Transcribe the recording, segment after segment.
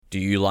Do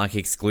you like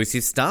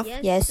exclusive stuff?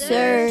 Yes,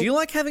 sir. Do you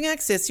like having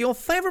access to your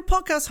favourite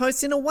podcast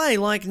hosts in a way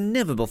like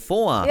never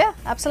before? Yeah,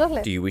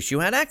 absolutely. Do you wish you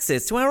had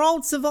access to our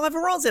old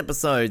Survivor Oz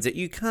episodes that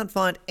you can't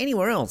find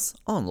anywhere else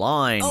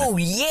online? Oh,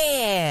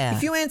 yeah!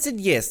 If you answered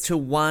yes to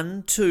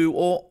one, two,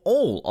 or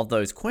all of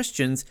those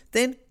questions,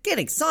 then get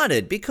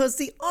excited because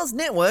the Oz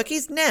Network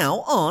is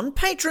now on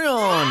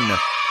Patreon.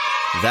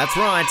 That's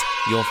right,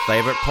 your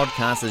favourite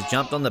podcast has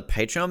jumped on the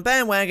Patreon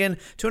bandwagon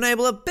to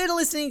enable a better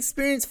listening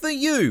experience for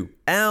you,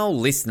 our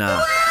listener.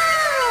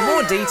 For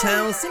more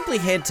details, simply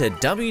head to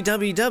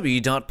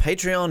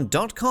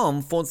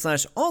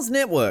www.patreon.com/Oz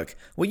Network,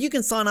 where you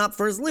can sign up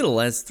for as little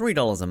as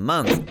 $3 a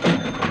month.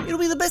 It'll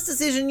be the best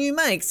decision you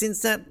make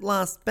since that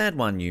last bad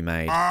one you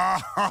made.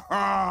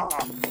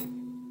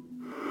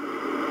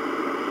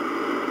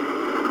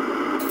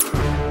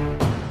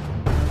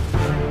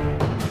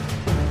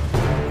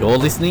 You're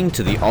listening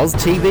to the Oz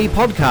TV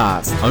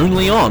podcast,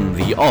 only on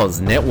the Oz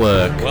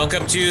Network.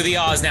 Welcome to the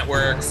Oz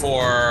Network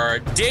for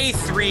day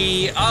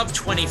 3 of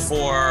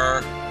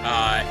 24,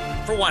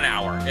 for 1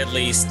 hour at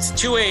least,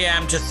 2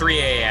 a.m. to 3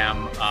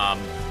 a.m.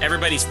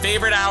 Everybody's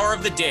favorite hour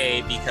of the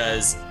day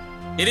because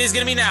it is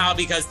going to be now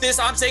because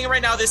I'm saying it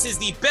right now, this is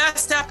the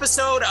best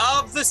episode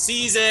of the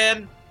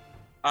season.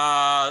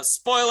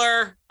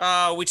 Spoiler,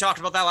 we talked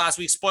about that last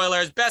week.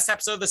 Spoilers, best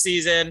episode of the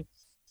season.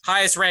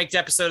 Highest ranked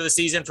episode of the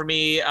season for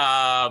me.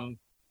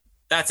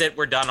 That's it.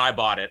 We're done. I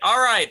bought it. All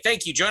right.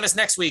 Thank you. Join us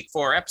next week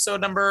for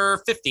episode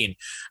number 15.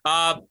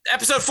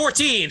 Episode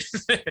 14,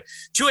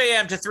 2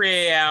 a.m. to 3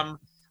 a.m.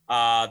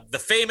 The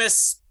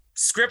famous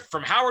script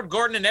from Howard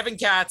Gordon and Evan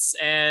Katz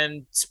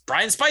and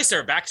Brian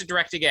Spicer back to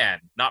direct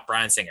again. Not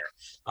Brian Singer.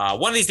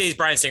 One of these days,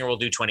 Brian Singer will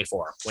do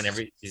 24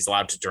 whenever he's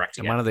allowed to direct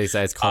again. And one of these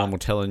days, Colin will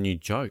tell a new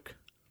joke.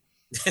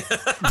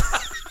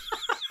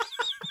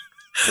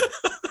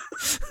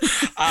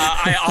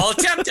 I'll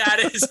attempt at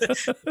it.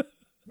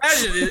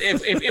 Imagine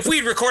if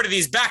we'd recorded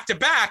these back to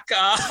back.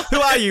 Who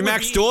are you,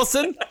 Max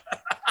Dawson?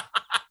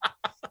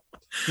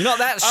 You're not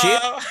that shit.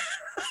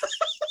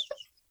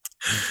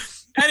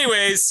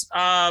 Anyways,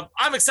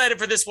 I'm excited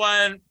for this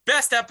one.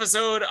 Best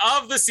episode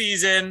of the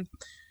season.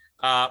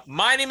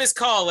 My name is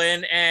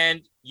Colin,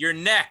 and your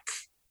neck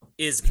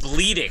is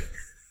bleeding.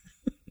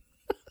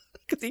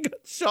 Because he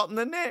got shot in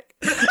the neck.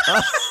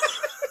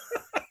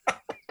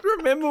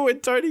 Remember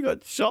when Tony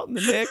got shot in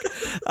the neck?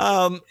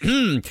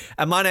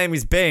 And my name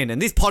is Ben,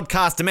 and this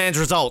podcast demands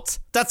results.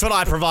 That's what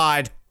I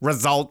provide.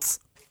 Results.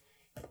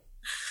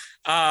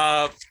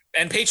 And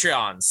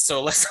Patreons.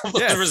 So let's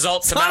look at the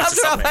results. Sign up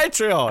to our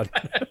Patreon.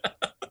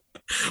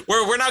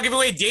 We're now giving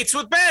away dates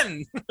with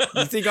Ben.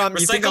 You think I'm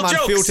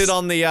unfiltered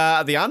on the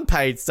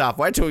unpaid stuff?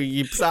 Wait till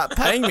you start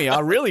paying me.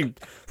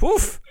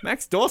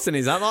 Max Dawson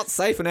is not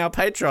safe in our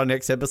Patreon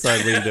next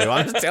episode we do.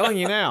 I'm just telling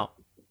you now.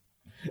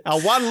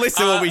 Our one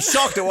listener will be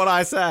shocked at what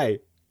I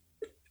say.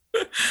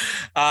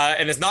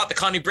 And it's not the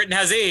Connie Britton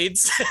has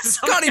AIDS.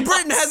 Connie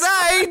Britton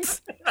has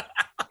AIDS?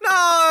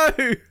 No,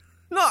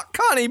 not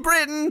Connie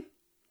Britton.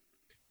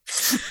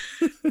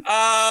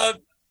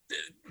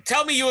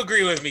 Tell me you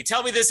agree with me.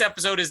 Tell me this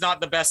episode is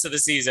not the best of the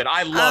season.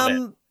 I love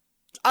it.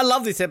 I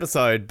love this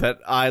episode, but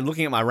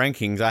looking at my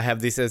rankings, I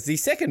have this as the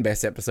second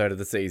best episode of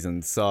the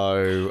season.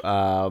 So,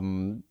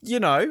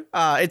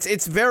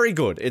 it's very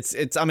good.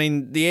 I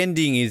mean, the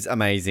ending is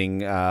amazing.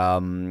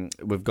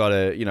 We've got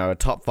a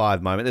top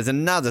 5 moment. There's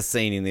another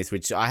scene in this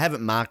which I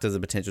haven't marked as a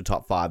potential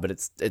top 5, but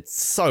it's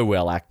so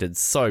well acted,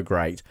 so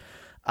great.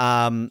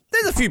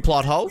 There's a few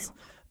plot holes,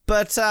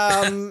 but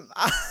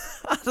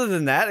other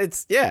than that,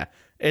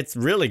 it's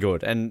really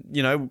good. And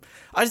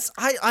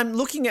I'm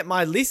looking at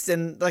my list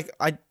and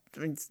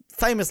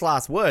famous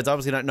last words. I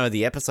obviously don't know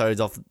the episodes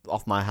off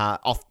by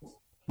heart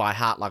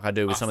like I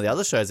do with some of the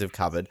other shows we've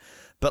covered.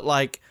 But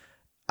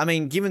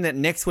given that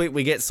next week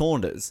we get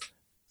Saunders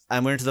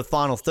and we're into the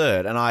final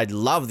third, and I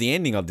love the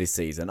ending of this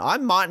season, I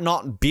might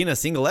not bin a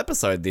single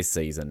episode this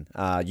season.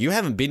 You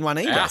haven't bin one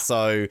either. Yeah.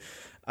 So,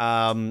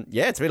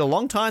 it's been a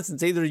long time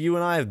since either you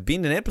and I have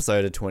binned an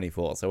episode of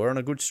 24. So we're on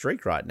a good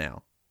streak right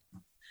now.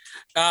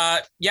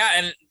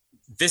 And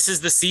this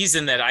is the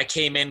season that I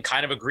came in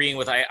kind of agreeing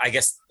with, I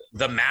guess,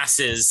 the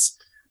masses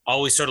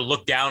always sort of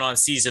look down on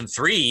season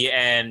 3,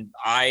 and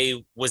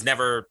I was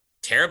never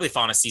terribly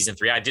fond of season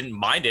 3. I didn't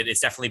mind it. It's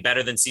definitely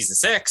better than season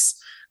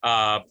 6,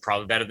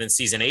 probably better than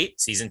season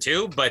 8, season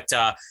 2, but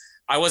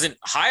I wasn't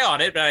high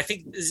on it. But I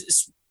think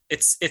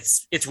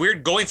it's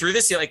weird going through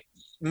this.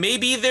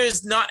 Maybe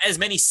there's not as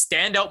many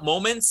standout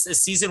moments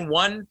as season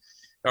 1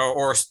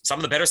 or some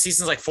of the better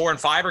seasons like 4 and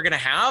 5 are going to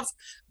have,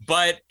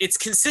 but it's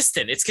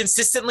consistent. It's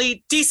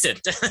consistently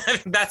decent.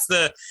 That's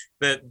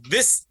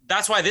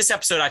that's why this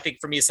episode, I think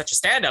for me is such a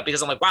standout,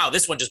 because I'm like, wow,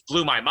 this one just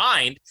blew my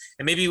mind.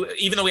 And maybe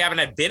even though we haven't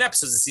had bin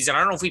episodes this season, I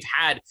don't know if we've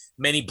had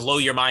many blow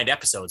your mind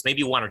episodes,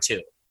 maybe 1 or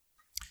 2.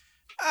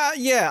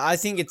 I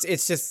think it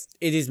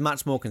is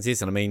much more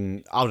consistent. I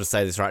mean, I'll just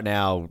say this right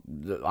now.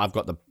 I've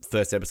got the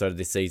first episode of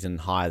this season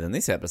higher than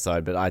this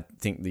episode, but I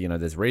think,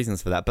 there's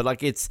reasons for that. But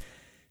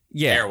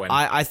Yeah, heroine.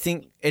 I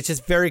think it's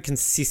just very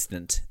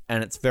consistent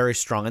and it's very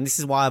strong. And this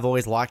is why I've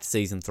always liked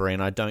season 3,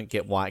 and I don't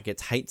get why it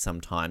gets hate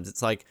sometimes.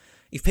 It's like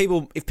if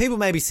people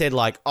maybe said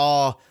like,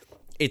 oh,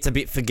 it's a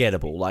bit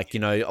forgettable, like, you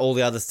know, all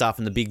the other stuff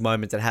and the big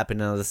moments that happen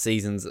in other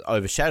seasons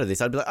overshadow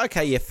this, I'd be like,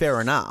 okay, yeah, fair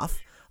enough.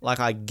 Like,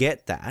 I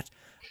get that.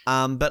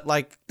 But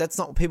like, that's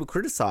not what people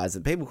criticize.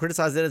 People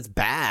criticize that it's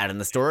bad and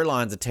the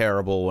storylines are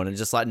terrible and it's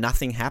just like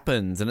nothing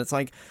happens. And it's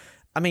like,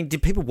 I mean,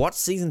 did people watch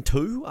season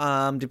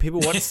 2? Did people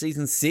watch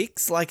season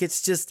 6? Like,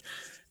 it's just,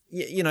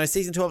 you know,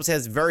 season 2 obviously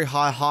has very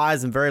high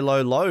highs and very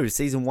low lows.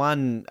 Season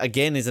 1,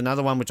 again, is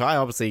another one which I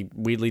obviously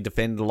weirdly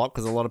defended a lot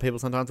because a lot of people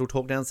sometimes will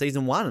talk down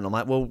season 1. And I'm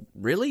like, well,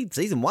 really?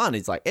 Season 1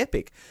 is like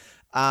epic.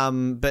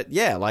 But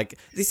yeah, like,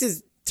 this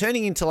is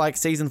turning into like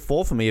season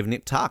 4 for me of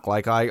Nip Tuck.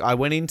 Like, I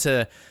went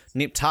into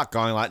Nip Tuck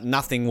going like,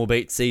 nothing will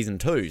beat season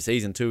 2.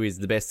 Season 2 is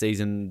the best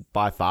season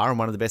by far and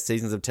one of the best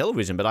seasons of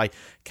television. But I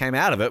came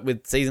out of it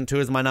with season 2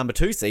 as my number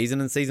 2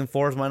 season and season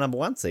 4 as my number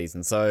 1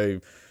 season.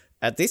 So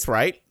at this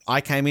rate, I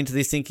came into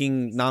this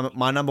thinking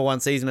my number 1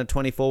 season of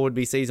 24 would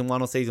be season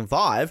 1 or season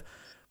 5.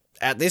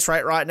 At this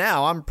rate right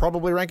now, I'm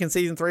probably ranking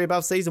season 3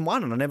 above season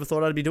 1, and I never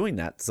thought I'd be doing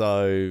that.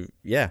 So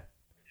yeah.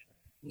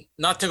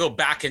 Not to go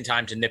back in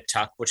time to Nip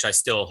Tuck, which I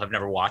still have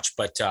never watched,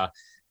 but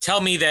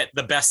tell me that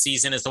the best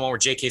season is the one where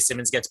J.K.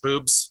 Simmons gets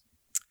boobs.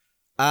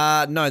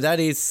 No, that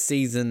is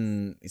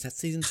season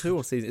 2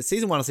 or season? It's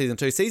season 1 or season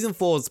 2. Season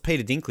 4 is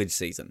Peter Dinklage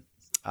season.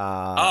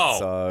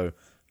 So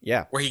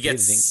yeah, where he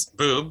gets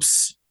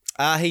boobs.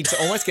 He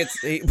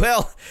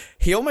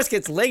almost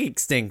gets leg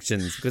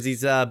extensions because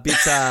he's a bit.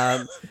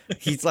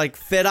 He's like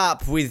fed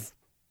up with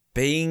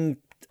being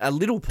a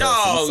little person.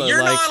 No, so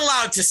you're like, not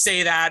allowed to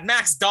say that.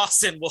 Max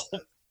Dawson will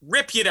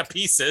rip you to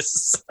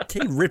pieces.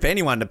 He'd rip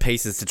anyone to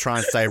pieces to try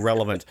and stay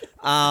relevant.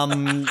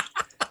 I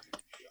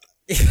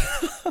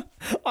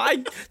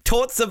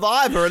taught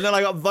Survivor and then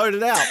I got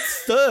voted out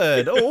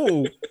 3rd.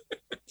 Oh,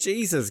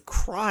 Jesus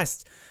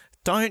Christ.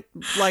 Don't,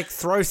 like,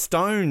 throw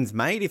stones,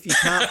 mate, if you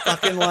can't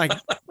fucking, like,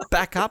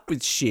 back up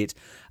with shit.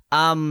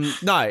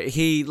 No,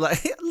 he,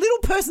 like, little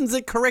person's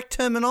the correct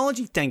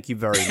terminology. Thank you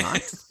very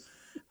much.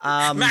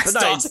 Max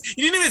Dawson,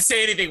 you didn't even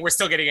say anything. We're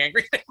still getting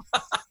angry.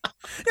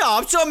 Yeah,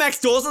 I'm sure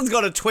Max Dawson's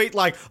got a tweet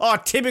like, oh,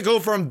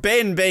 typical from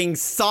Ben being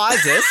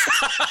sizes.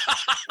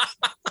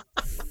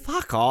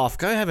 Fuck off.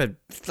 Go have a,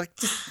 like,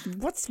 just,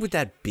 what's with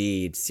that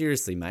beard?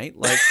 Seriously, mate.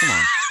 Like, come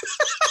on.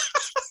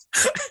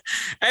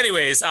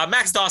 Anyways,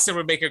 Max Dawson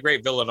would make a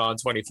great villain on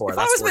 24. If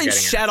I was being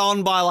shat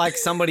on by, like,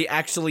 somebody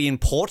actually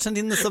important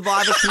in the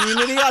Survivor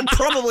community, I'd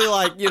probably,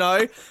 like, you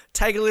know,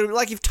 take a little,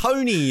 like, if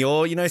Tony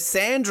or, you know,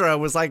 Sandra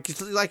was like,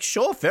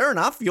 sure, fair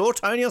enough, you're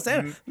Tony or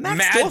Sandra.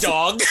 Mad Dawson,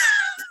 Dog.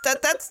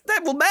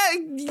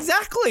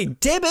 Exactly.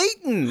 Deb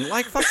Eaton,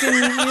 like fucking,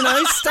 you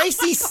know,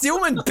 Stacey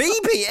Stillman,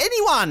 BB,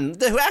 anyone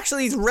who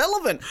actually is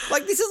relevant.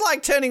 Like, this is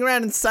like turning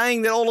around and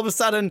saying that all of a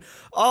sudden,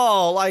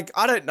 oh, like,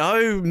 I don't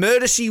know,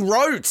 Murder, She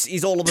Wrote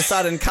is all of a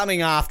sudden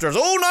coming after us.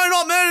 Oh, no,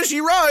 not Murder, She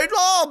Wrote.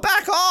 Oh,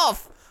 back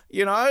off.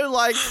 You know,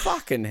 like,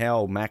 fucking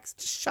hell, Max,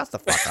 just shut the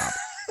fuck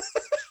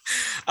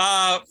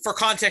up. For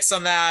context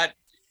on that,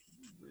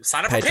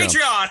 sign up for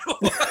Patreon.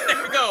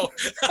 There we go.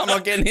 I'm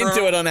not getting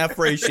into it on our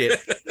free shit.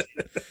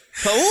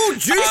 Oh,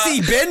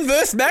 juicy Ben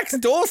versus Max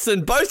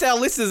Dawson. Both our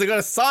listeners are going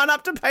to sign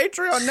up to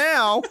Patreon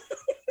now.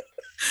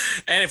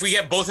 And if we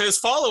get both of his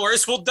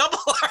followers, we'll double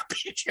our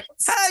Patreon.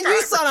 Hey,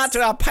 you sign up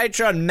to our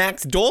Patreon,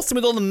 Max Dawson,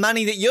 with all the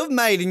money that you've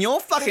made in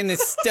your fucking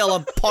stellar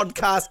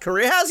podcast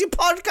career. How's your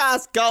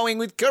podcast going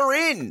with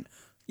Corinne?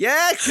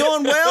 Yeah,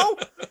 going well?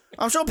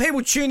 I'm sure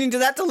people tune into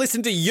that to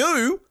listen to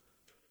you.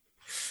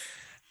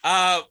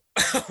 We're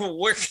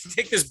going to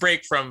take this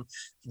break from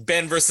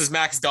Ben versus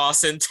Max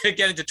Dawson to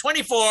get into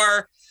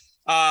 24.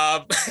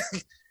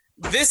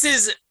 This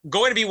is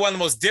going to be one of the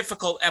most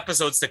difficult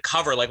episodes to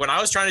cover. Like, when I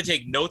was trying to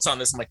take notes on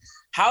this, I'm like,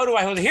 how do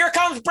I... Here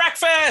comes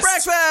breakfast!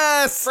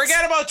 Breakfast!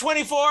 Forget about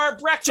 24.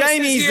 Breakfast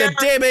Jamie's is here. the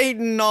Deb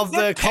Eaton of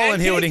the Colin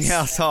Hilding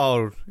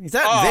household. Is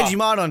that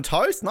Vegemite on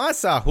toast?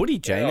 Nice hoodie,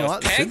 Jamie. I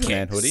like the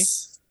Superman hoodie.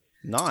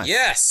 Nice.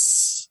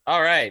 Yes.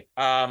 All right.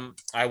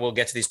 I will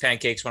get to these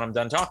pancakes when I'm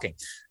done talking.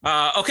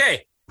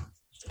 Okay.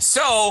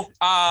 So,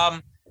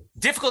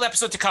 difficult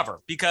episode to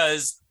cover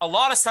because a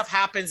lot of stuff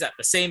happens at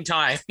the same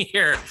time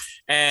here.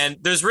 And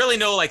there's really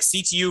no like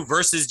CTU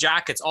versus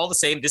Jack. It's all the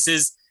same. This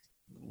is,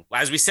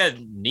 as we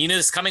said,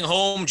 Nina's coming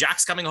home.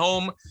 Jack's coming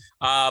home.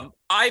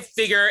 I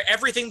figure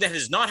everything that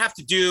does not have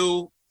to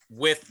do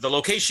with the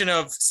location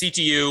of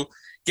CTU,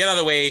 get out of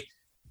the way.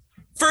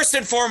 First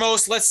and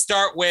foremost, let's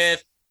start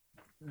with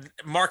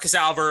Marcus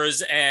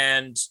Alvarez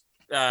and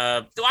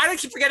I don't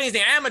keep forgetting his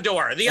name.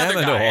 Amador, the other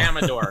guy,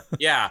 Amador.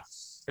 Yeah.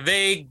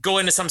 They go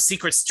into some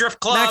secret strip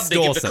club. Max they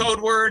Dawson. give the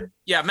code word.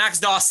 Yeah, Max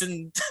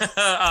Dawson.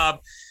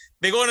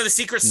 They go into the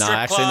secret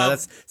strip club.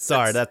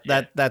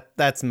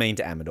 That's mean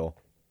to Amador.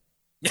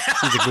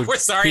 Yeah, we're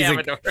sorry,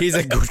 Amador. He's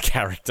a good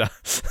character.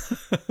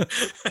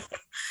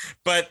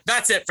 But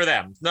that's it for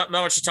them. Not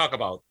much to talk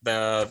about.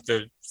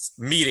 The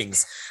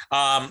meetings.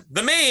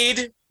 The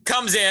maid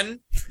comes in.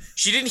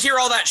 She didn't hear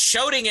all that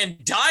shouting and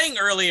dying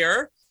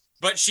earlier.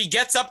 but she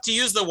gets up to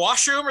use the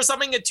washroom or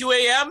something at 2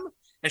 a.m.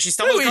 and she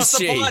stumbles across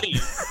the body.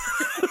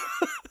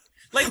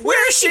 Like,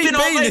 where has she been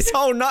this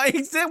whole night?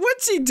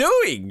 What's she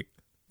doing?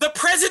 The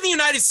president of the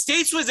United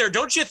States was there.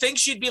 Don't you think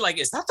she'd be like,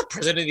 is that the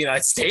president of the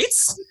United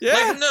States? Yeah.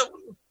 Like, no,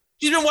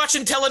 she's been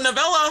watching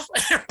telenovela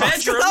in her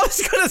bedroom. I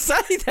was going to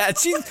say that.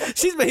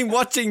 She's been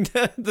watching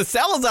the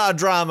Salazar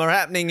drama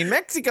happening in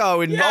Mexico,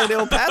 in Old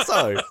El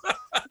Paso.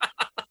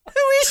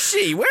 Who is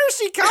she? Where has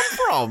she come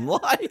from?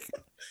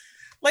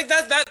 Like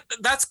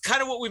that's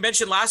kind of what we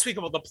mentioned last week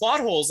about the plot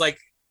holes. Like,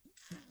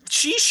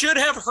 she should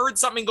have heard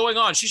something going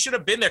on. She should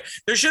have been there.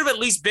 There should have at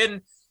least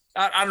been,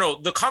 I don't know,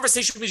 the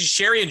conversation between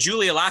Sherry and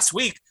Julia last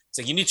week. It's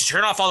like, you need to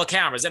turn off all the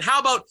cameras. And how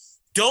about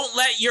don't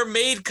let your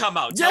maid come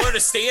out? Tell her to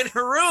stay in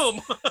her room.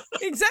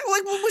 Exactly.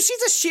 Like, well,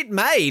 she's a shit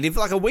maid. If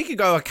like a week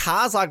ago a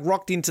car's like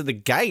rocked into the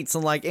gates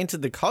and like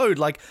entered the code,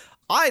 like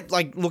I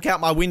like look out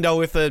my window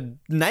if a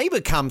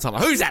neighbor comes. I'm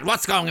like, who's that?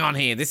 What's going on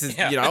here? This is,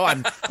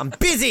 I'm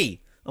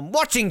busy. I'm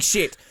watching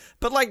shit.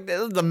 But like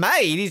the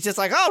maid is just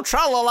like, oh,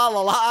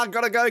 tra-la-la-la-la,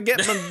 gotta go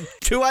get my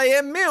 2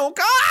 a.m. milk.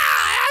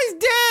 Ah, he's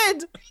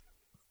dead.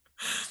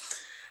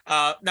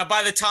 Now,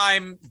 by the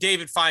time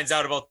David finds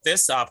out about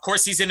this, of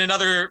course, he's in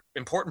another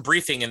important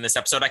briefing in this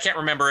episode. I can't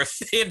remember if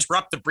they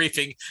interrupt the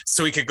briefing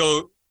so he could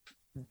go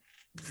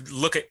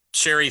look at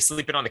Sherry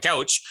sleeping on the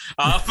couch.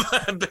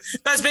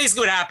 That's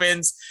basically what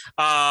happens.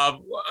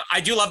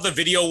 I do love the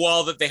video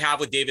wall that they have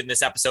with David in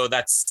this episode.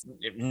 That's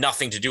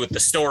nothing to do with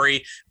the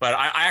story, but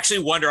I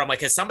actually wonder, I'm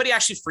like, has somebody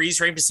actually freeze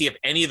framed to see if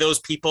any of those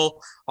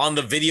people on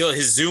the video,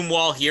 his Zoom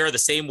wall here, are the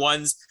same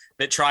ones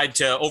that tried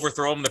to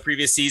overthrow him the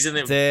previous season?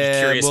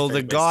 Well,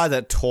 the guy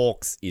that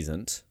talks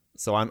isn't.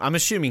 So I'm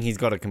assuming he's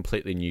got a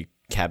completely new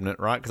cabinet,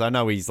 right? Because I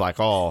know he's like,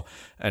 oh,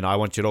 and I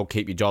want you to all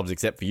keep your jobs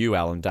except for you,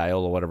 Allendale,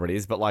 or whatever it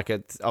is. But like,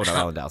 no,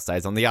 Allendale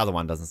stays on. The other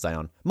one doesn't stay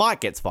on.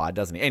 Mike gets fired,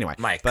 doesn't he? Anyway,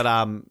 Mike. But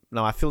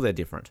no, I feel they're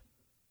different.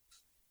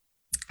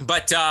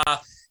 But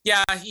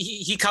yeah,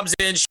 he comes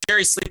in.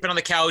 Sherry's sleeping on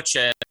the couch,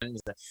 and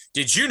he's like,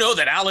 did you know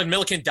that Alan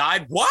Milliken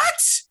died?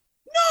 What?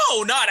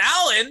 No, not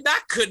Alan.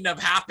 That couldn't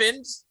have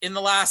happened in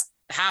the last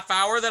half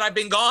hour that I've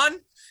been gone.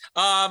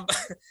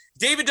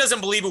 David doesn't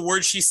believe a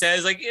word she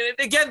says. Like,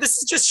 again, this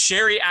is just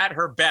Sherry at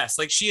her best.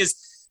 Like, she is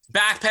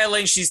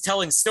backpedaling. She's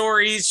telling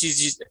stories. She's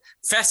just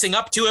fessing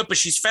up to it, but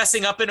she's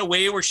fessing up in a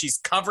way where she's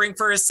covering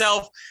for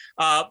herself.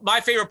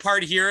 My favorite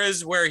part here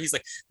is where he's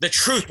like, the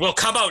truth will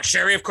come out,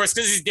 Sherry, of course,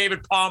 because he's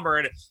David Palmer.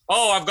 And,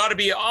 oh, I've got to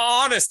be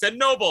honest and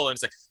noble. And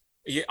it's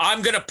like,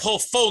 I'm going to pull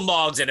phone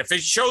logs. And if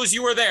it shows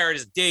you were there, it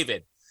is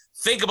David.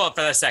 Think about it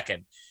for a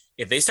second.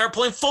 If they start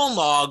pulling phone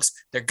logs,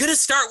 they're going to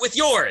start with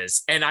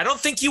yours. And I don't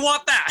think you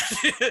want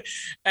that.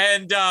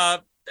 And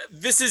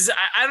this is,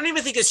 I don't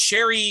even think it's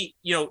Sherry,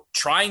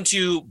 trying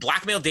to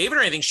blackmail David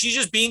or anything. She's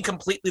just being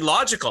completely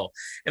logical.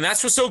 And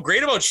that's what's so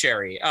great about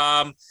Sherry.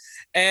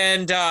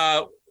 And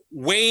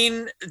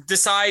Wayne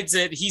decides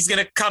that he's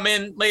going to come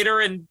in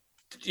later and,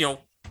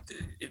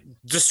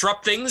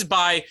 disrupt things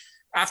by,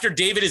 after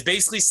David has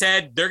basically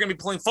said they're going to be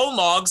pulling phone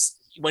logs.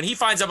 When he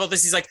finds out about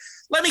this, he's like,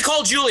 let me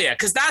call Julia,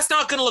 because that's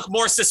not going to look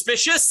more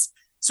suspicious.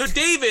 So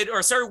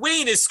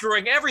Wayne is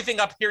screwing everything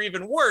up here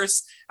even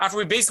worse after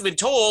we've basically been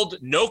told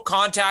no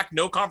contact,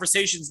 no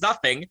conversations,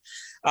 nothing.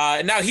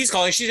 And now he's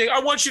calling. She's like,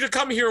 I want you to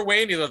come here,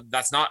 Wayne. He's like,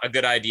 that's not a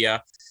good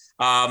idea.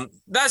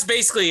 That's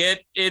basically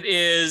it. It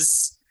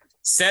is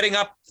setting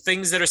up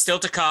things that are still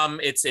to come.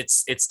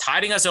 It's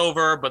tiding us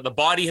over, but the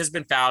body has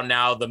been found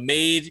now. The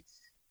maid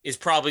is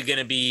probably going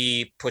to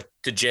be put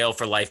to jail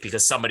for life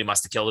because somebody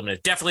must have killed him. And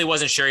it definitely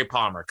wasn't Sherry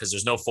Palmer because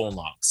there's no phone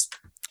logs.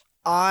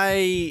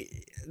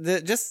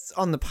 Just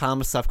on the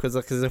Palmer stuff, because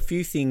there's a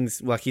few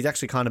things, like he's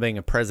actually kind of being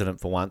a president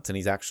for once, and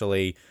he's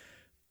actually,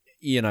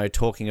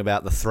 talking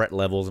about the threat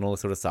levels and all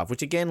this sort of stuff,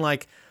 which again,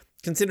 like,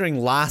 considering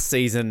last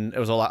season, it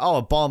was all like, oh,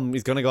 a bomb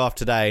is going to go off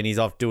today, and he's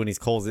off doing his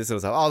calls. It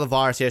was like, oh, the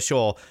virus, yeah,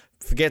 sure.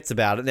 Forgets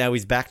about it. Now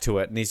he's back to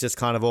it, and he's just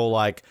kind of all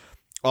like,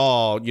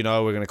 oh, we're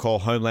going to call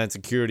Homeland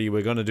Security.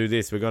 We're going to do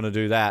this. We're going to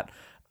do that.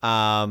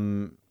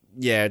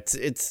 Yeah,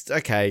 it's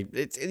okay.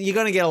 You're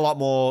going to get a lot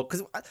more,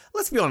 because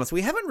let's be honest, we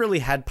haven't really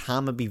had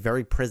Palmer be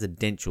very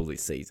presidential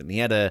this season. He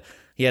had a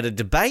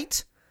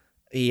debate,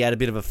 he had a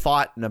bit of a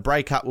fight and a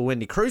breakup with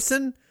Wendy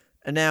Crewson,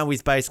 and now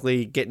he's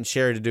basically getting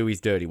Sherry to do his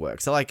dirty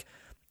work. So like,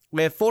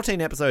 we're 14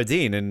 episodes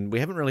in, and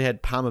we haven't really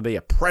had Palmer be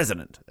a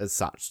president as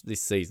such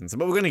this season. So,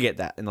 but we're going to get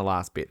that in the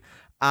last bit.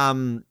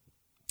 But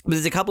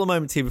there's a couple of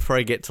moments here before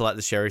I get to like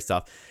the Sherry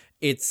stuff.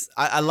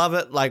 I love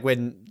it, like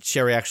when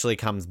Sherry actually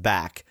comes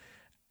back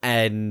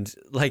and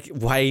like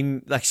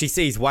Wayne, like she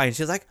sees Wayne,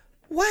 she's like,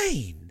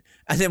 Wayne.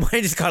 And then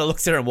Wayne just kind of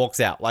looks at her and walks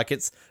out. Like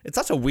it's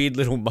such a weird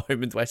little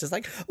moment where she's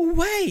like,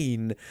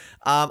 Wayne.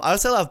 I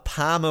also love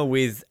Palmer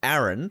with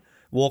Aaron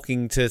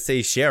walking to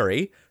see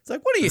Sherry. It's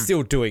like, what are you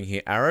still doing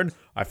here, Aaron?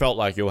 I felt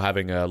like you were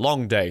having a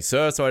long day,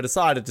 sir, so I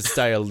decided to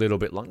stay a little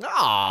bit long.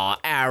 Aw,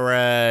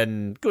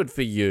 Aaron, good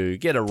for you.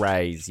 Get a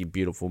raise, you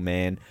beautiful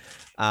man.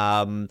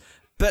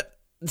 But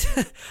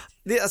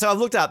so I've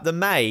looked up, the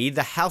maid,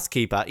 the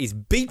housekeeper, is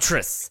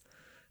Beatrice.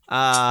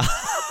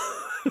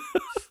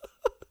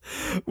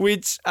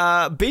 which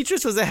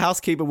Beatrice was a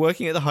housekeeper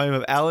working at the home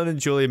of Alan and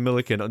Julia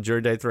Milliken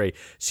during day 3.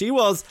 She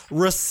was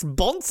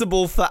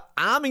responsible for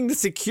arming the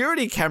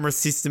security camera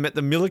system at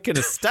the Milliken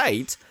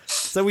estate.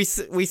 So we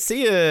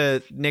see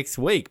her next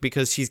week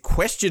because she's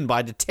questioned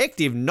by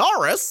Detective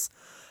Norris.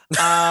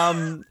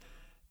 So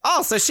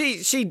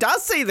she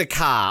does see the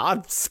car.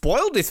 I've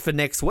spoiled this for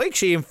next week.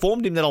 She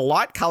informed him that a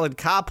light-coloured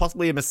car,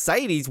 possibly a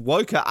Mercedes,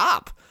 woke her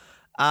up.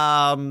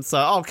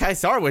 Okay,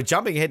 sorry, we're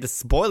jumping ahead to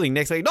spoiling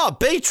next week. No,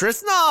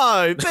 Beatrice.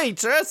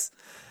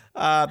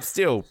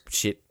 Still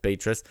shit,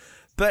 Beatrice.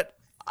 But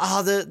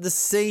the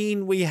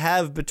scene we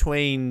have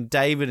between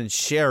David and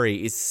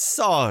Sherry is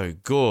so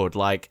good.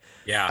 Like,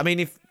 yeah, I mean,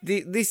 if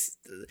there's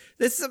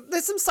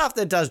some stuff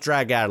that does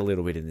drag out a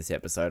little bit in this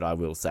episode, I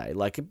will say,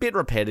 like a bit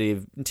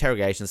repetitive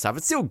interrogation stuff.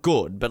 It's still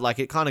good, but like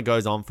it kind of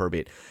goes on for a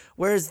bit.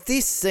 Whereas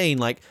this scene,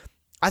 like,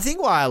 I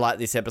think why I like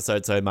this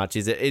episode so much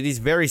is it is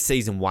very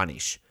season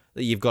 1-ish.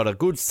 That you've got a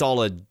good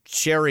solid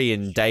Sherry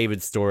and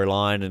David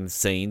storyline and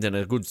scenes, and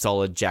a good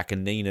solid Jack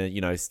and Nina,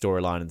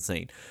 storyline and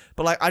scene.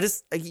 But like,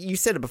 you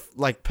said it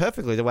like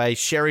perfectly, the way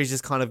Sherry's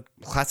just kind of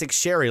classic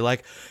Sherry,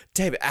 like,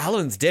 David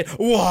Allen's dead.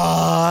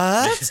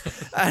 What?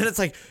 And it's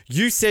like,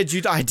 you said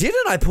I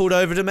didn't. I pulled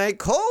over to make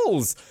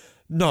calls.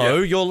 No,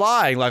 yep. You're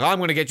lying. Like, I'm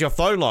going to get your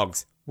phone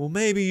logs. Well,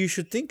 maybe you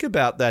should think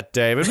about that,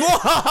 David.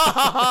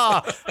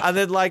 And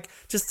then like,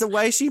 just the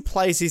way she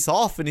plays this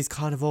off, and he's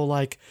kind of all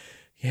like,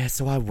 yeah,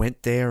 so I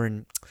went there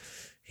and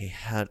he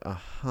had a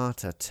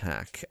heart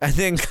attack. And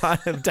then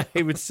kind of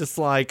David's just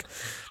like...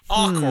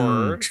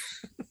 Awkward.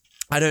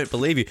 I don't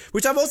believe you.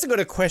 Which I've also got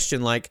a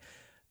question, like,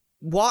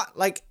 what,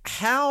 like,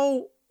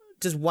 how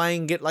does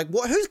Wayne get, like,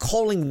 who's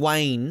calling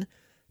Wayne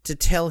to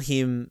tell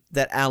him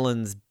that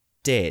Alan's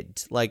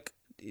dead? Like,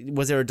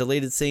 was there a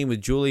deleted scene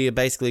with Julia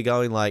basically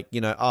going like,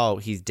 oh,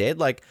 he's dead?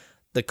 Like,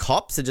 the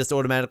cops are just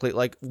automatically,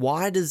 like,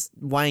 why does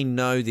Wayne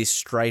know this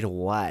straight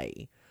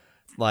away?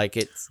 Like,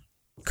 it's...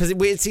 Because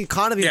it's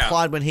kind of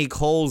implied when he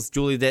calls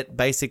Julie that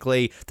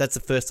basically that's the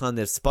first time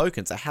they've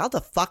spoken. So how the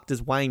fuck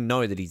does Wayne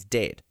know that he's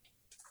dead?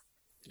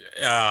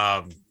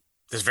 That's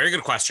a very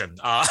good question.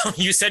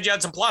 You said you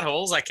had some plot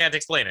holes. I can't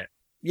explain it.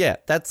 Yeah,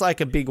 that's like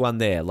a big one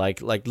there.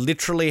 Like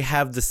literally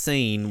have the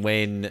scene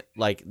when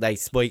like they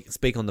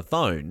speak on the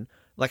phone.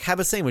 Like have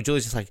a scene where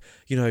Julie's just like,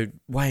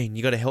 Wayne,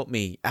 you got to help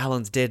me.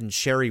 Alan's dead and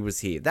Sherry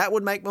was here. That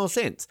would make more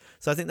sense.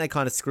 So I think they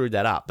kind of screwed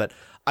that up. But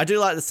I do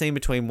like the scene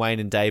between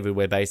Wayne and David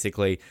where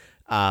basically...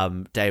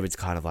 David's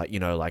kind of like,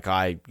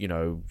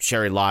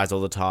 Sherry lies all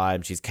the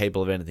time. She's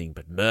capable of anything,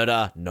 but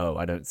murder? No,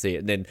 I don't see it.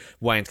 And then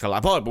Wayne's kind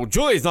of like, oh, well,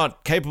 Julie's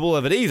not capable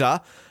of it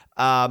either.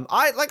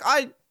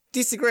 I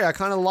disagree. I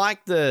kind of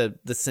like the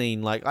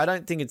scene. Like, I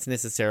don't think it's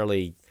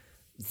necessarily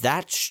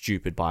that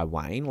stupid by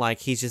Wayne. Like,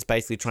 he's just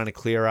basically trying to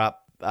clear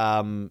up,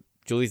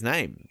 Julie's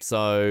name.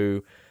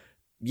 So,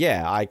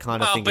 yeah, I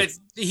kind of think but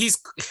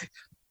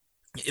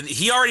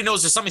he already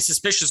knows there's something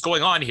suspicious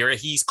going on here.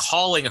 He's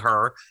calling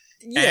her.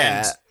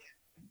 Yeah.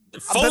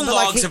 And phone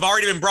logs have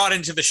already been brought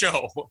into the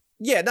show.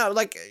 Yeah, no,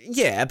 like,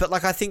 yeah, but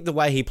like I think the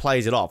way he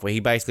plays it off, where he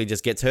basically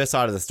just gets her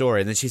side of the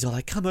story and then she's all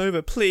like, come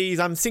over, please,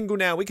 I'm single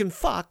now, we can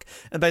fuck.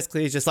 And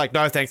basically he's just like,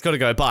 no, thanks, gotta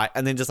go, bye.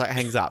 And then just like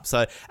hangs up.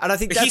 So, and I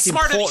think that's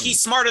important. He's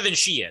smarter than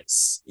she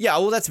is. Yeah,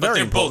 well, that's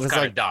very important. They're both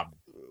kind of dumb.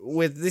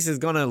 This is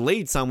going to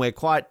lead somewhere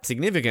quite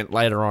significant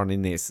later on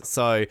in this.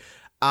 So,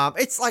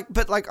 it's like,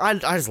 but like, I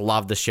just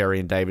love the Sherry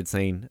and David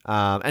scene.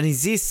 And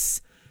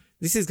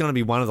this is going to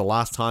be one of the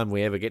last time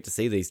we ever get to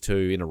see these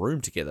two in a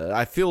room together.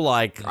 I feel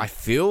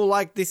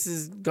like this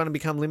is going to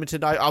become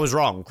limited. I was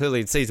wrong.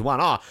 Clearly, in season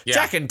 1. Oh, yeah.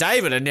 Jack and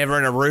David are never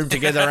in a room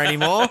together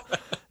anymore.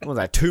 What was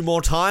that, 2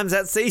 more times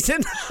that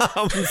season?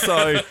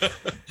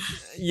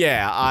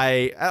 Yeah,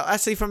 I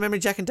actually, from memory,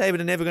 Jack and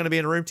David are never going to be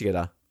in a room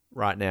together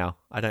right now.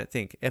 I don't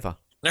think, ever.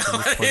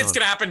 It's going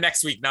to happen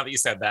next week, now that you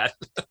said that.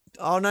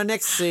 Oh, no, no,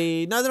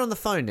 they're on the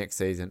phone next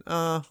season.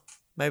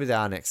 Maybe they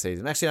are next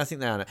season. Actually, I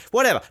think they are.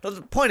 Whatever.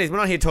 The point is, we're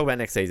not here to talk about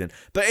next season.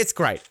 But it's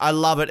great. I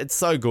love it. It's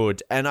so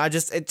good. And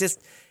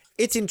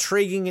it's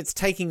intriguing. It's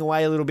taking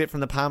away a little bit from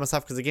the Palmer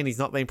stuff because, again, he's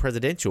not being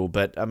presidential.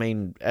 But, I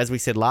mean, as we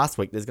said last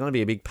week, there's going to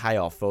be a big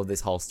payoff for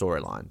this whole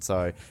storyline.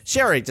 So,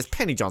 Sherry, just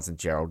Penny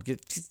Johnson-Gerald,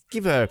 just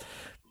give her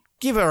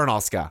an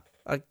Oscar.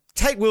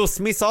 Take Will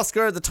Smith's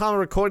Oscar at the time of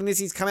recording this.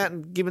 He's come out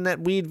and given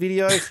that weird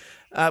video,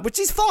 which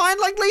is fine.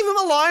 Like, leave him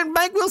alone.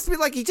 Make Will Smith,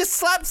 like, he just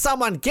slapped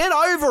someone. Get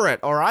over it,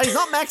 all right? He's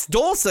not Max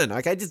Dawson,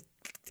 okay? Just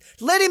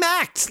let him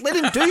act. Let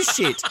him do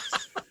shit.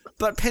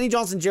 But Penny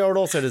Johnson-Gerald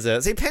also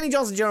deserves. See, Penny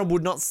Johnson-Gerald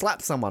would not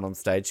slap someone on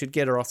stage. She'd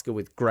get her Oscar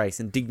with grace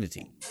and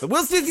dignity. But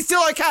Will Smith is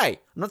still okay.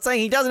 I'm not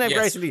saying he doesn't have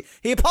grace and dignity.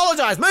 He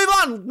apologized. Move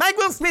on. Make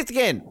Will Smith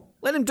again.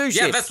 Let him do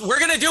shit. Yeah, we're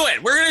going to do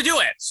it. We're going to do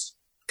it.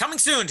 Coming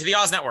soon to the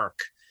Oz Network.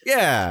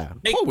 Yeah.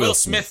 Make Will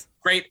Smith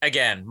great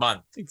again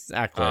month.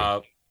 Exactly.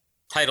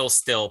 Title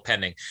still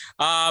pending.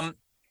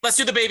 Let's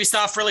do the baby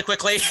stuff really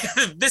quickly.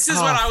 This is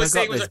what I was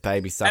saying. There's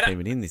baby stuff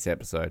even in this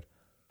episode.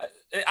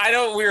 I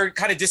know we were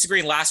kind of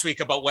disagreeing last week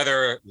about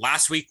whether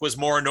last week was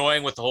more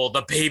annoying with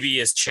the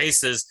baby is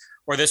chases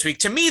or this week.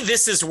 To me,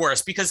 this is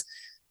worse because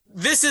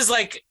this is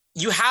like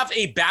you have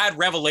a bad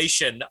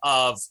revelation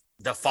of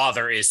the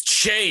father is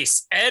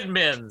Chase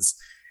Edmonds.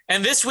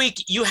 And this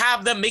week you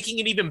have them making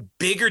an even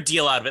bigger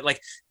deal out of it.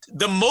 Like,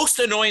 the most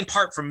annoying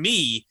part for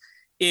me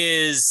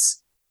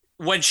is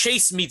when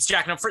Chase meets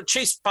Jack. Now,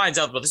 Chase finds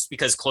out about this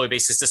because Chloe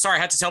basically says, sorry,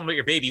 I had to tell him about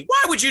your baby.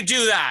 Why would you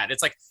do that?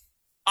 It's like,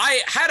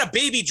 I had a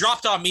baby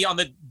dropped on me on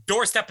the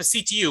doorstep of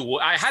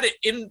CTU. I had it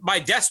in my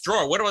desk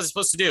drawer. What was I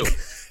supposed to do?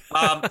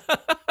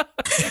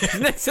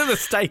 Next to the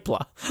stapler.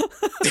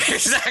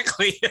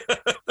 Exactly.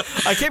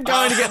 I kept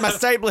going to get my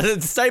stapler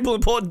and staple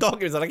important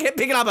documents, and I kept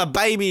picking up a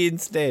baby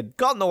instead.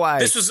 Got in the way.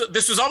 This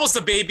was almost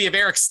the baby of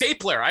Eric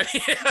Stapler. I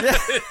mean,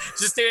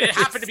 just it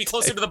happened to be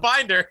closer to the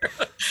binder.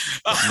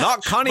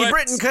 Not Connie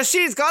Britton, because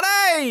she's got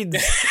AIDS.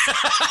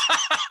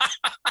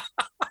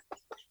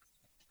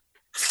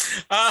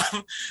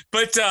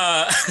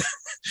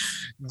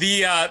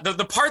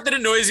 The part that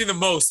annoys me the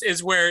most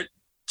is where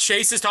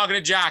Chase is talking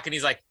to Jack, and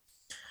he's like,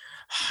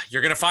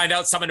 you're going to find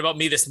out something about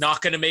me that's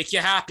not going to make you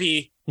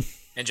happy.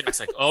 And Jack's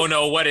like, oh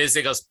no, what is it?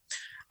 He goes,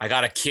 I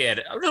got a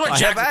kid.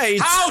 Jack, have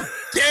AIDS. How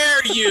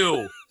dare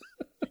you?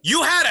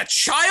 You had a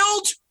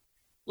child?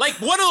 Like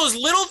one of those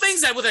little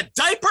things that with a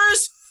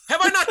diapers? Have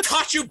I not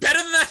taught you better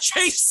than that,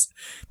 Chase?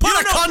 Put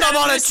a condom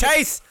on it,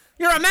 Chase.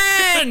 You're a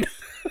man.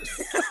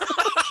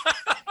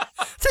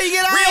 So you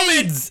get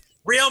AIDS.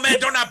 Real men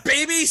don't have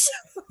babies.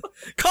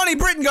 Connie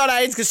Britton got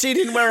AIDS because she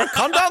didn't wear a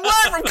condom.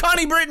 Learn from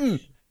Connie Britton.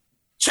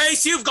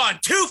 Chase, you've gone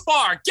too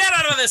far. Get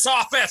out of this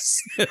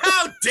office.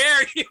 How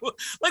dare you?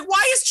 Like,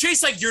 why is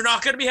Chase like, you're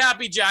not going to be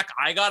happy, Jack?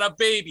 I got a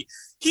baby.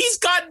 He's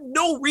got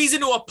no reason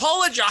to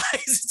apologize.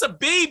 It's a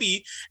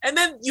baby. And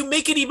then you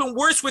make it even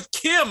worse with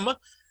Kim,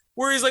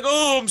 where he's like,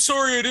 oh, I'm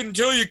sorry I didn't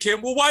tell you,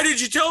 Kim. Well, why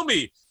did you tell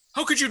me?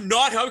 How could you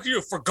not? How could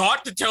you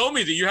forgot to tell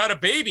me that you had a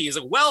baby? He's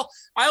like, well,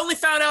 I only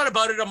found out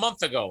about it a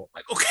month ago.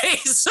 Like, okay,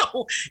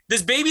 so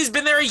this baby's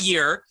been there a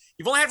year.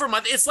 You've only had it for a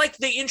month. It's like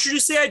they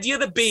introduced the idea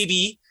of the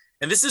baby.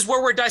 And this is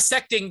where we're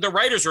dissecting the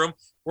writer's room.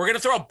 We're going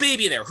to throw a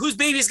baby in there. Whose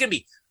baby is going to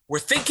be? We're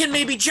thinking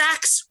maybe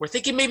Jack's. We're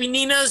thinking maybe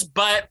Nina's,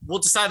 but we'll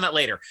decide on that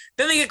later.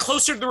 Then they get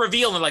closer to the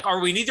reveal and they're like, oh,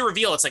 we need the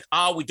reveal. It's like,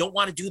 oh, we don't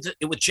want to do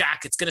it with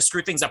Jack. It's going to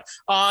screw things up.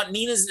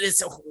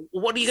 Nina's,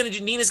 what are you going to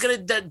do? Nina's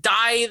going to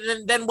die.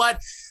 Then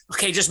what?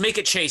 Okay, just make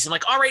it Chase. I'm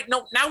like, all right,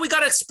 no, now we got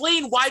to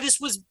explain why this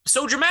was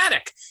so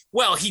dramatic.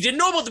 Well, he didn't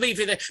know about the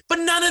baby, but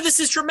none of this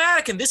is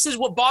dramatic. And this is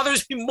what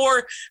bothers me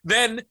more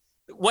than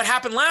what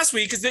happened last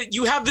week, is that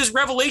you have this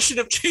revelation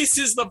of Chase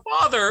is the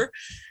father,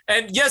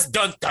 and yes,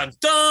 dun dun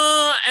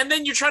dun, and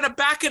then you're trying to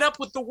back it up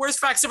with the worst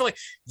facts ever. Like,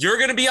 you're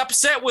going to be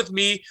upset with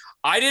me.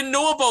 I didn't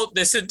know about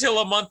this until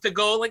a month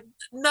ago. Like,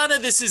 none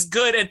of this is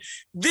good, and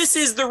this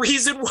is the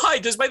reason why,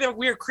 despite that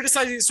we are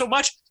criticizing it so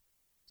much,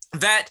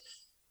 that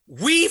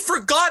we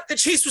forgot that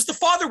Chase was the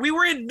father. We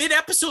were in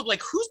mid-episode,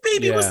 like, whose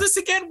baby was this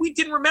again? We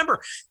didn't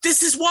remember.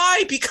 This is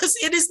why, because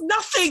it is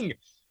nothing.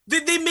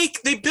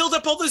 They build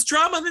up all this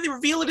drama and then they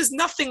reveal it as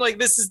nothing. Like,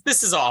 this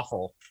is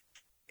awful.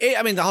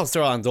 I mean, the whole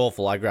storyline's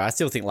awful. I agree. I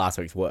still think last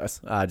week's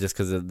worse, just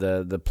because of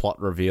the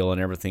plot reveal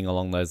and everything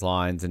along those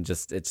lines, and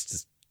it's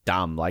just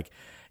dumb. Like,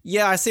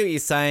 yeah, I see what you're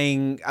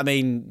saying. I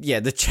mean,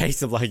 yeah, the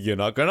Chase of like, you're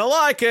not gonna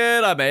like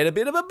it. I made a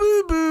bit of a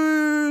boo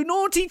boo.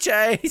 Naughty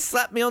Chase,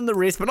 slapped me on the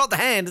wrist, but not the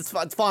hand. It's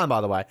fine, by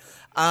the way.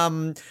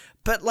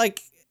 But like,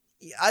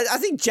 I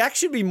think Jack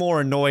should be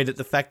more annoyed at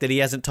the fact that he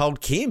hasn't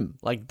told Kim.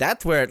 Like,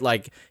 that's where it,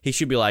 like, he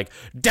should be like,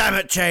 damn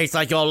it, Chase,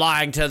 like, you're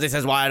lying to, this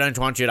is why I don't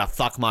want you to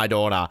fuck my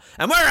daughter.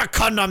 And wear a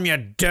condom, you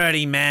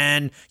dirty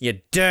man, you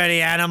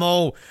dirty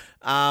animal.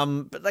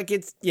 But, like,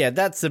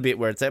 that's a bit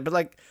where it's at. But,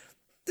 like,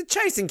 the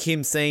Chase and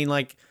Kim scene,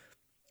 like,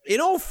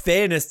 in all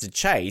fairness to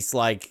Chase,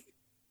 like,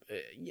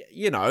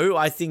 you know,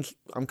 I think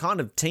I'm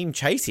kind of team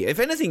Chase here. If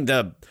anything,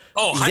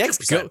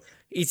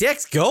 his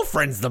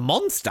ex-girlfriend's the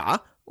monster.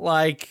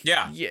 Like,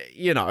 yeah,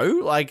 you know,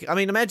 like, I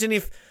mean, imagine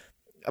if,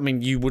 I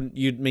mean,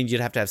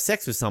 you'd have to have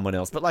sex with someone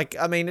else, but like,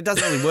 I mean, it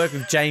doesn't really work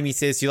if Jamie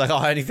says to you, like, oh,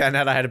 I only found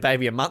out I had a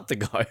baby a month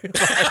ago. Like,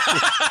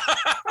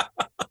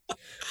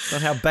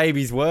 not how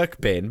babies work,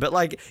 Ben. But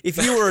like,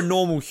 if you were a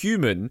normal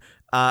human,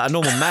 a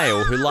normal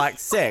male who liked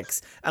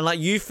sex, and like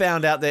you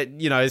found out that,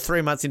 you know,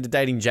 3 months into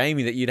dating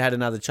Jamie that you'd had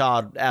another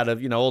child out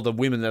of, you know, all the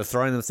women that are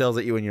throwing themselves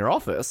at you in your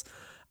office,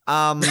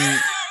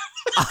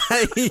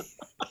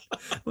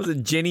 was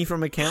it Jenny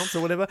from accounts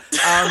or whatever?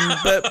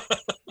 But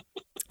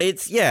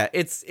it's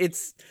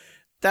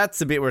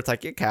that's a bit where it's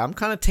like, okay, I'm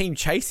kind of team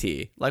Chase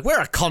here. Like,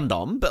 wear a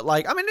condom, but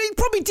like, I mean, he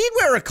probably did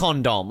wear a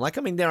condom. Like,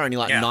 I mean, they're only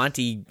like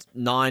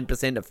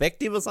 99%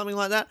 effective or something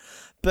like that.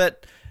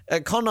 But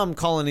a condom,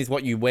 Colin, is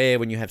what you wear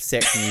when you have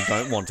sex and you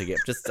don't want to get.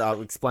 Just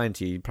I'll explain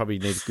to you. You probably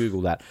need to Google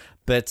that.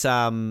 But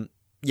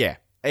yeah,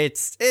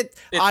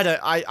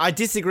 I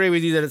disagree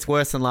with you that it's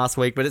worse than last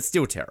week, but it's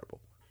still terrible.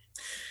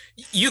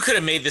 You could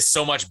have made this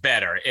so much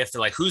better if they're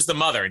like, who's the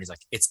mother? And he's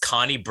like, it's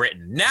Connie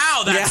Britton.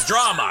 Now that's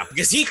drama,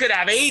 because he could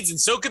have AIDS and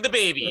so could the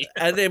baby.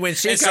 And then when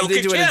she comes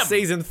into it in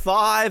season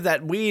 5,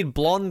 that weird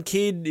blonde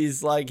kid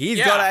is like,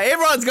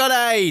 everyone's got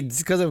AIDS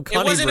because of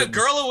Connie Britton. It wasn't a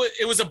girl,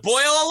 it was a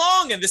boy all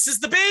along, and this is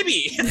the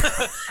baby.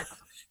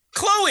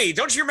 Chloe,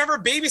 don't you remember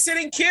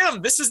babysitting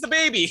Kim? This is the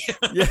baby.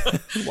 Yeah.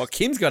 Well,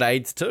 Kim's got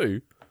AIDS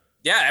too.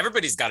 Yeah,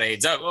 everybody's got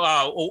AIDS.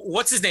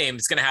 What's his name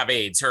is going to have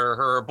AIDS?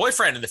 Her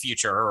boyfriend in the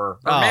future, her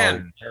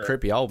man. Her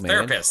creepy old man.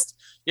 Therapist.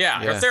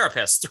 Yeah, her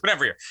therapist,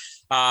 whatever.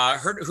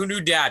 Who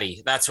knew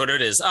daddy. That's what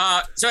it is.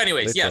 So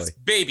anyways, Literally. yes,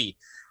 baby.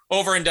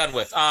 Over and done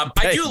with. I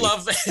do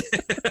love...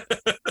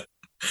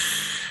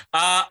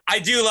 I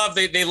do love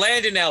they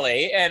land in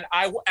LA, and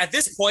at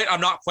this point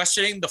I'm not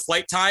questioning the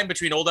flight time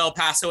between Old El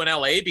Paso and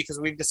LA because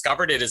we've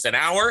discovered it is an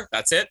hour.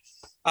 That's it.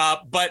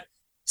 But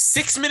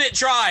 6-minute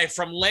drive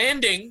from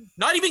landing,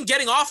 not even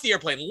getting off the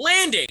airplane,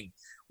 landing.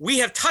 We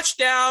have touched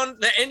down.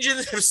 The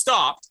engines have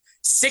stopped.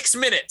 6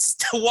 minutes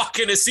to walk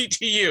into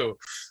CTU.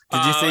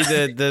 Did you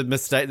see the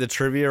mistake, the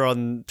trivia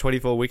on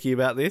 24 Wiki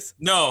about this?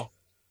 No.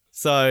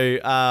 So,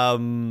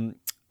 I've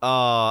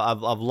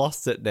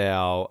lost it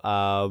now.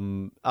 Oh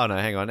no,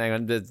 hang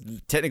on. There's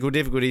technical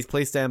difficulties.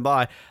 Please stand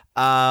by.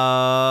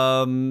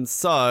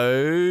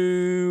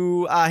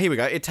 Here we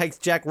go. It takes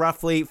Jack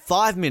roughly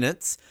 5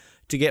 minutes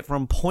to get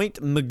from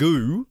Point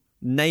Mugu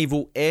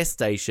Naval Air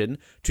Station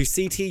to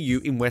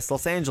CTU in West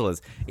Los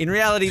Angeles. In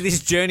reality,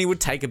 this journey would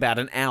take about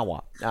an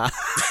hour.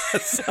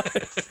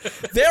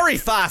 Very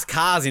fast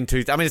cars in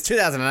it's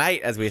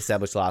 2008, as we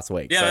established last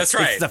week. Yeah, so that's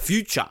right. It's the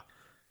future.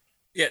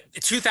 Yeah,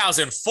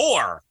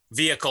 2004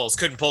 vehicles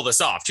couldn't pull this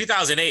off.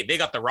 2008, they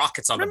got the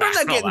rockets on the back.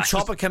 Remember they getting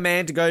Chopper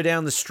Command to go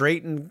down the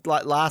street and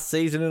like last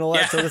season and all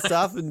that sort of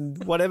stuff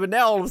and whatever.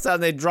 Now all of a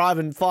sudden they're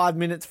driving 5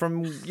 minutes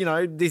from,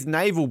 this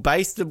naval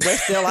base to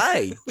West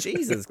LA.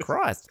 Jesus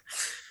Christ.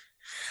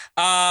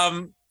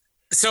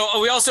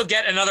 So we also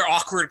get another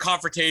awkward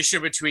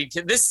confrontation between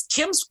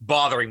Kim's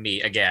bothering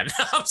me again.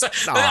 I'm sorry.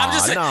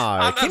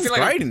 Kim's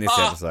great in this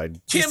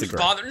episode. Kim's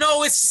bothering.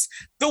 No, it's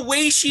the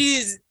way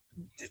she's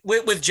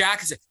with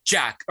Jack.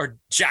 Jax.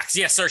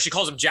 Yes, sir. She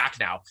calls him Jack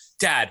now.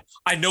 Dad,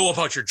 I know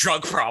about your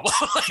drug problem.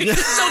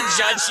 It's so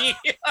judgy.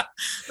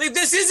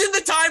 This isn't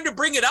the time to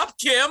bring it up,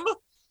 Kim.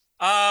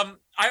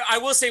 I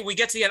will say we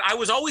get to the end. I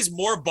was always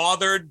more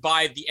bothered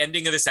by the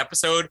ending of this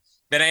episode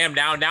than I am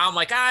now. Now I'm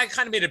like, I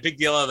kind of made a big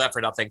deal of that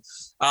for nothing.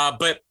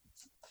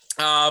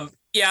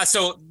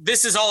 So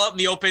this is all out in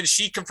the open.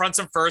 She confronts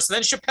him first, and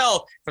then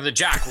Chappelle from the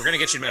Jack, we're going to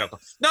get you to medical.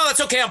 No,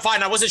 that's okay. I'm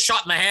fine. I wasn't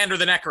shot in the hand or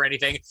the neck or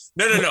anything.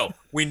 No.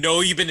 We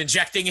know you've been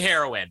injecting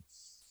heroin.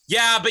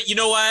 Yeah, but you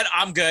know what?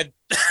 I'm good.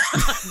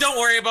 Don't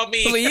worry about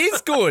me. Well, he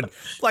is good.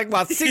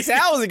 6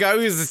 hours ago,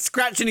 he was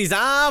scratching his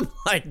arm,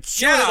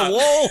 chewing at the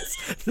walls.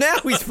 Now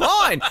he's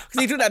fine. Because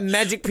he took that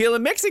magic pill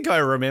in Mexico,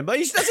 remember?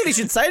 That's what he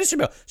should say to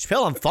Chappelle.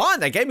 Chappelle, I'm fine.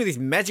 They gave me this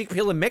magic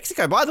pill in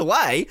Mexico. By the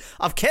way,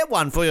 I've kept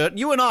one for you.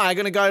 You and I are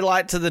going to go,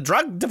 to the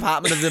drug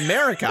department of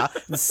America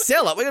and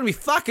sell it. We're going to be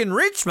fucking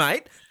rich,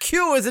 mate.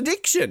 Cures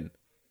addiction.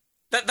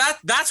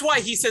 That's why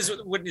he says,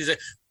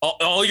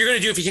 all you're going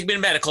to do if you take me to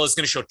medical is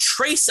going to show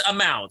trace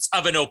amounts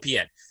of an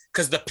opiate.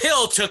 Because the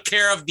pill took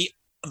care of the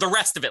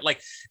rest of it.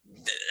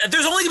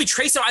 There's only going to be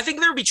trace. I think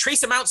there would be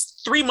trace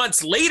amounts 3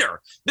 months later.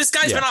 This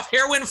guy's been off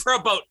heroin for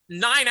about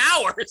 9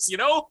 hours,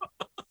 And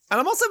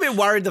I'm also a bit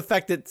worried the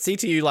fact that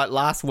CTU,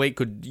 last week,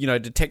 could,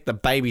 detect the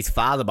baby's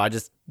father by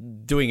just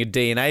doing a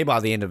DNA by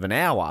the end of an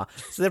hour.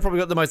 So they've probably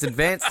got the most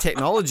advanced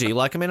technology.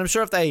 I'm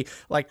sure if they,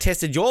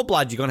 tested your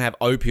blood, you're going to have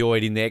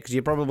opioid in there because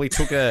you probably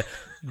took a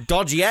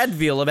dodgy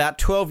Advil about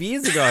 12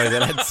 years ago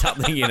that had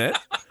something in it.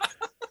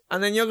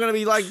 And then you're going to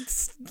be,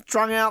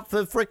 strung out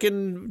for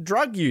freaking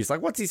drug use.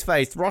 What's his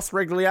face? Ross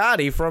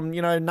Regliardi from,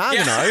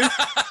 Nagano.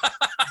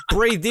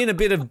 Breathed in a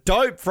bit of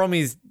dope from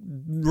his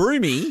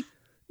roomie.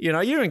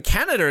 You're in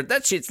Canada.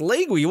 That shit's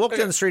legal. You walk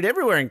down the street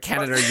everywhere in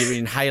Canada, you're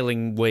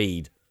inhaling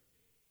weed.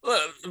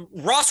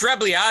 Ross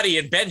Rebliati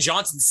and Ben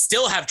Johnson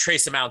still have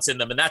trace amounts in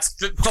them, and that's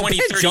 20,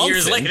 30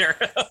 years later.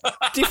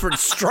 Different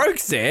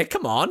strokes there.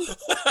 Come on.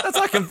 That's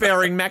like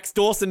comparing Max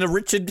Dawson to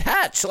Richard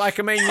Hatch. There's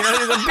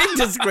a big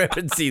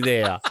discrepancy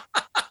there.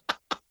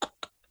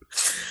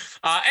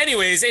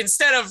 Anyways,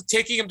 instead of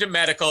taking him to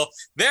medical,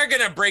 they're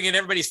going to bring in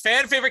everybody's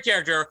fan favorite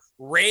character,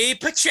 Ray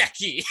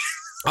Pacheco.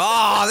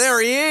 Oh,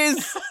 there he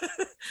is.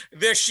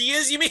 There she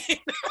is, you mean?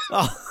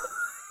 Oh,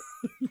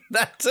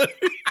 that too.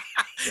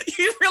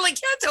 You really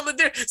can't tell the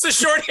difference. It's the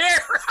short hair.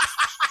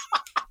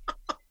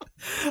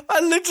 I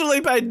literally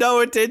paid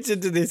no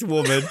attention to this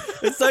woman.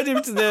 It's so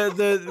different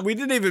to we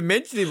didn't even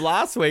mention him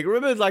last week.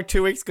 Remember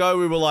 2 weeks ago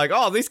we were like,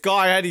 oh, this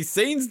guy had his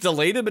scenes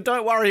deleted, but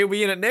don't worry, he'll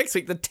be in it next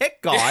week. The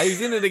tech guy,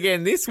 he's in it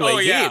again this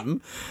week,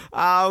 him.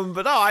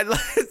 But no,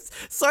 it's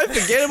so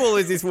forgettable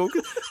is this woman.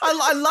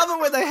 I love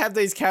it when they have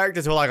these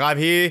characters who are like, I'm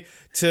here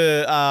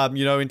to,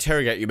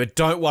 interrogate you, but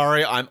don't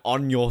worry, I'm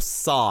on your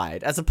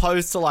side. As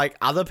opposed to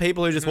other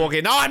people who just walk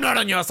in, no, I'm not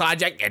on your side,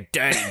 Jack, you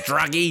dirty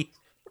druggie.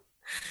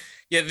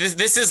 Yeah,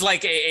 this is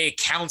like a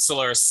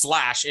counselor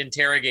 /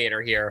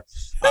 interrogator here.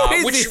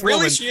 Which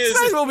really she is. This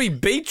might as well be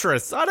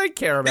Beatrice. I don't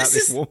care about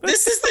this woman.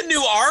 This is the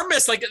new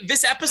Armis.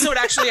 This episode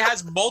actually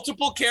has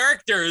multiple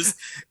characters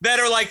that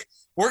are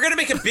We're going to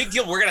make a big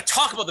deal. We're going to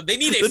talk about them. They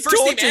need a The first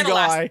name torture and a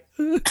last. guy.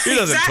 He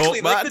doesn't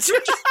Exactly, talk like much.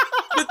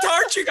 the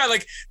torture guy.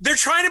 Like, they're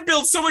trying to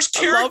build so much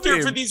I love character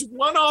him. for these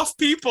one-off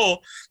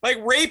people. Like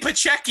Ray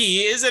Pacheco.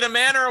 Is it a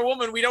man or a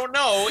woman? We don't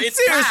know. It's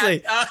Seriously,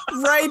 Pat.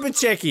 Ray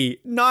Pacheco,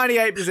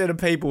 98% of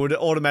people would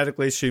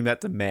automatically assume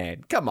that's a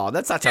man. Come on,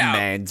 that's such a Yeah.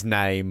 man's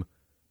name.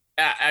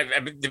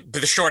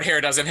 The short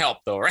hair doesn't help,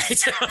 though, right?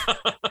 It's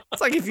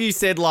like if you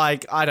said,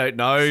 like, I don't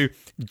know,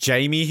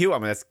 Jamie Hill. I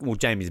mean,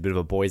 Jamie's a bit of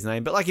a boy's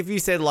name, but like if you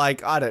said,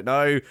 like, I don't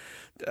know,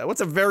 what's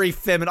a very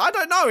feminine? I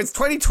don't know. It's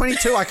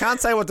 2022. I can't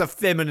say what's a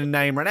feminine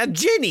name right now.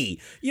 Jenny.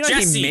 You don't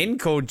Jessie. hear men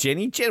called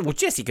Jenny. Well,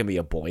 Jessie can be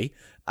a boy.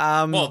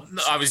 Well,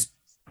 no, I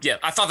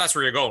thought that's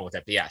where you're going with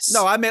it, but yes.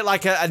 No, I meant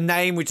like a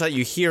name which like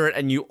you hear it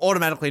and you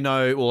automatically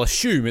know or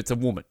assume it's a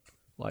woman.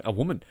 Like a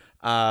woman.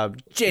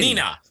 Jenny.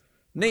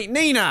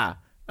 Nina.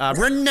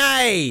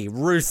 Renee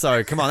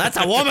Russo. Come on, that's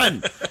a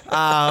woman.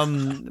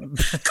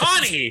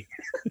 Connie.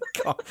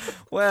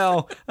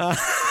 Well,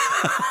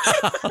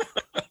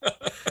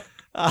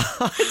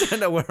 I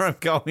don't know where I'm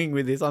going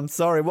with this. I'm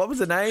sorry. What was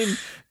the name?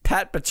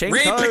 Pat Pachenko?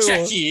 Ray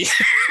Pacheco.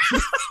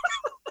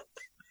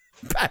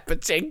 Pat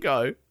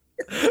Pachenko.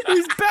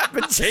 Who's Pat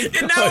Pachenko?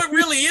 And now it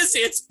really is.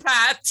 It's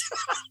Pat.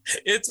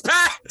 It's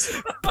Pat.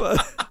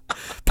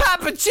 Pat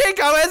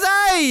Pachenko has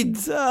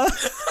AIDS.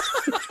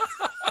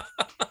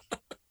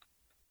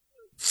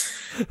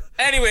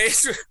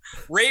 Anyways,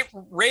 Ray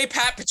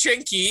Pat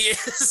Pachinki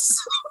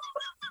is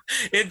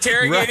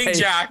interrogating Ray.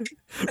 Jack.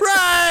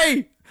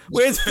 Ray!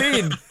 Where's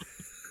Finn?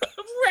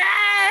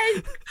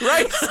 Ray!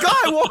 Ray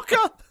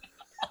Skywalker!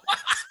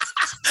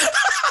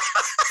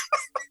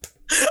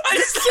 I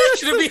just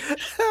want you to be.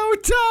 How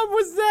dumb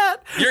was that?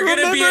 You're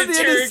gonna be Remember the end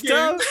of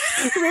interrogating.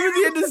 Remember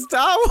the end of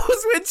Star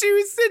Wars when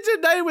she said her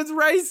name was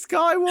Ray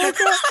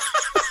Skywalker?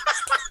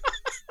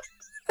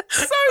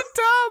 So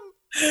dumb.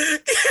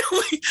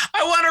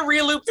 I want to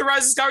reloop the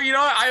Rise of Skywalker. You know,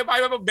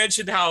 I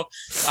mentioned how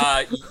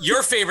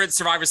your favorite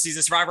Survivor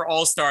season, Survivor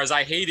All Stars,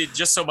 I hated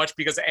just so much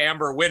because of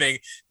Amber winning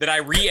that I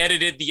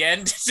re-edited the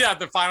end.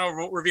 The final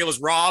reveal is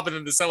Rob, and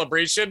then the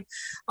celebration.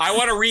 I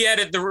want to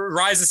re-edit the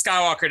Rise of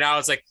Skywalker now.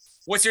 It's like,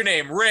 what's your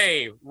name?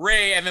 Ray,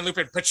 and then loop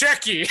in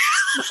Pacheco.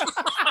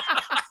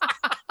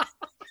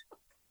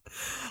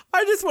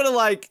 I just want to,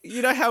 like,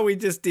 you know how we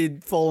just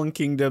did Fallen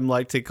Kingdom,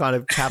 like, to kind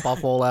of cap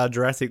off all our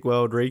Jurassic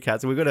World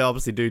recaps. We're going to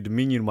obviously do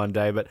Dominion one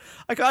day, but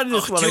I kind of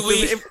just want to,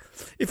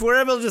 if we're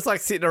ever just, like,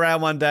 sitting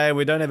around one day and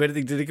we don't have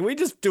anything to do, can we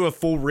just do a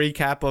full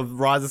recap of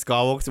Rise of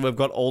Skywalker so we've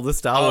got all the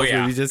Star Wars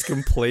movies just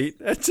complete?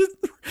 It's just,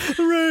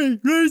 Ray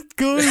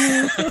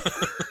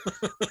Skywalker.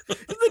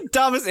 It's the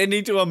dumbest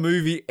ending to a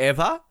movie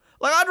ever.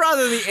 Like, I'd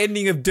rather the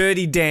ending of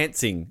Dirty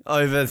Dancing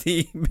over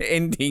the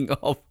ending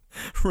of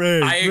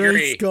I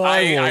agree. I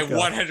Skywalker.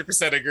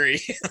 100%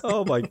 agree.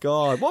 Oh my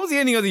god. What was the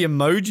ending of the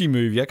Emoji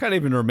Movie? I can't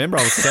even remember.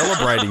 I was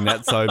celebrating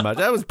that so much.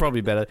 That was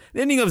probably better.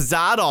 The ending of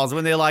Zardoz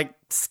when they're like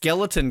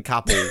skeleton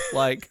couple.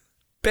 Like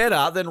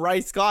better than Ray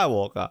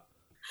Skywalker.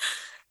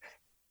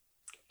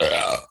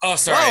 Oh,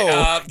 sorry.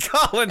 Oh,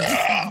 Colin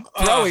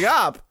throwing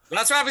up.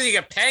 That's what happens when you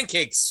get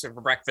pancakes for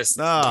breakfast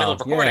in the middle Oh, of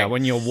recording. yeah,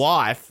 when your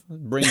wife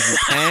brings you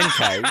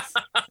pancakes.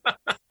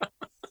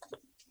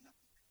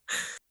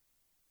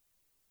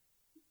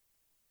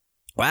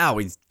 Wow,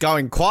 he's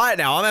going quiet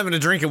now. I'm having a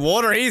drink of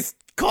water. He's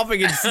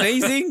coughing and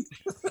sneezing.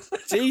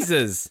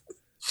 Jesus.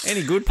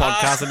 Any good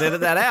podcast would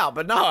edit that out,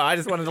 but no, I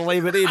just wanted to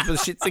leave it in for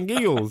shits and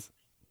giggles.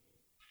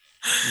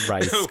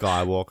 Ray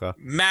Skywalker.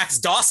 Max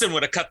Dawson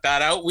would have cut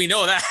that out. We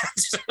know that.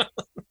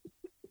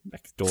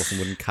 Max Dawson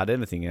wouldn't cut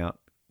anything out.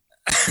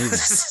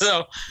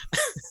 So,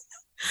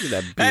 Look at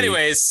that beard.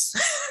 anyways.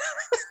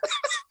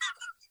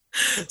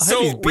 I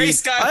So, hope Ray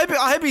his beard-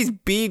 I hope his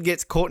beard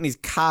gets caught in his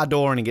car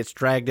door and he gets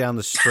dragged down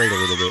the street a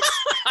little bit.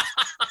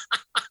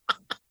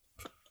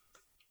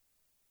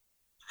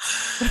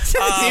 This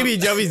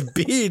image of his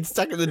beard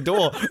stuck in the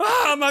door.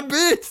 Ah, my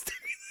beard!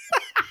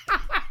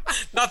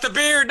 Not the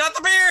beard, not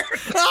the beard.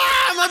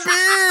 Ah, my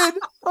beard!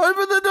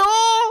 Open the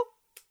door!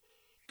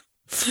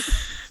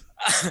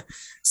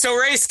 So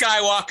Ray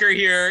Skywalker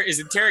here is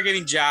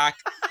interrogating Jack,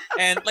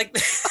 and like,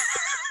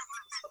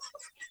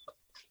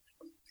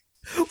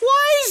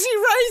 Why is he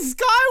Ray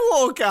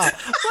Skywalker? Like,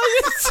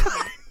 it's so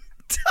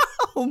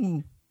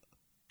dumb.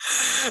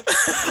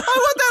 I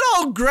want that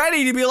old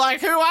granny to be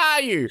like, who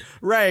are you?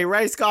 Ray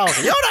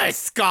Skywalker. You're no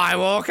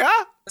Skywalker.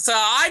 so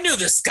I knew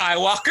the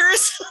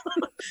Skywalkers.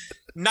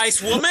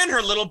 Nice woman,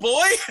 her little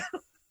boy.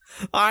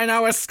 I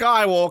know a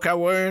Skywalker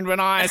wound when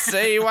I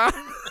see one.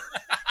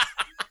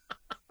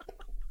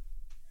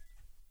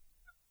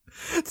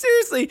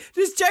 Seriously,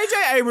 just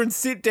J.J. Abrams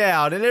sit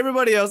down and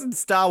everybody else in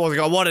Star Wars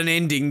go, what an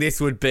ending this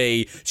would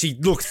be. She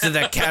looks to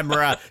the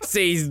camera,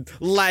 sees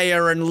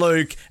Leia and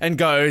Luke and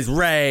goes,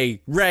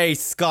 Ray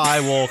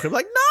Skywalker. I'm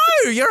like,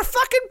 no, you're a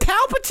fucking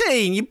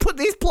Palpatine. You put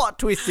this plot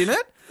twist in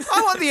it.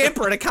 I want the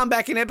Emperor to come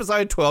back in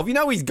episode 12. You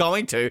know he's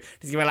going to.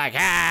 He's going to be like,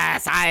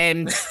 yes, I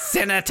am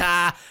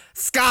Senator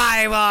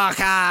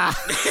Skywalker.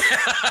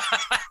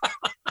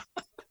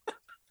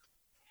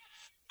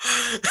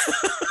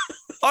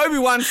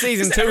 Obi-Wan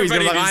season 2, he's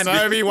gonna be like,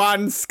 I'm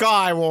Obi-Wan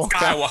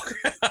Skywalker.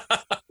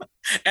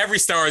 Every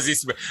Star Wars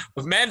used to be.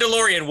 With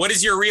Mandalorian, what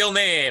is your real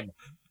name?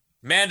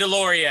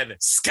 Mandalorian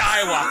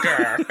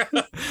Skywalker.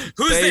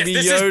 Who's Baby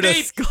this? Yoda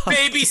This is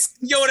Baby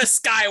Yoda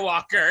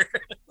Skywalker.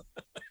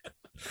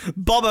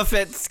 Boba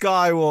Fett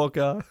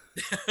Skywalker.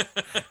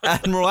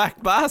 Admiral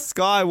Akbar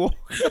Skywalker.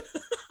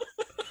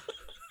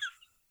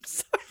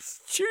 So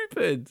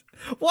stupid.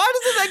 Why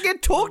doesn't that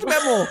get talked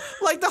about more?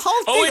 Like the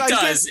whole thing. Oh, it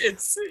does.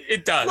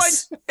 It does.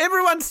 Like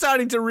everyone's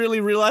starting to really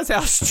realize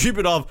how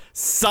stupid of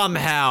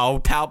somehow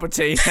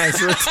Palpatine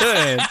has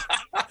returned,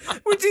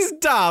 which is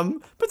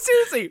dumb. But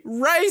seriously,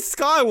 Rey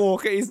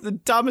Skywalker is the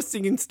dumbest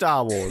thing in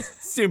Star Wars.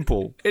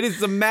 Simple. It is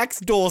the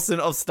Max Dawson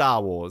of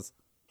Star Wars.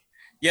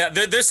 Yeah,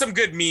 there's some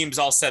good memes.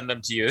 I'll send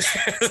them to you.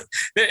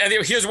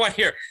 Here's one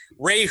here.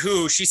 Rey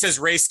who? She says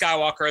Rey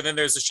Skywalker, and then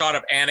there's a shot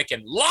of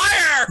Anakin.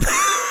 Liar!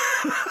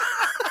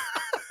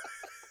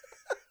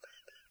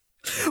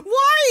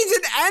 Why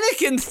isn't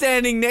Anakin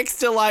standing next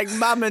to like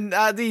mum and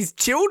these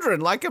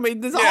children? Like, I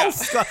mean, there's a whole.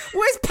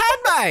 Where's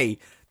Padme?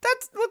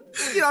 That's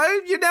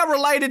you're now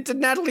related to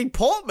Natalie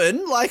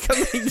Portman. Like,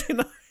 I mean,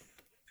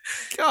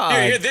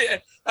 God.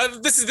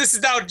 This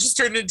is now just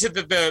turned into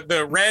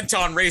the rant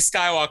on Rey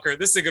Skywalker.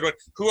 This is a good one.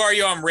 Who are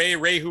you? I'm Rey.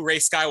 Rey who? Rey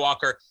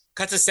Skywalker.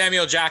 Cut to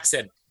Samuel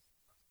Jackson.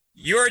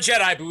 You're a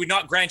Jedi, but we would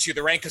not grant you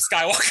the rank of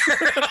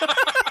Skywalker.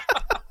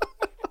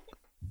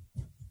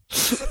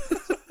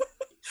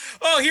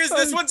 Oh,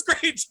 this one's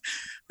great.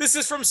 This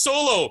is from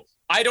Solo.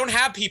 I don't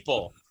have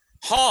people.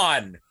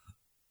 Han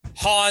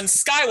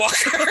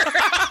Skywalker.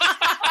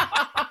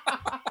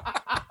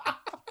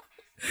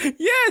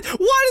 Yeah.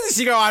 Why doesn't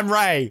she go, I'm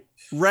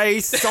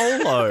Rey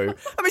Solo?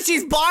 I mean,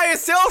 she's by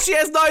herself. She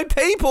has no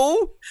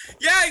people.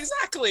 Yeah,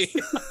 exactly.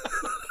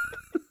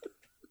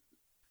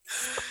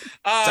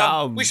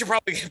 We should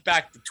probably get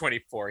back to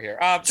 24 here.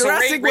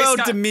 Jurassic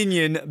World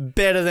Dominion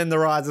better than The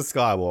Rise of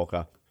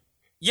Skywalker.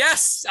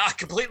 Yes, I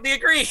completely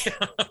agree.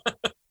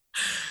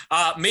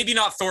 Maybe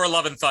not Thor: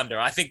 Love and Thunder.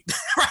 I think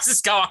Rise of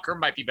Skywalker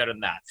might be better than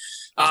that.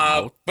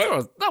 But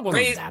that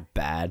wasn't that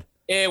bad.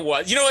 It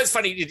was. You know what's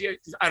funny?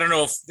 I don't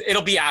know if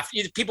it'll be after.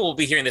 People will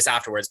be hearing this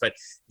afterwards, but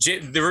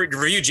the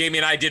review Jamie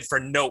and I did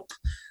for Nope,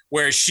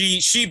 where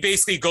she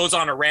basically goes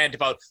on a rant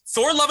about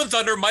Thor: Love and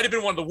Thunder might have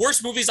been one of the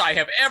worst movies I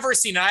have ever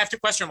seen. And I have to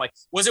question her, like,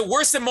 was it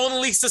worse than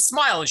Mona Lisa's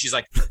Smile? And she's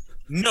like,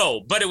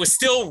 no, but it was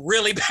still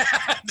really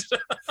bad.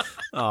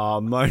 Oh,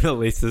 Mona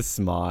Lisa's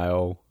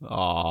Smile.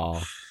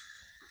 Oh,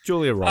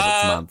 Julia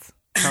Roberts month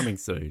coming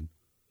soon.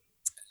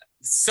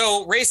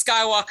 So Rey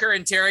Skywalker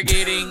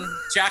interrogating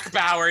Jack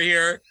Bauer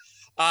here.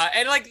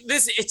 And like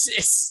this,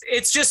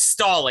 it's just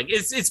stalling.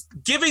 It's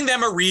giving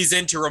them a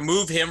reason to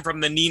remove him from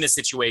the Nina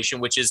situation,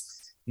 which is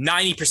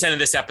 90% of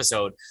this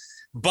episode.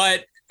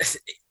 But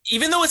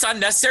even though it's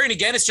unnecessary, and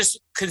again, it's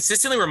just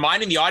consistently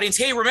reminding the audience,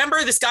 hey,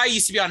 remember this guy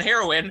used to be on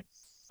heroin.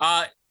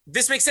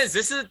 This makes sense.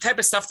 This is the type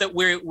of stuff that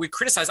we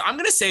criticize. I'm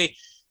going to say,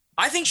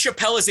 I think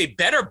Chappelle is a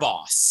better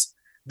boss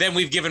than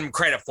we've given him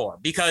credit for,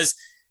 because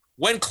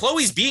when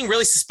Chloe's being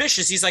really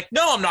suspicious, he's like,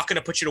 no, I'm not going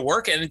to put you to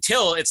work. And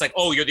until it's like,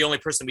 oh, you're the only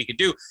person we could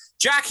do.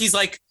 Jack, he's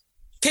like,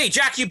 okay,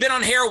 Jack, you've been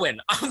on heroin.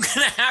 I'm going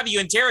to have you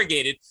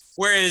interrogated.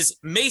 Whereas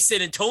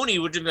Mason and Tony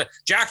would be like,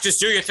 Jack, just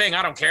do your thing.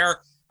 I don't care.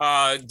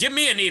 Give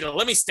me a needle.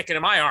 Let me stick it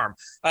in my arm.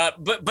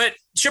 But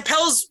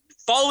Chappelle's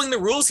following the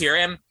rules here.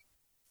 And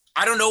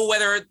I don't know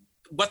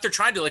what they're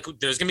trying to, like,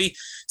 there's going to be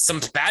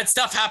some bad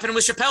stuff happening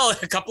with Chappelle in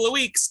a couple of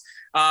weeks.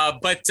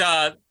 But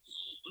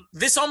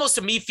this almost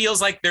to me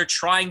feels like they're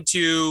trying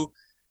to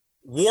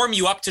warm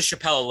you up to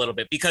Chappelle a little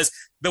bit, because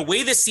the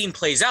way this scene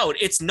plays out,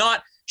 it's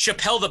not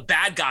Chappelle, the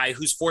bad guy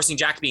who's forcing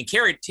Jack to be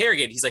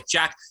interrogated. He's like,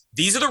 Jack,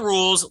 these are the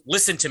rules.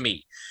 Listen to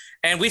me.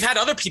 And we've had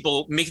other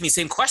people making these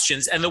same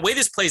questions. And the way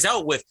this plays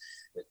out with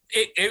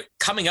it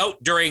coming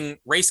out during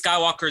Rey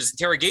Skywalker's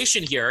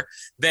interrogation here,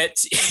 that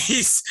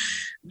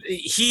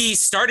he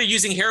started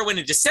using heroin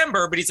in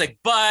December, but he's like,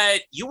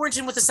 but you weren't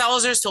in with the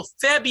Salazars till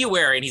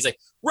February. And he's like,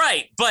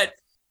 right, but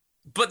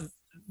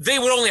they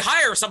would only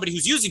hire somebody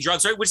who's using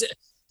drugs, right? Which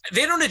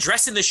they don't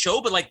address in the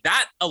show, but like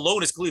that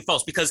alone is completely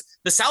false, because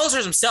the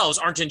Salazars themselves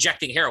aren't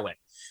injecting heroin.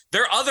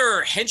 Their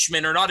other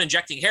henchmen are not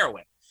injecting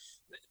heroin.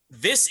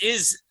 This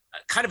is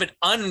kind of an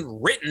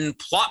unwritten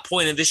plot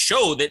point in this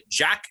show that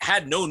Jack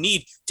had no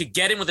need to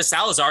get in with the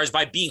Salazars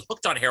by being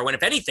hooked on heroin.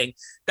 If anything,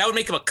 that would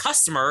make him a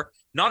customer,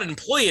 not an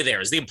employee of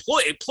theirs. The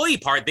employee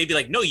part, they'd be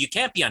like, no, you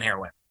can't be on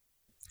heroin.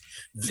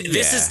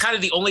 This is kind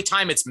of the only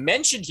time it's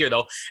mentioned here,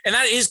 though. And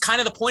that is kind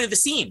of the point of the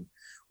scene,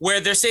 where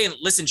they're saying,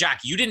 listen,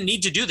 Jack, you didn't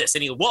need to do this.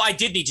 And well, I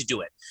did need to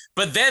do it.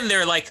 But then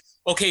they're like,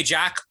 okay,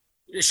 Jack,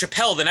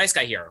 Chappelle, the nice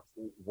guy here,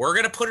 we're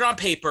going to put it on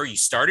paper. You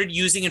started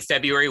using in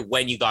February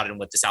when you got in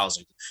with the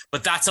Salazar.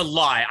 But that's a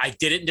lie. I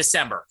did it in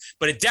December.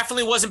 But it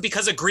definitely wasn't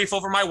because of grief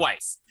over my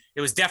wife.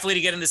 It was definitely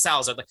to get into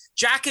Salazar. Like,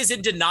 Jack is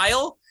in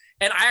denial.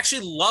 And I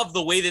actually love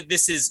the way that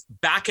this is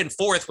back and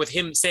forth with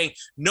him saying,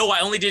 no, I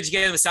only did it to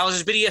get in the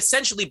Salazars. But he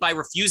essentially, by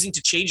refusing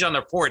to change on the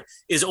report,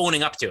 is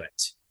owning up to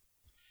it.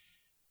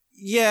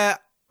 Yeah,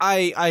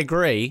 I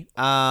agree.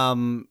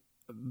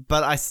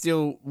 but I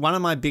still, one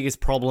of my biggest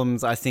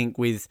problems, I think,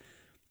 with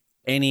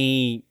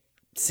any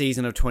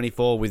season of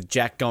 24 with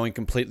Jack going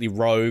completely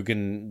rogue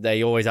and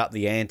they always up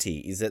the ante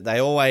is that they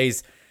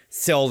always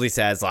sell this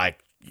as like,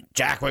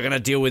 Jack, we're going to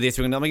deal with this.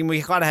 I mean,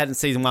 we kind of had in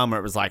season 1 where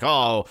it was like,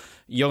 oh,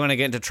 you're going to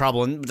get into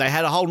trouble. And they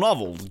had a whole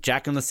novel,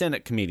 Jack and the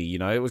Senate Committee, you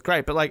know, it was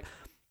great. But like,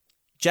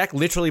 Jack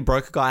literally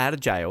broke a guy out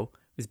of jail,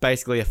 is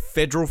basically a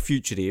federal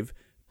fugitive,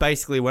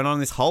 basically went on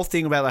this whole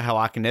thing about like how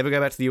I can never go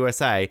back to the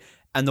USA.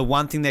 And the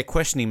one thing they're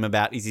questioning him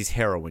about is his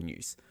heroin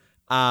use.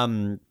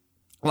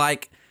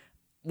 Like,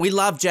 we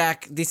love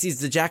Jack. This is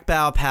the Jack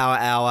Bauer Power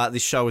Hour.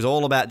 This show is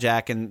all about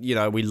Jack and, you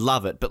know, we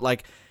love it. But,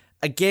 like,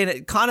 again,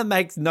 it kind of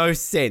makes no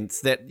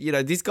sense that, you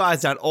know, this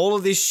guy's done all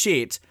of this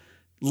shit,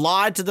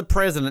 lied to the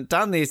president,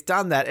 done this,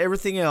 done that,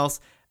 everything else,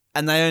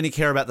 and they only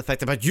care about the fact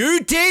that, but you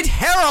did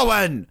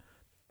heroin!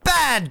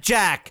 Bad,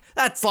 Jack!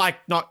 That's like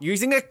not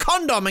using a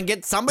condom and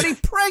get somebody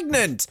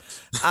pregnant!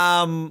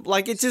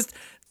 Like, it's just,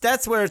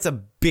 that's where it's a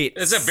bit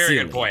It's a very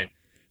silly. good point.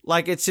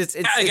 Like, it's just,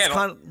 it's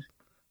kind of,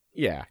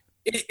 yeah.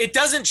 It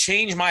doesn't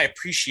change my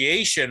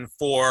appreciation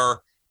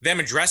for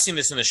them addressing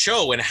this in the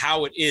show and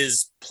how it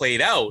is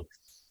played out.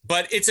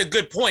 But it's a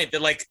good point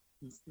that, like,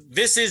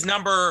 this is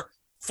number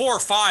 4 or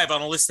 5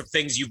 on a list of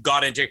things you've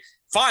got into.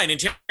 Fine,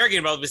 interrogate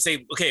about it, but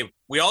say, okay,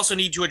 we also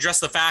need to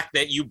address the fact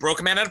that you broke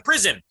a man out of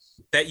prison,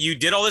 that you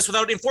did all this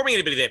without informing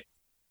anybody, that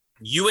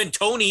you and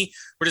Tony,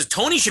 because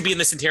Tony should be in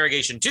this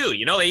interrogation too.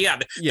 You know,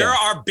 there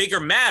are bigger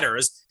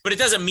matters, but it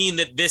doesn't mean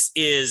that this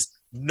is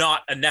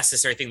not a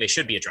necessary thing they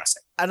should be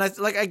addressing. And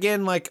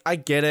I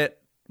get it.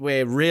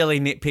 We're really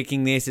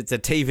nitpicking this. It's a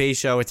TV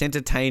show. It's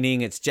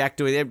entertaining. It's Jack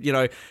doing, you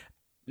know,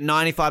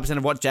 95%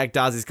 of what Jack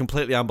does is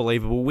completely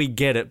unbelievable. We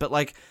get it. But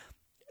like,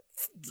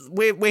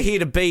 we're here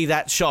to be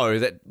that show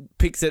that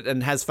picks it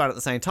and has fun at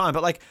the same time.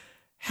 But like,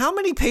 how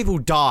many people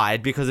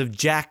died because of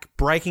Jack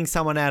breaking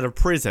someone out of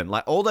prison?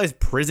 Like all those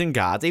prison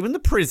guards, even the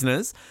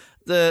prisoners,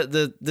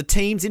 the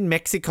teams in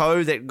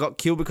Mexico that got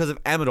killed because of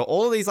Amador,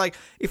 all of these, like,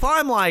 if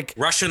I'm like...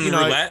 Russian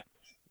roulette.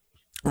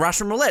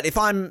 If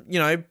I'm, you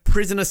know,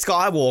 prisoner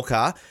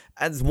Skywalker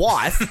as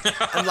wife,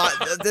 and like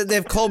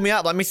they've called me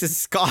up like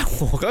Mrs.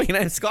 Skywalker, you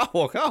know,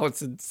 Skywalker. Oh,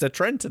 it's a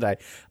trend today.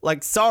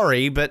 Like,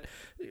 sorry, but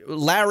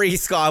Larry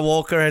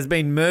Skywalker has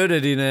been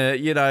murdered in a,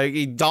 you know,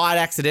 he died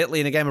accidentally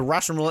in a game of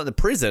Russian roulette in the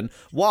prison.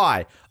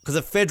 Why? Because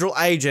a federal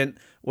agent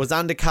was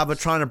undercover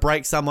trying to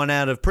break someone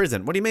out of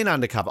prison. What do you mean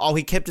undercover? Oh,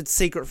 he kept it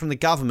secret from the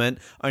government.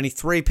 Only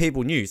 3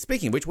 people knew.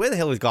 Speaking of which, where the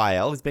hell is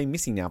Gael? He's been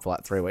missing now for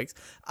like 3 weeks.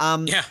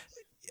 Yeah.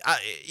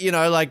 You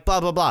know, like, blah,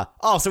 blah, blah.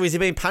 Oh, so is he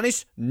being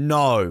punished?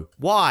 No.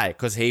 Why?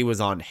 Because he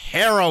was on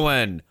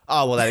heroin.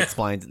 Oh, well, that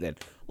explains it then.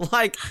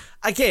 Like,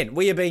 again,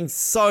 we are being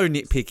so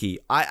nitpicky.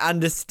 I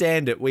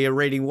understand it. We are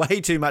reading way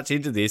too much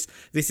into this.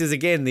 This is,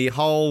 again, the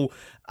whole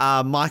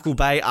Michael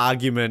Bay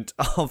argument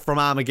from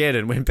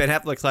Armageddon when Ben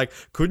Affleck's like,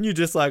 couldn't you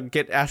just, like,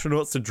 get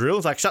astronauts to drill?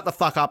 It's like, shut the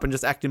fuck up and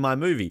just act in my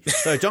movie.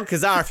 So, John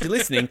Kazar, if you're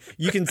listening,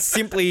 you can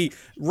simply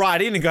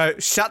write in and go,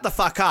 shut the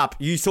fuck up.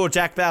 You saw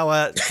Jack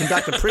Bauer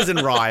conduct a prison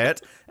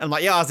riot. And I'm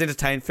like, yeah, I was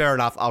entertained. Fair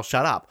enough. I'll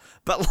shut up.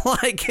 But,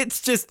 like,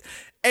 it's just...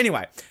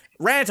 Anyway...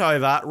 Rant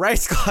over. Ray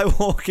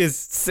Skywalker's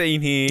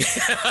scene here.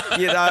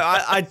 You know,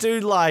 I do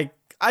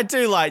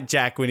like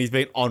Jack when he's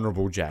been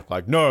honourable Jack.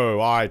 Like,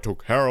 no, I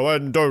took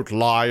heroin. Don't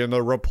lie in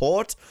the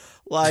report.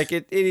 Like,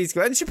 it is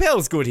good. And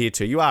Chappelle's good here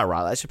too. You are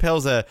right. Like,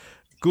 Chappelle's a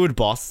good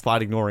boss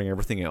despite ignoring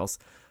everything else.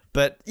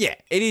 But yeah,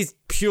 it is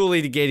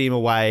purely to get him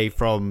away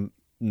from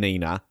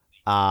Nina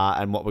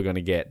and what we're going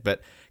to get.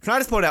 But can I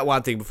just point out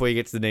one thing before you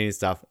get to the Nina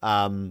stuff?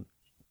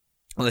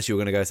 Unless you were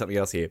going to go something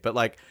else here. But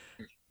like...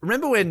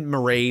 Remember when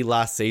Marie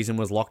last season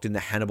was locked in the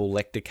Hannibal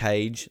Lecter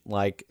cage?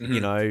 Like, you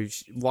know,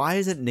 why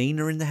isn't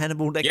Nina in the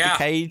Hannibal Lecter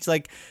cage?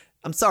 Like,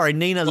 I'm sorry,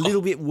 Nina a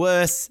little bit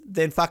worse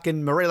than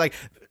fucking Marie. Like,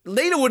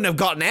 Nina wouldn't have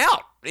gotten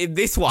out in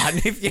this one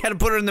if you had to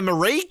put her in the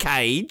Marie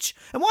cage.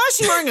 And why is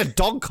she wearing a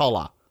dog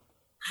collar?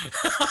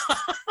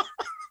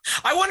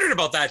 I wondered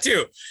about that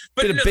too.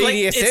 But bit of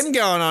BDSM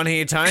going on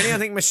here, Tony. I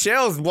think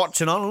Michelle's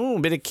watching on. Ooh, a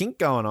bit of kink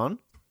going on.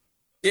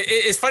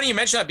 It's funny you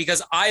mention that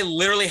because I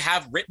literally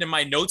have written in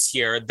my notes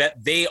here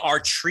that they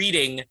are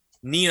treating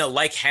Nina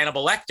like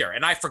Hannibal Lecter.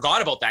 And I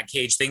forgot about that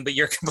cage thing, but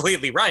you're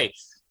completely right.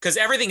 Because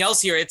everything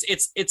else here,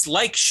 it's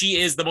like she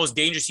is the most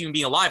dangerous human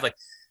being alive. Like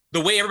the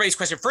way everybody's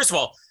questioned. First of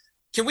all,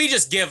 can we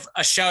just give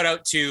a shout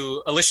out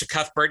to Alicia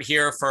Cuthbert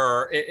here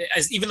for,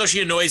 even though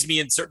she annoys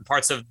me in certain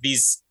parts of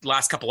these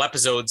last couple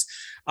episodes,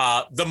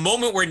 the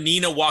moment where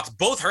Nina walks,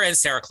 both her and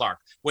Sarah Clark,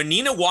 when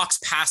Nina walks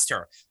past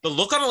her, the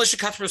look on Alicia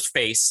Cuthbert's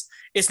face,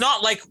 it's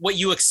not like what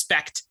you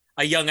expect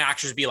a young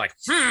actress to be like,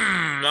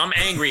 I'm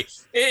angry.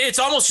 It's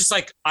almost just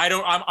like,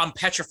 I'm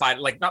petrified.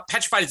 Like not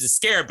petrified as in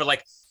scared, but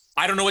like,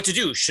 I don't know what to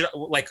do.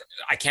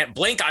 I can't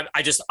blink.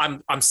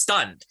 I'm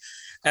stunned.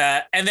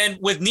 And then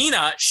with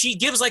Nina, she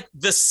gives like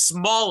the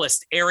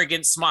smallest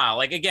arrogant smile.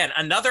 Like again,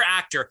 another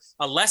actor,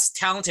 a less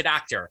talented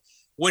actor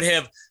would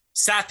have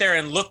sat there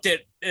and looked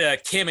at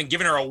Kim and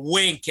given her a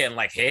wink and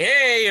like,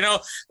 hey, you know,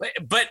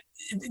 but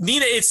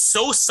Nina, it's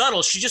so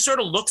subtle. She just sort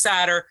of looks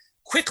at her,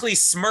 quickly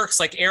smirks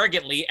like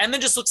arrogantly and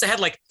then just looks ahead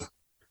like,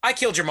 I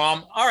killed your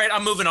mom. All right,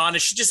 I'm moving on.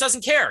 And she just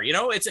doesn't care. You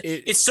know,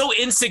 it's so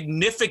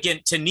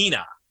insignificant to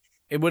Nina.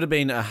 It would have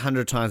been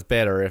 100 times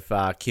better if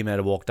Kim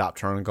had walked up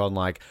to her and gone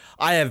like,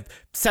 I have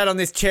sat on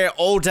this chair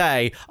all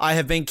day. I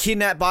have been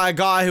kidnapped by a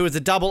guy who is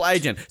a double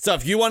agent. So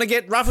if you want to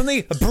get rough with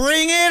me,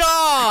 bring it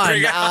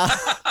on.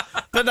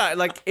 But no,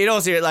 like, it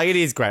also, like, it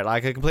is great.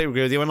 Like, I completely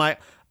agree with you. And like,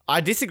 I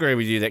disagree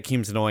with you that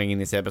Kim's annoying in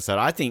this episode.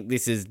 I think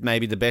this is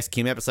maybe the best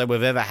Kim episode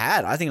we've ever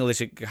had. I think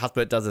Alicia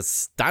Cuthbert does a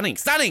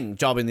stunning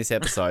job in this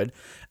episode.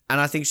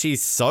 And I think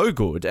she's so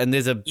good. And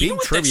there's a big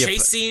trivia. The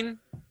chase scene?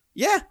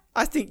 Yeah,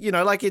 I think, you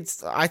know, like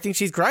I think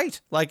she's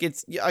great. Like,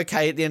 it's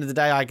okay. At the end of the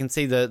day, I can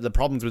see the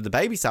problems with the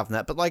baby stuff and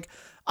that, but like,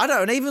 I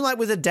don't, and even like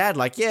with a dad,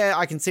 like, yeah,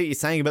 I can see what you're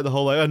saying about the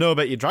whole, like, I know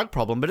about your drug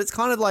problem, but it's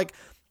kind of like,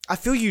 I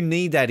feel you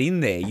need that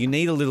in there. You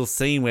need a little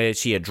scene where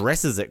she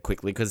addresses it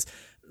quickly because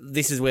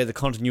this is where the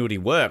continuity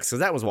works. Because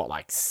that was what,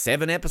 like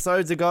 7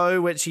 episodes ago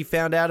when she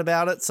found out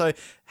about it. So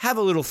have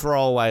a little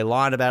throwaway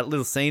line about it,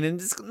 little scene, and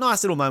just a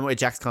nice little moment where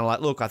Jack's kind of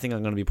like, look, I think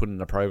I'm going to be put in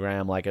a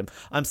program. Like,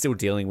 I'm still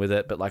dealing with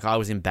it, but like I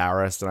was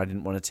embarrassed and I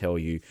didn't want to tell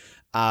you.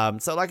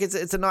 So like it's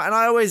a nice, and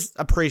I always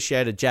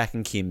appreciated Jack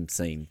and Kim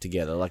scene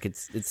together. Like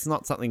it's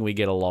not something we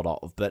get a lot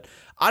of, but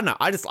I don't know.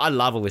 I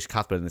love Alicia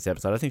Cuthbert in this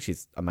episode. I think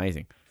she's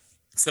amazing.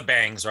 It's the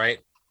bangs, right?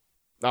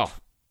 Oh,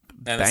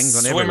 and bangs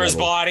on every swimmer's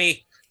level.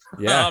 Body.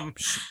 Yeah,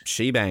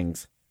 she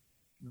bangs.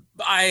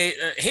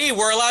 Hey,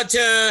 we're allowed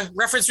to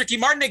reference Ricky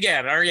Martin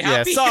again. Are you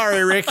happy? Yeah,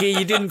 sorry, Ricky,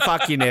 you didn't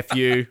fuck your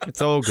nephew.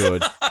 It's all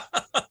good.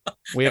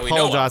 We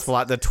apologize for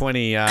like the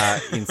 20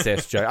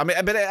 incest joke. I mean,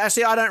 but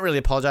actually, I don't really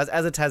apologize.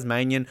 As a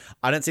Tasmanian,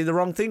 I don't see the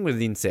wrong thing with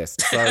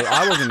incest. So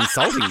I wasn't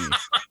insulting you.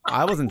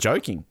 I wasn't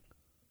joking.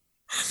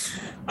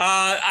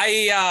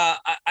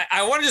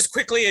 I want to just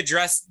quickly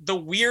address the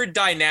weird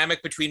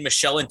dynamic between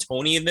Michelle and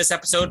Tony in this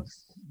episode.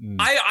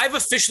 I've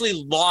officially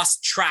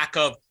lost track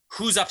of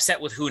who's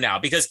upset with who now,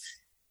 because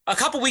a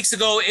couple weeks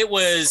ago it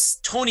was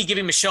Tony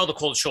giving Michelle the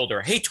cold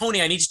shoulder. Hey, Tony,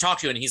 I need to talk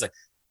to you. And he's like,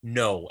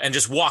 no, and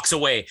just walks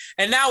away.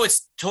 And now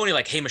it's Tony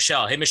like, hey,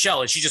 Michelle.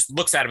 And she just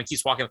looks at him and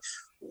keeps walking.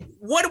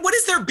 What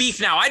is their beef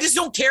now? I just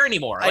don't care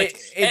anymore. Like,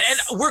 and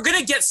we're going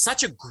to get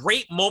such a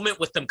great moment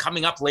with them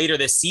coming up later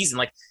this season.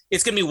 Like,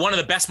 it's going to be one of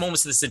the best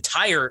moments of this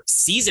entire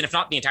season, if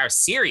not the entire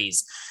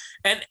series.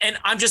 And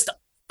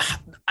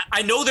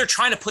I know they're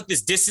trying to put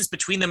this distance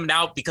between them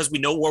now because we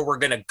know where we're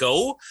going to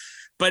go.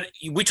 But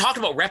we talked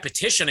about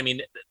repetition. I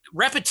mean,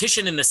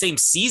 repetition in the same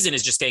season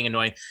is just getting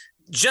annoying.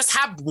 Just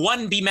have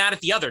one be mad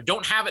at the other.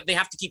 Don't have it. They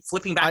have to keep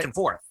flipping back and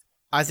forth.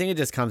 I think it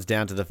just comes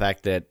down to the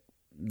fact that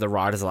the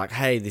writers are like,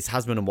 hey, this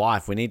husband and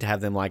wife, we need to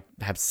have them like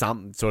have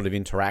some sort of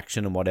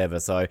interaction and whatever.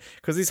 So,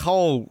 because this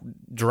whole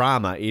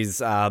drama is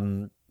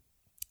the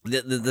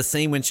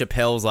scene when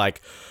Chappelle's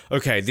like,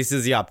 okay, this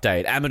is the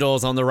update.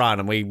 Amador's on the run,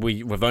 and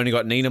we've only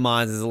got Nina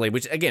Myers as the lead,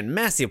 which again,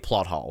 massive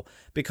plot hole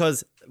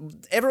because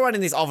everyone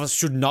in this office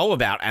should know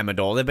about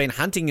Amador. They've been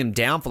hunting him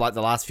down for like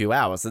the last few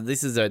hours. So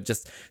this is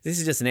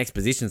just an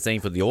exposition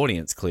scene for the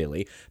audience,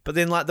 clearly. But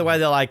then like the way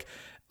they're like,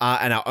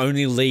 and our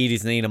only lead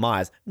is Nina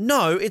Myers.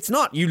 No, it's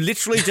not. You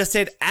literally just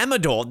said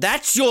Amador.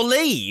 That's your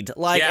lead.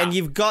 Like, and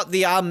you've got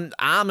the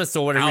Armas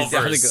or whatever.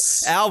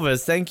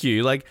 Alvis, thank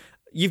you. Like,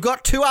 you've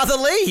got 2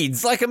 other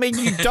leads. Like, I mean,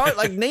 you don't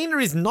like Nina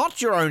is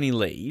not your only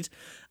lead.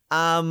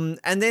 And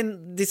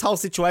then this whole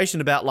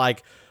situation about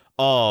like,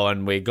 oh,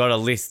 and we got a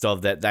list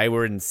of that they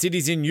were in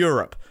cities in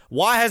Europe.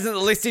 Why hasn't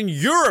the list in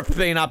Europe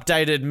been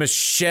updated,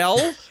 Michelle?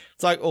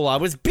 It's like, oh, I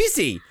was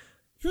busy.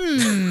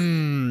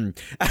 And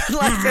that's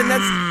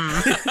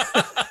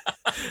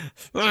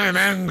I'm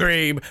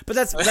angry, but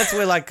that's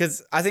where like,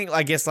 because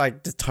I guess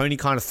like does Tony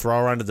kind of throw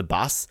her under the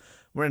bus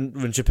when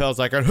Chappelle's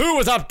like, and who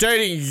was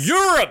updating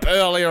Europe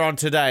earlier on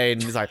today?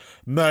 And he's like,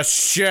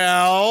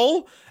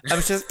 Michelle,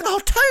 and she's like,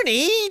 oh,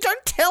 Tony,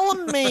 don't tell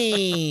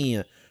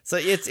me. So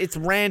it's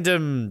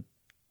random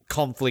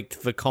conflict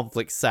for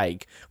conflict's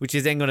sake, which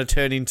is then going to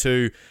turn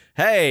into,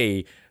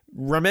 hey,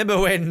 remember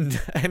when,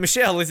 hey,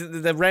 Michelle,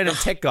 isn't the random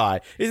tech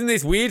guy, isn't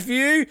this weird for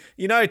you?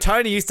 You know,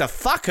 Tony used to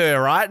fuck her,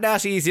 right? Now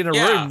she's in a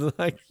room.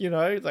 Like, you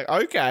know, it's like,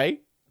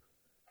 okay.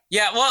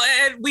 Yeah, well,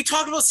 and we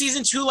talked about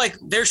season 2, like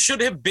there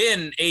should have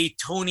been a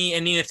Tony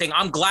and Nina thing.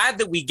 I'm glad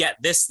that we get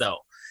this though.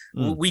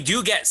 We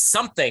do get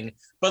something,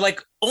 but like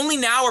only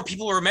now are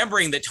people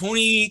remembering that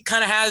Tony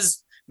kind of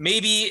has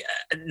maybe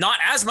not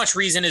as much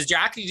reason as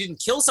Jack. He didn't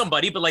kill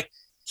somebody, but like,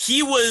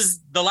 he was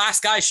the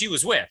last guy she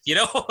was with, you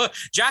know?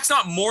 Jack's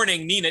not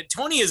mourning Nina.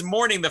 Tony is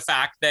mourning the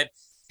fact that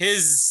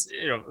his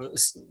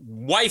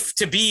wife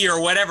to be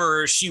or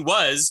whatever she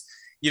was,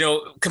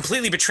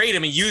 completely betrayed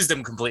him and used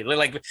him completely.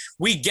 Like,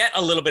 we get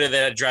a little bit of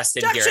that addressed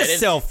in Jack's here. Jack's just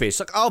selfish.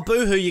 Like, oh,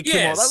 boo-hoo, you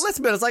killed her. Like, let's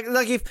be honest.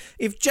 Like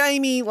if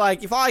Jamie,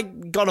 like, if I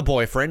got a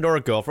boyfriend or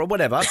a girlfriend,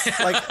 whatever,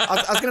 like,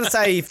 I was going to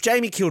say if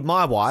Jamie killed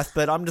my wife,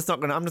 but I'm just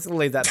going to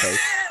leave that be.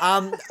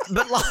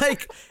 But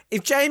like,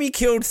 if Jamie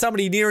killed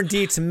somebody near and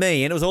dear to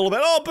me, and it was all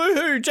about, oh,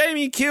 boo-hoo,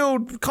 Jamie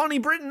killed Connie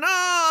Britton.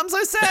 Oh, I'm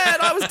so sad.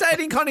 I was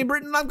dating Connie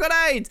Britton. I've got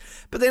AIDS.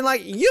 But then,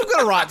 like, you've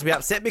got a right to be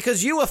upset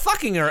because you were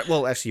fucking her.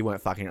 Well, actually, you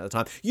weren't fucking her at the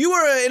time. You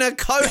were in a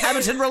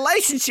cohabited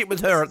relationship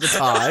with her at the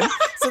time.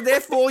 So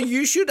therefore,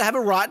 you should have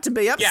a right to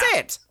be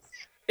upset.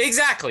 Yeah.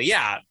 Exactly.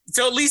 Yeah.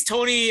 So at least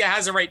Tony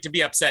has a right to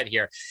be upset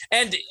here.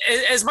 And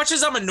as much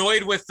as I'm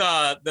annoyed with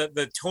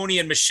the Tony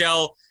and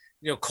Michelle,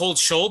 cold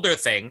shoulder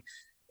thing,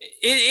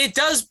 it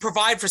does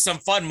provide for some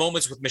fun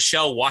moments with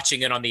Michelle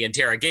watching it on the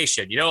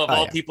interrogation. Of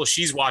all people,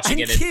 she's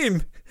watching and it.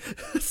 Kim,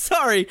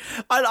 sorry,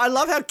 I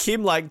love how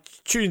Kim like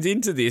tunes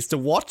into this to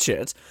watch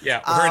it.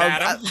 Yeah, her and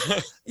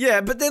Adam.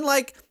 Yeah, but then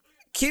like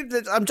Kim,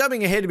 I'm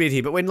jumping ahead a bit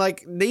here, but when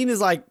like Nina's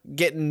like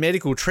getting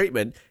medical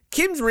treatment,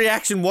 Kim's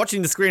reaction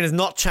watching the screen has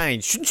not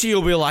changed. Shouldn't she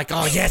all be like,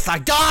 oh, yes,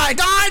 like, die,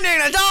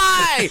 Nina,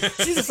 die!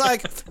 She's just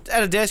like,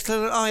 at a desk,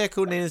 oh, yeah,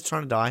 cool, Nina's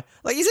trying to die.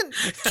 Like, isn't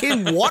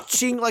Kim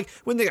watching, like,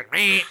 when they go,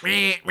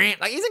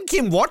 like, isn't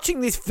Kim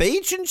watching this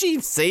feed? Shouldn't she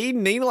see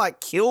Nina,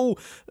 like, kill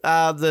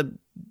the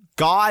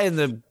guy and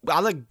the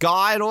other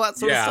guy and all that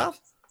sort of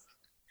stuff?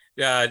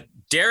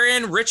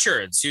 Darren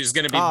Richards, who's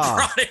going to be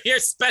brought in here,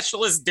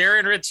 specialist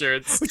Darren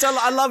Richards. Which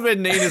I love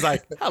when Nina's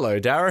like,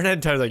 hello, Darren.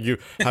 And Tony's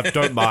like,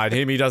 don't mind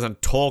him. He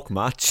doesn't talk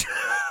much.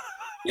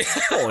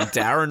 Poor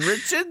Darren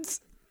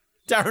Richards.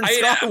 Darren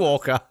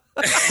Skywalker.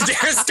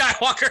 Darren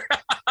Skywalker.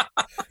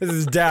 This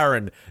is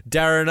Darren.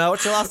 Darren,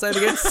 what's your last name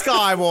again?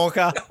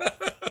 Skywalker.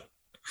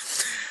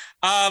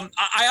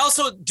 I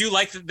also do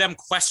like them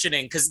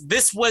questioning, because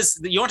this was,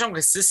 you want to talk about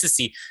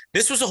consistency,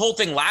 this was the whole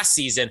thing last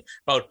season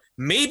about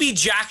maybe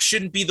Jack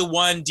shouldn't be the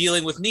one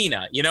dealing with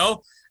Nina,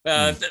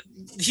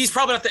 he's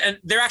probably not and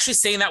they're actually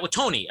saying that with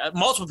Tony.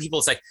 Multiple people,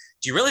 it's like,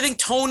 do you really think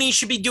Tony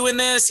should be doing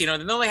this? They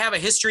know they have a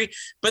history,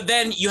 but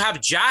then you have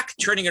Jack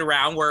turning it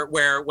around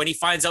where when he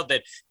finds out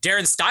that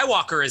Darren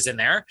Skywalker is in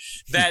there,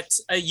 that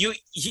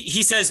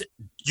he says,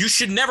 you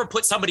should never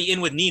put somebody in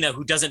with Nina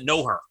who doesn't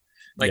know her.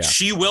 Like,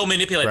 she will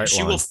manipulate. Right,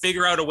 she will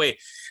figure out a way.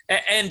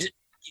 And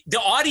the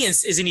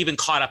audience isn't even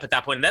caught up at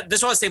that point. And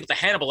that's what I was saying with the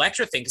Hannibal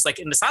Lecter thing. Because, like,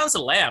 in The Silence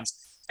of the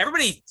Lambs,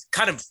 everybody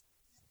kind of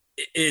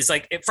is,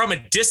 like, from a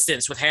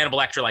distance with Hannibal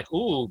Lecter, like,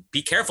 ooh,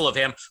 be careful of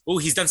him. Ooh,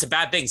 he's done some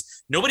bad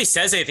things. Nobody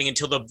says anything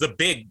until the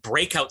big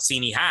breakout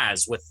scene he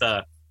has with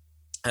the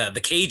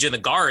cage and the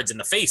guards and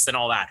the face and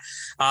all that.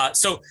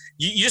 So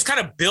you just kind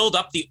of build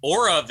up the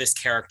aura of this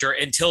character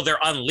until they're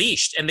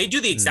unleashed. And they do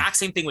the exact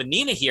same thing with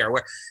Nina here,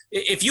 where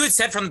if you had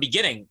said from the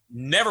beginning,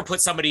 never put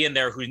somebody in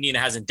there who Nina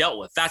hasn't dealt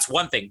with, that's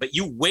one thing. But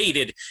you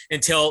waited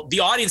until the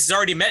audience has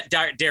already met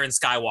Darren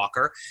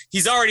Skywalker.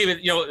 He's already,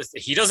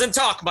 he doesn't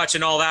talk much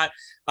and all that.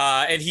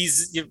 And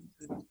he's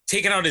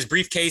taken out his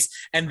briefcase.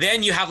 And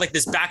then you have like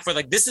this back for,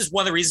 like, this is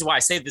one of the reasons why I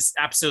say this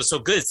episode is so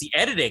good. It's the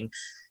editing.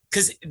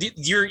 Because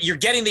you're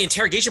getting the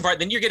interrogation part,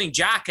 then you're getting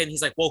Jack, and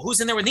he's like, well, who's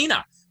in there with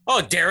Nina? Oh,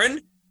 Darren.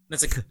 And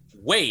it's like,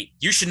 wait,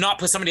 you should not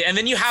put somebody. And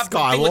then you have the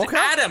thing with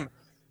Adam.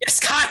 Yeah,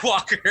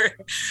 Skywalker.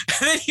 And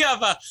then you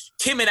have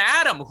Kim and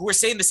Adam, who are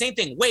saying the same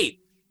thing. Wait,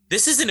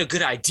 this isn't a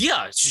good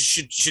idea.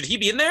 Should he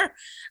be in there?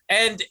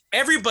 And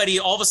everybody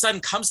all of a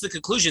sudden comes to the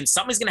conclusion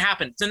something's going to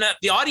happen. So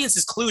the audience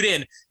is clued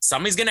in.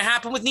 Something's going to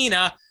happen with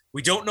Nina.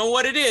 We don't know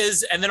what it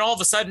is. And then all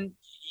of a sudden,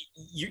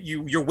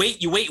 you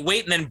wait,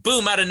 and then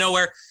boom, out of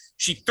nowhere,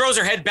 she throws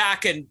her head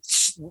back and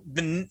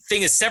the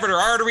thing is severed her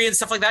artery and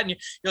stuff like that. And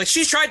you're like,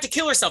 she's tried to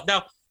kill herself.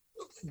 Now,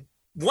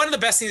 one of the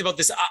best things about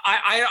this,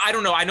 I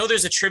don't know. I know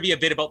there's a trivia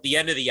bit about the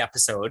end of the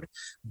episode,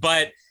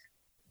 but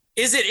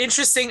is it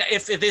interesting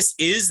if this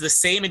is the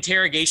same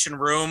interrogation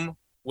room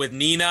with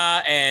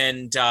Nina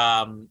and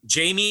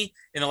Jamie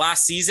in the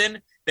last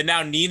season, that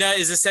now Nina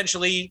is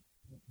essentially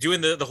doing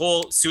the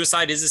whole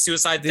suicide is a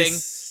suicide thing?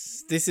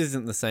 This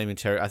isn't the same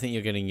I think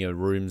you're getting your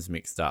rooms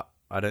mixed up.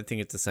 I don't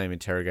think it's the same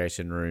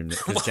interrogation room.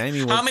 Jamie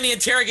How many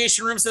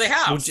interrogation rooms do they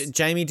have? Well,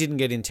 Jamie didn't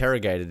get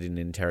interrogated in an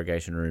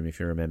interrogation room, if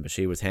you remember.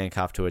 She was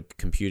handcuffed to a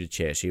computer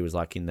chair. She was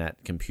like in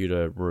that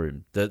computer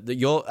room.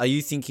 Are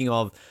you thinking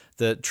of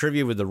the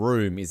trivia with the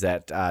room is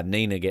that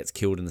Nina gets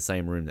killed in the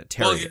same room that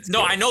Terry gets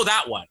killed. I know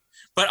that one.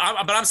 But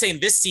I'm saying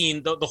this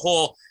scene, the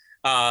whole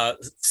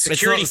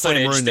security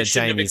footage that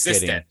shouldn't have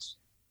existed.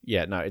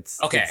 Yeah, no,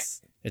 it's... Okay.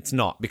 It's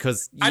not,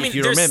 because if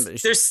you remember,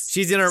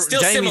 she's in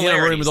Jamie's in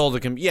a room with all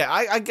the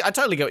I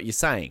totally get what you're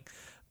saying,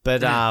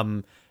 but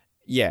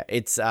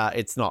it's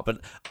not.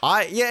 But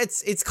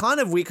it's kind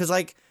of weird because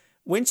like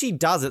when she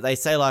does it, they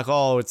say like,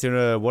 oh, it's in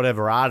a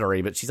whatever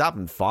artery, but she's up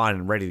and fine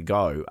and ready to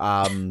go.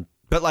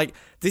 But like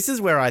this is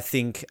where I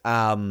think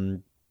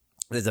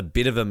there's a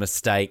bit of a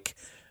mistake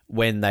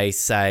when they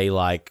say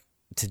like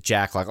to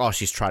Jack like, oh,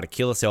 she's trying to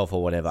kill herself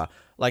or whatever.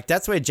 Like,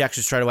 that's where Jack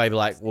should straight away be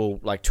like, well,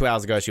 like 2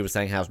 hours ago, she was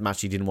saying how much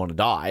she didn't want to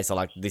die. So,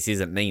 like, this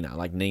isn't Nina.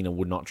 Like, Nina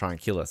would not try and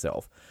kill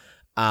herself.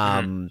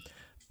 But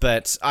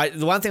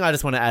the one thing I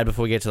just want to add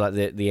before we get to, like,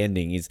 the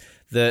ending is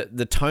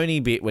the Tony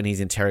bit when he's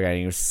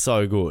interrogating is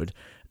so good.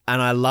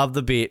 And I love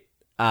the bit,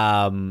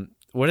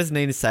 what does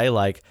Nina say?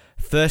 Like,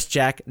 First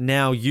Jack,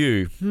 now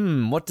you.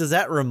 What does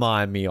that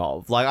remind me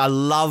of? Like, I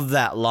love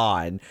that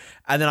line.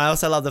 And then I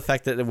also love the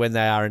fact that when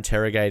they are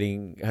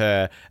interrogating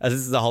her, as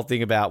this is the whole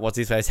thing about what's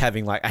his face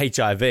having like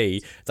HIV.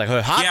 It's like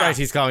her heart rate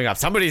is going up.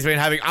 Somebody's been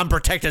having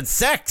unprotected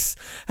sex.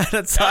 And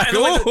it's like,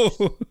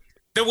 ooh.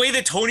 The way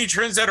that Tony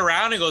turns that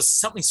around and goes,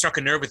 something struck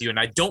a nerve with you, and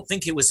I don't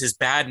think it was his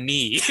bad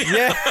knee.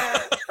 Yeah.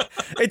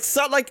 It's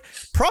so, like,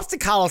 props to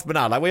Carlos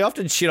Bernard. Like, we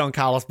often shit on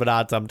Carlos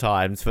Bernard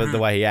sometimes for the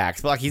way he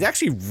acts, but, like, he's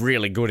actually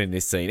really good in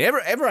this scene.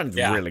 Everyone's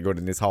really good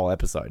in this whole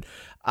episode.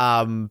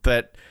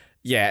 But,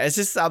 yeah, it's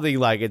just something,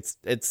 like,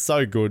 it's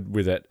so good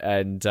with it.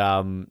 And,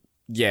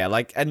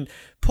 like, and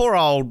poor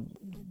old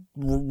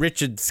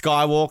Richard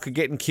Skywalker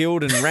getting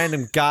killed and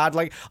random guard.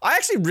 Like, I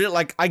actually really,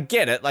 like, I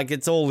get it. Like,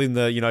 it's all in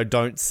the,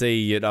 don't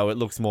see, it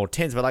looks more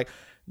tense. But, like,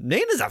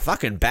 Nina's a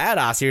fucking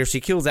badass here if she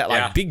kills that,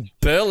 like, big,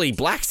 burly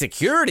black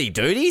security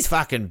dude. He's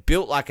fucking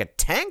built like a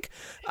tank.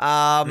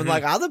 And,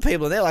 like, other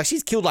people there, like,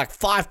 she's killed, like,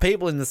 5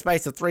 people in the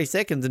space of 3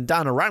 seconds and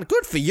done a run.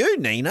 Good for you,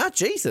 Nina.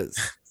 Jesus.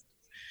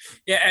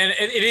 Yeah, and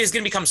it is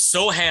going to become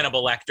so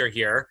Hannibal Lecter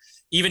here,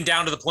 even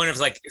down to the point of,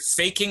 like,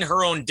 faking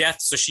her own death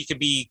so she could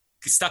be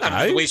stuck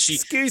on the way she...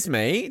 Excuse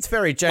me. It's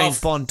very James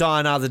Bond Die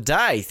Another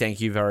Day.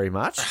 Thank you very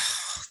much.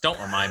 Don't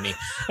remind me.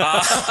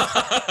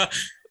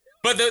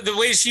 But the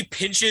way she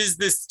pinches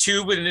this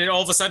tube and then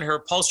all of a sudden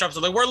her pulse drops,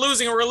 like, we're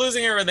losing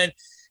her. And then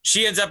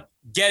she ends up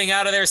getting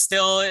out of there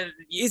still.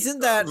 Isn't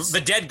that... The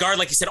dead guard,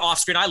 like you said, off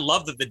screen. I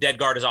love that the dead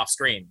guard is off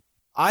screen.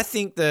 I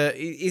think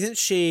isn't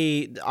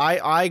she...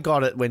 I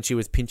got it when she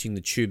was pinching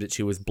the tube that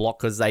she was blocked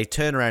because they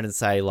turn around and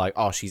say, like,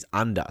 oh, she's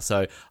under.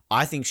 So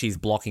I think she's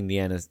blocking the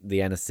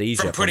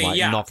anesthesia from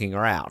knocking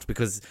her out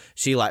because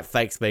she, like,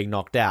 fakes being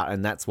knocked out,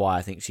 and that's why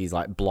I think she's,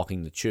 like,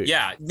 blocking the tube.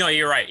 Yeah, no,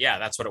 you're right. Yeah,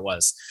 that's what it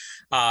was.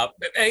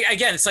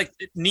 Again, it's like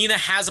Nina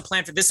has a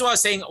plan for this. Is what I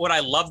was saying. What I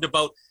loved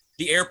about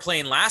the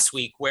airplane last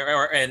week,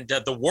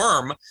 the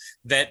worm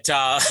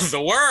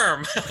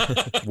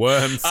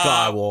Worm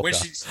Skywalker.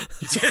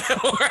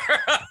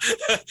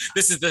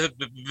 This is the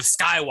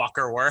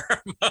Skywalker worm.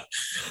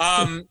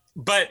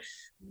 But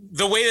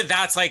the way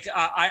that's like,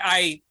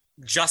 I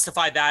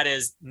justified that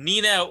as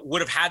Nina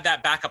would have had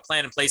that backup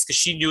plan in place because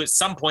she knew at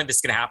some point this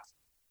is going to happen.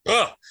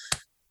 Ugh.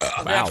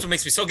 Wow. That's what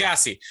makes me so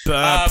gassy.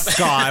 Burp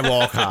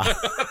Skywalker.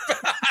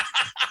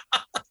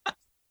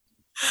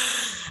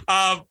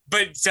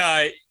 But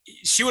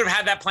she would have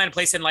had that plan in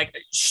place, and like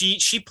she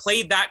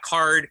played that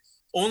card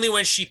only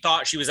when she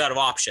thought she was out of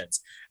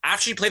options.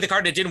 After she played the card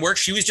and it didn't work,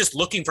 she was just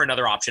looking for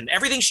another option.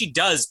 Everything she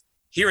does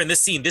here in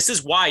this scene, this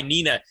is why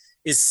Nina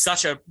is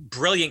such a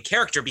brilliant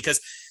character, because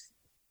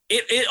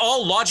it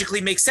all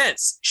logically makes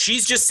sense.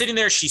 She's just sitting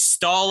there, she's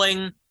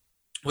stalling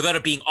without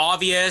it being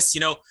obvious,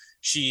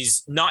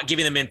 she's not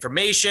giving them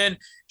information.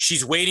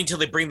 She's waiting till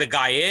they bring the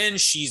guy in.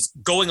 She's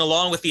going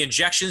along with the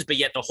injections, but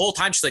yet the whole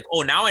time she's like,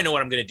 oh, now I know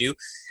what I'm going to do.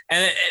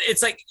 And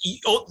it's like,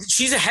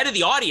 she's ahead of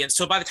the audience.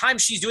 So by the time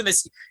she's doing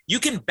this, you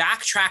can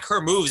backtrack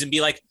her moves and be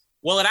like,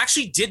 well, it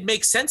actually did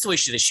make sense the way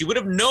she did. She would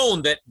have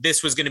known that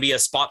this was going to be a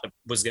spot that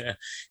was going to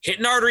hit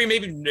an artery.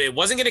 Maybe it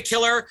wasn't going to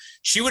kill her.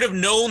 She would have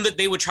known that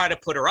they would try to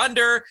put her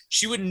under.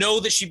 She would know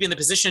that she'd be in the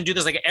position to do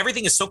this. Like,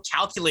 everything is so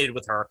calculated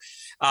with her.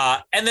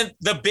 And then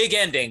the big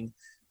ending,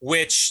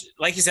 which,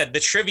 like you said, the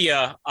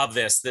trivia of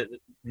this,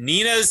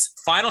 Nina's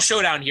final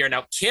showdown here.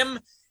 Now, Kim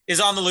is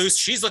on the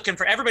loose.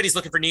 Everybody's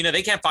looking for Nina.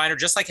 They can't find her,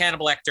 just like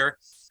Hannibal Lecter.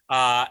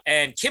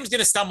 And Kim's going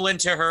to stumble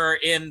into her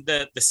in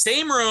the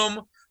same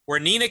room where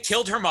Nina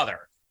killed her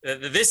mother.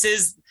 This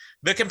is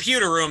the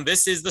computer room.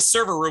 This is the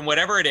server room,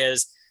 whatever it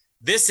is.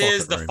 This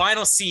is the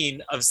final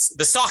scene of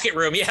the socket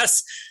room.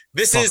 Yes.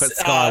 This is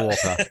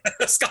Skywalker.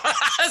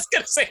 I was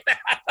going to say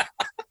that.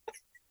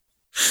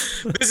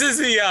 This is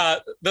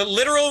the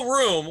literal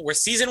room where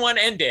season 1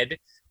 ended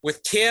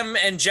with Kim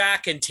and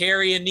Jack and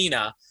Terry and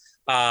Nina.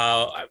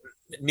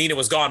 Nina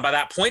was gone by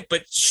that point,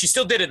 but she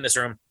still did it in this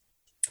room.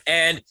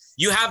 And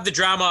you have the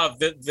drama of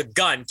the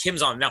gun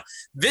Kim's on. Now,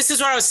 this is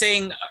what I was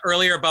saying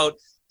earlier about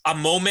a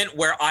moment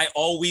where I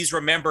always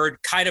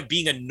remembered kind of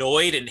being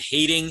annoyed and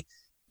hating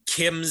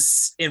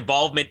Kim's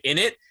involvement in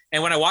it.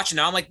 And when I watch it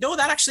now, I'm like, no,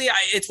 that actually,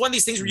 it's one of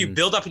these things where you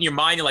build up in your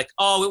mind. You're like,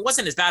 oh, it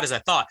wasn't as bad as I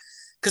thought.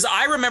 Because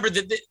I remember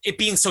it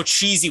being so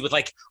cheesy with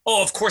like,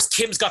 oh, of course,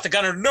 Kim's got the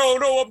gun. Or no,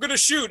 I'm going to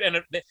shoot.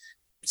 And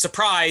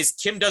surprise,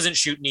 Kim doesn't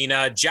shoot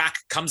Nina. Jack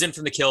comes in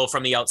from the kill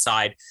from the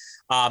outside.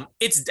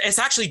 It's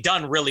actually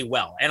done really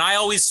well. And I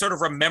always sort of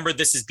remember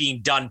this as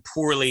being done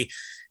poorly.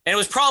 And it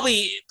was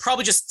probably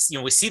just,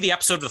 we see the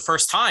episode for the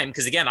first time.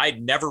 Because again,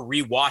 I'd never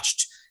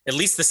rewatched at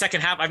least the second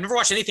half. I've never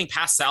watched anything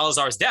past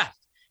Salazar's death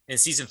in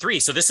season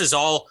 3. So this is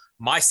all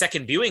my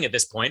second viewing at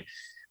this point.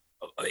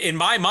 In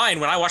my mind,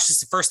 when I watched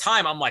this the first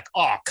time, I'm like,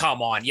 oh,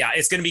 come on. Yeah,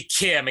 it's going to be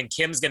Kim and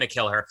Kim's going to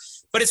kill her.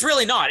 But it's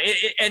really not.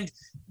 And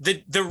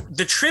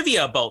the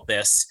trivia about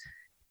this,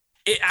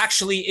 it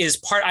actually is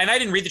part, and I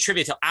didn't read the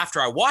trivia until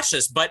after I watched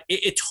this, but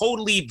it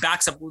totally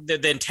backs up.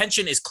 The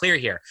intention is clear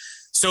here.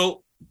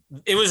 So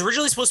it was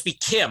originally supposed to be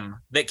Kim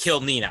that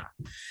killed Nina.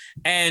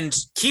 And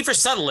Kiefer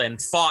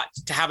Sutherland fought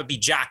to have it be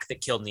Jack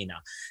that killed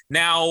Nina.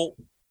 Now,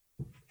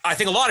 I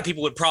think a lot of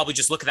people would probably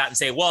just look at that and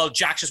say, well,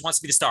 Jack just wants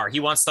to be the star. He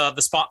wants the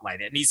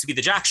spotlight. It needs to be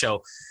the Jack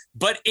show.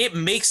 But it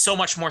makes so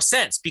much more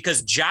sense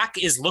because Jack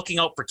is looking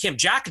out for Kim.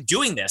 Jack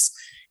doing this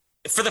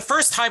for the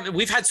first time.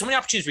 We've had so many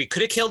opportunities where he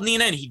could have killed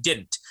Nina and he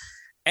didn't.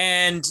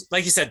 And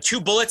like you said, 2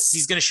 bullets,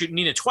 he's going to shoot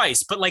Nina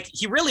twice, but like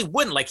he really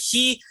wouldn't. Like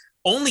he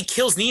only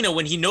kills Nina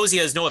when he knows he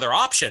has no other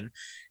option.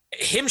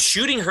 Him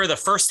shooting her the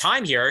first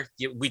time here,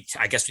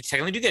 I guess we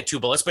technically do get 2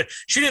 bullets, but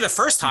shooting her the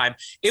first time,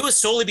 it was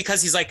solely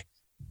because he's like,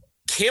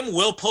 Kim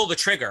will pull the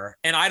trigger,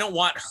 and I don't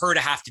want her to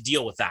have to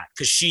deal with that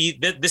because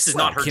this is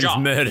not her Kim's job.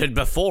 Murdered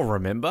before,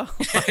 remember?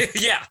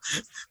 Yeah,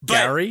 but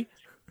Gary,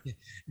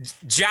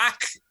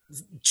 Jack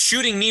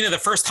shooting Nina the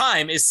first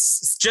time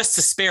is just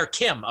to spare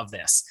Kim of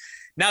this.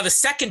 Now the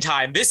second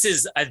time, this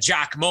is a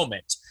Jack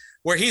moment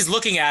where he's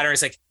looking at her.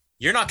 He's like,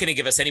 "You're not going to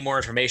give us any more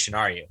information,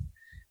 are you?"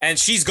 And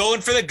she's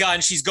going for the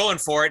gun. She's going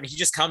for it, and he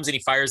just comes and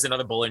he fires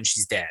another bullet, and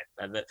she's dead.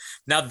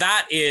 Now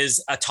that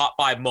is a top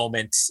 5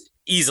 moment.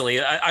 Easily.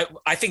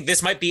 I think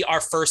this might be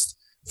our first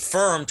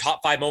firm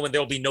top 5 moment.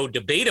 There will be no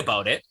debate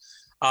about it.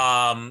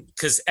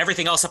 Because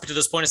everything else up to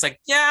this point is like,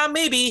 yeah,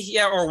 maybe.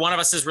 Yeah. Or one of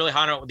us is really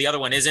hot on it, the other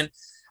one isn't.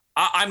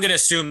 I'm going to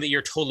assume that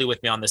you're totally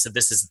with me on this, that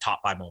this is the top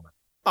 5 moment.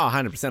 Oh,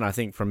 100%. I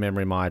think from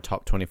memory, my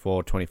top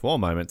 24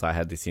 moments, I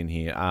had this in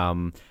here.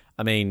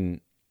 I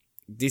mean,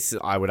 this,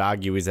 I would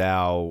argue, is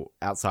our,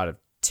 outside of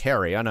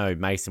Terry. I know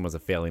Mason was a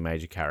fairly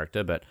major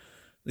character, but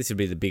this would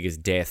be the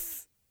biggest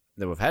death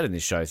that we've had in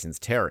this show since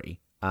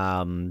Terry.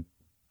 And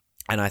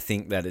I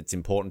think that it's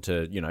important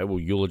to, we'll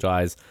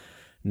eulogize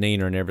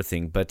Nina and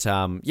everything. But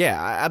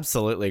yeah, I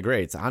absolutely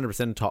agree. It's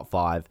 100% top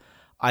 5.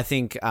 I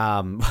think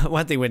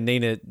one thing when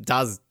Nina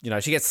does,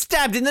 she gets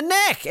stabbed in the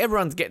neck.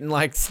 Everyone's getting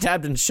like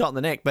stabbed and shot in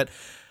the neck. But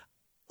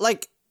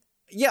like,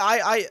 yeah,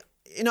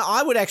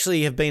 I would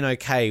actually have been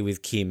okay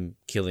with Kim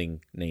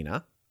killing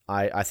Nina.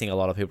 I think a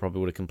lot of people probably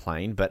would have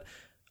complained, but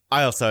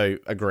I also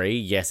agree.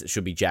 Yes, it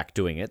should be Jack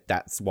doing it.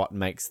 That's what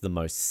makes the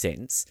most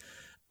sense.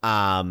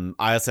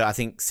 I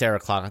think Sarah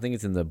Clark, I think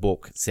it's in the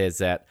book, says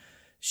that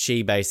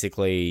she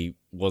basically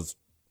was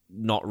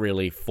not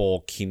really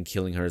for Kim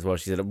killing her as well.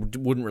 She said it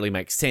wouldn't really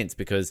make sense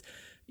because,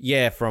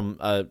 yeah, from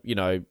a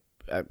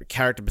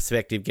character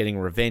perspective, getting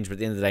revenge, but at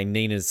the end of the day,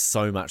 Nina's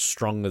so much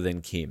stronger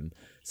than Kim.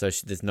 So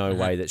there's no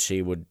way that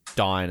she would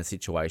die in a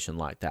situation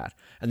like that.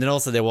 And then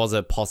also there was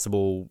a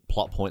possible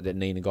plot point that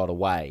Nina got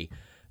away.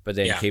 But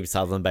then Keith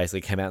Sutherland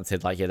basically came out and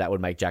said, like, yeah, that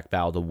would make Jack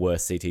Bauer the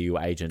worst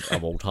CTU agent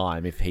of all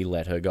time if he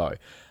let her go.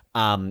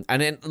 And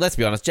then, let's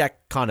be honest,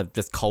 Jack kind of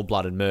just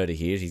cold-blooded murder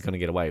here. He's going to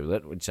get away with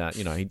it, which,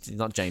 he's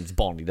not James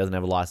Bond. He doesn't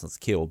have a license to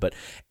kill. But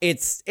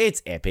it's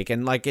epic.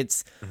 And, like,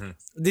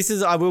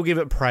 I will give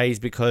it praise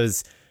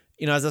because,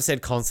 as I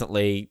said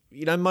constantly,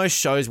 most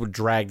shows would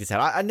drag this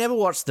out. I never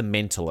watched The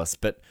Mentalist,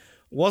 but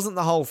wasn't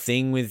the whole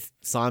thing with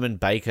Simon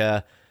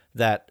Baker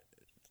that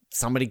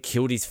somebody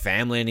killed his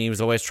family and he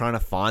was always trying to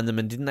find them,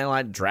 and didn't they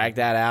like drag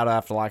that out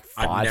after like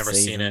 5 seasons? I've never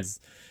seen it.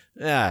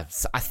 Yeah,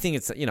 I think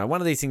it's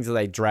one of these things that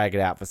they drag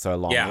it out for so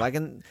long. Yeah. Like,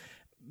 and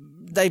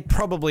they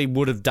probably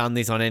would have done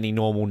this on any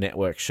normal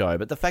network show,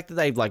 but the fact that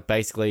they've like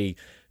basically,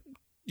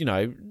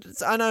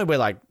 I know we're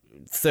like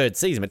 3rd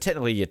season, but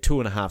technically you're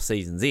 2.5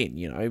 seasons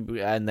in,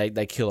 and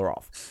they kill her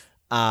off.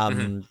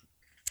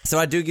 So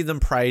I do give them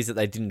praise that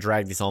they didn't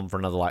drag this on for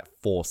another like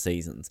 4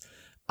 seasons.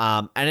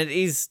 And it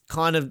is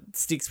kind of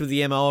sticks with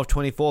the MO of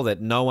 24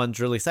 that no one's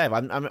really safe.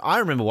 I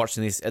remember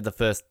watching this at the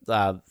first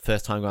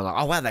time going like,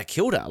 oh, wow, they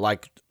killed her.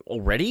 Like,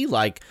 already?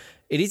 Like,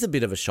 it is a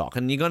bit of a shock.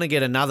 And you're going to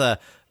get another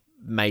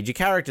major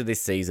character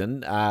this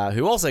season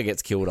who also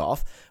gets killed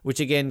off, which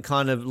again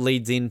kind of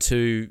leads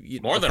into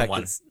more than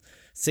one.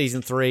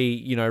 Season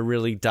 3,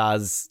 really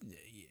does,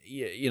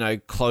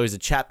 close a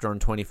chapter on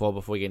 24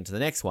 before we get into the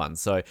next one.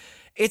 So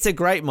it's a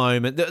great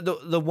moment.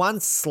 The one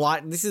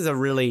slight, this is a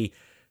really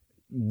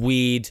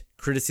weird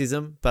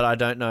criticism, but I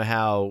don't know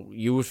how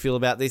you would feel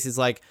about this, is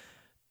like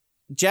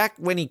Jack,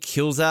 when he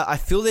kills her, I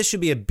feel there should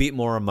be a bit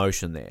more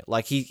emotion there.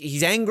 Like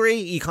he's angry,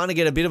 you kind of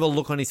get a bit of a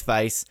look on his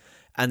face,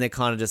 and they're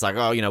kind of just like,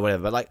 oh,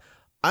 whatever. But like,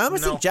 I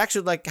almost think Jack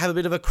should like have a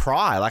bit of a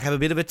cry, like have a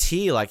bit of a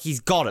tear, like he's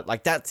got it,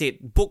 like that's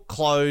it, book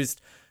closed,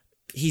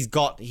 he's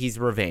got his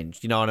revenge.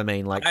 You know what I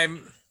mean? Like,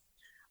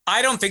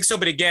 I don't think so,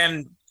 but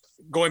again,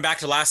 going back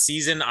to last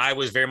season, I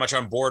was very much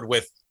on board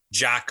with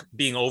Jack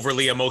being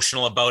overly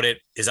emotional about it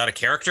is out of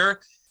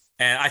character.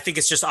 And I think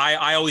it's just,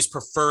 I always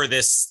prefer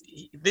this.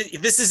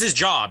 This is his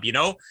job,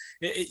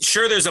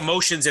 Sure, there's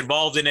emotions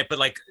involved in it, but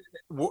like,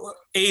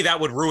 that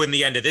would ruin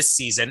the end of this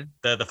season,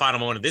 the final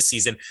moment of this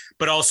season.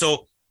 But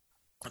also,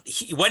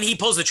 when he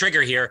pulls the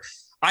trigger here,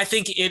 I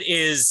think it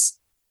is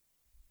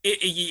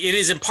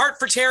in part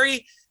for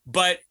Terry,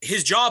 but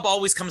his job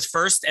always comes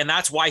first. And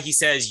that's why he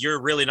says,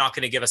 you're really not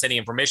going to give us any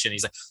information.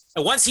 He's like,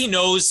 once he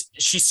knows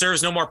she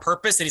serves no more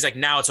purpose, and he's like,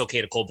 now it's okay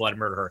to cold-blooded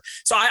murder her.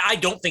 So I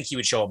don't think he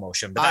would show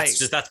emotion, but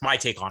that's my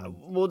take on him.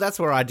 Well, that's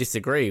where I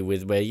disagree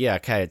with where, yeah,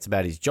 okay, it's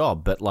about his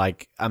job. But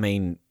like, I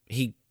mean,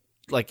 he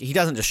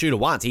doesn't just shoot her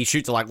once. He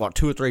shoots her like, what,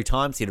 2 or 3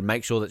 times here to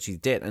make sure that she's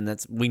dead.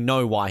 And we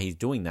know why he's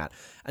doing that.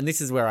 And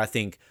this is where I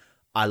think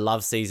I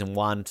love season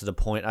 1 to the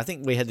point. I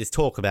think we had this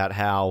talk about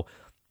how,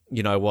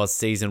 was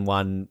season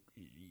 1,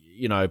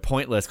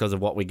 pointless because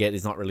of what we get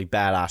is not really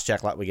badass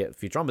Jack like we get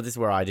future on. But this is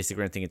where I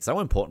disagree and think it's so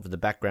important for the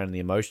background and the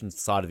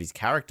emotions side of his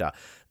character.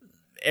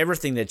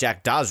 Everything that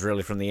Jack does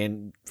really from the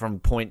end, from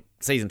point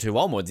season 2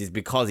 onwards, is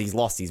because he's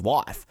lost his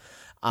wife.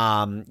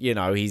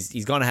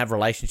 He's going to have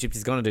relationships,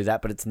 he's going to do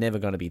that, but it's never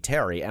going to be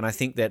Terry. And I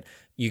think that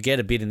you get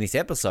a bit in this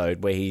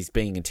episode where he's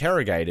being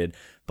interrogated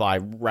by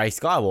Rey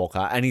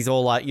Skywalker, and he's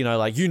all like,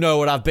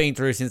 what I've been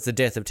through since the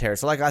death of Terry.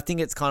 So, I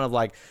think it's kind of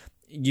like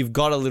you've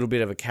got a little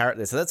bit of a carrot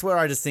there. So that's where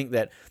I just think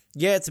that,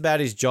 yeah, it's about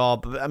his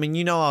job. I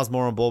mean, I was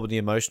more on board with the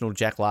emotional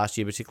Jack last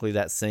year, particularly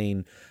that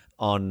scene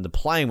on the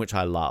plane, which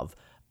I love.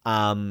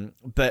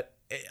 But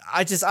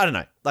I don't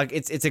know.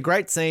 It's a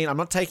great scene. I'm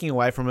not taking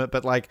away from it,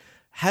 but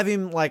have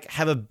him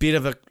have a bit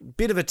of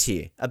a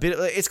tear.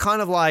 It's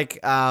kind of like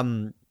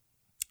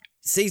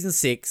season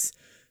 6,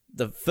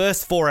 the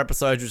first 4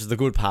 episodes, which is the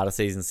good part of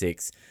season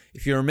 6.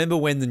 If you remember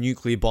when the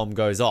nuclear bomb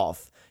goes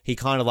off, he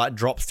kind of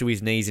drops to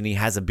his knees and he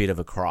has a bit of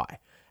a cry.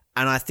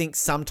 And I think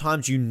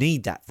sometimes you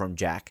need that from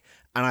Jack.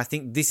 And I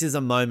think this is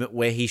a moment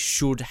where he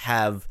should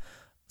have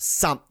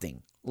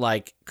something.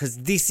 Because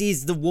this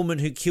is the woman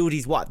who killed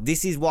his wife.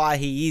 This is why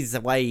he is the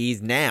way he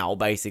is now,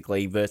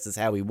 basically, versus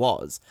how he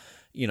was.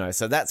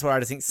 So that's where I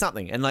just think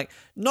something. And,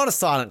 not a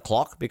silent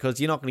clock, because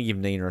you're not going to give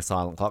Nina a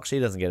silent clock. She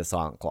doesn't get a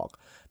silent clock.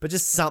 But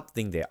just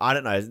something there. I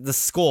don't know. The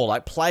score,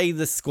 play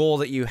the score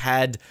that you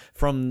had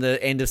from the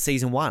end of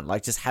season 1.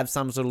 Just have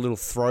some sort of little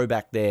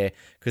throwback there,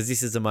 because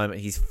this is the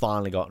moment he's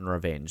finally gotten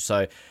revenge.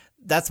 So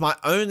that's my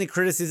only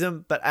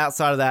criticism. But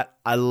outside of that,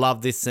 I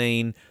love this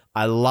scene.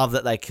 I love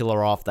that they kill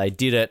her off. They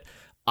did it.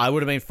 I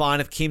would have been fine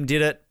if Kim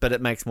did it, but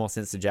it makes more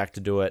sense to Jack to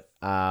do it.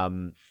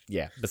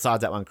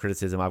 Besides that one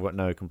criticism, I've got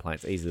no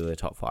complaints. Easily the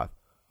top 5.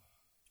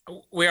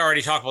 We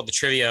already talked about the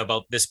trivia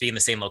about this being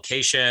the same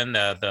location,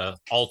 the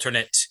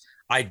alternate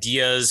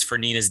ideas for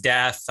Nina's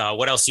death.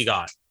 What else you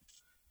got?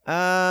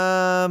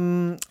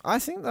 I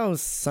think there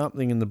was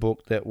something in the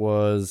book that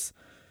was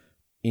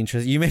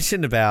interesting. You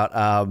mentioned about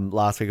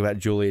last week about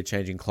Julia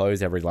changing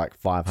clothes every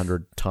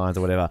 500 times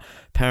or whatever.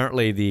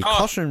 Apparently the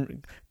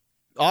costume...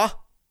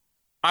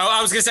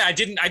 I was gonna say I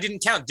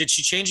didn't count. Did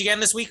she change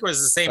again this week, or is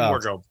it the same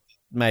wardrobe?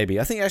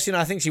 Maybe. I think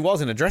she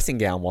was in a dressing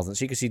gown, wasn't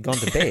she? Because she'd gone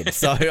to bed.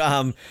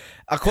 So,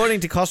 according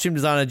to costume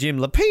designer Jim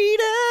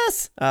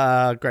Lapidus,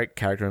 great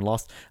character in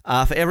Lost,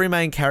 for every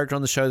main character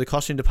on the show, the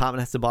costume department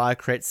has to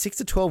create 6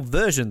 to 12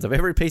 versions of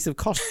every piece of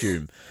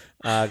costume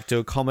to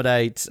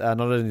accommodate not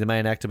only the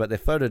main actor but their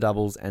photo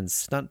doubles and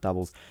stunt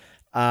doubles.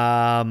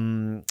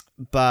 But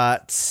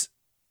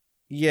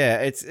yeah,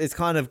 it's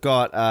kind of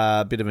got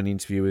a bit of an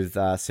interview with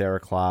Sarah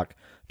Clark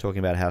talking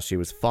about how she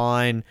was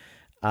fine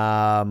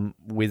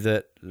with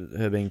it,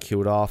 her being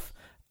killed off.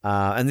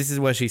 And this is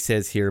where she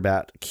says here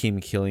about Kim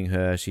killing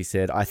her. She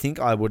said, "I think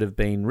I would have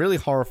been really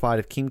horrified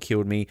if Kim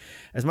killed me.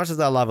 As much as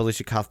I love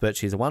Alicia Cuthbert,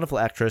 she's a wonderful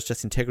actress,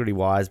 just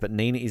integrity-wise, but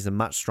Nina is a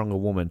much stronger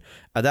woman.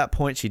 At that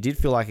point, she did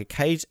feel like a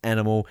caged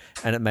animal,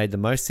 and it made the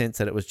most sense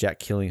that it was Jack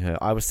killing her.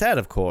 I was sad,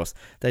 of course.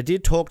 They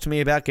did talk to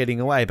me about getting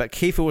away, but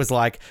Kiefer was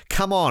like,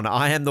 come on,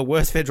 I am the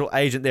worst federal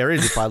agent there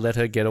is if I let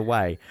her get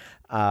away."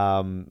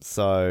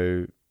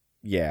 So...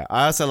 yeah,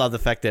 I also love the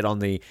fact that on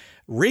the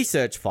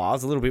research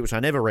files, a little bit, which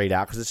I never read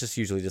out because it's just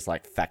usually just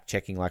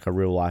fact-checking like a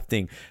real-life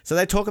thing. So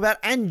they talk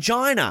about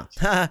angina.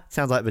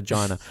 Sounds like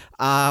vagina.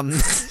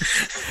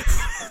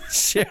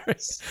 Sharon.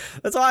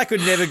 That's why I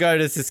could never go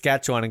to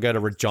Saskatchewan and go to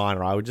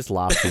Regina. I would just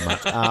laugh too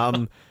much.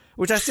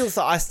 Which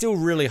I still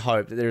really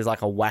hope that there's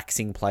a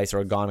waxing place or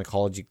a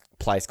gynecology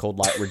place called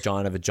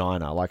Regina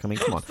Vagina.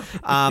 Come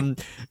on.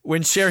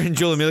 When Sherry and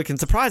Julia Milliken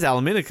surprise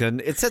Alan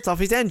Milliken, it sets off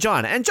his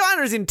angina.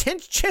 Angina is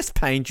intense chest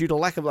pain due to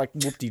lack of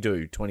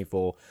whoop-de-doo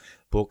 24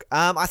 book.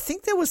 I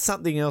think there was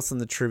something else in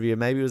the trivia.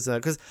 Maybe it was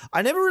because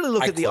I never really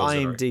look at the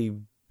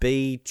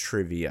IMDb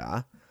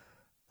trivia.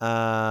 There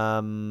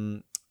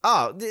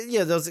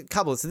was a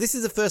couple. So this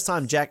is the first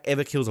time Jack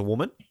ever kills a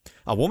woman.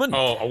 A woman?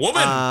 Oh, a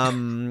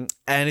woman!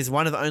 And is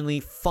one of only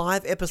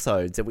 5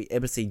 episodes that we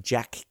ever see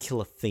Jack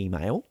kill a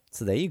female.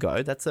 So there you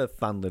go. That's a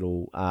fun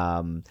little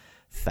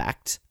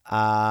fact.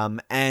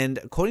 And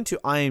according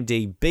to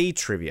IMDb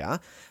trivia,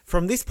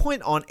 from this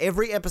point on,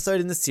 every episode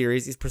in the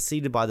series is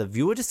preceded by the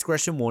viewer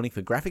discretion warning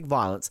for graphic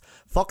violence.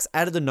 Fox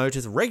added the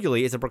notice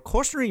regularly as a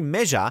precautionary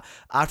measure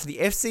after the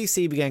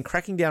FCC began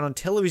cracking down on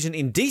television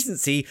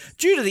indecency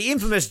due to the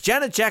infamous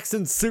Janet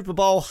Jackson Super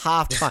Bowl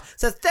halftime.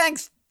 So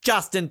thanks,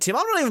 Justin Tim.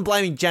 I'm not even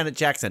blaming Janet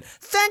Jackson.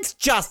 Thanks,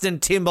 Justin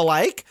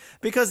Timberlake,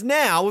 because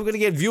now we're going to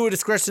get viewer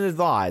discretion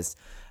advised.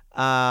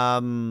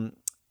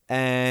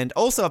 And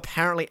also,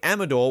 apparently,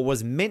 Amador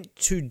was meant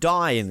to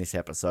die in this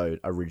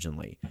episode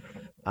originally.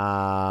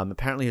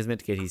 Apparently, he was meant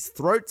to get his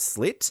throat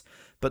slit,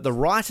 but the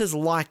writers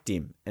liked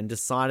him and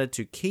decided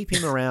to keep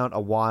him around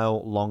a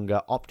while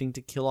longer, opting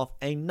to kill off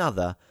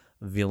another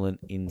villain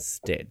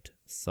instead.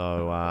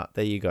 So,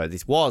 there you go.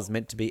 This was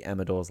meant to be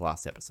Amador's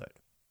last episode.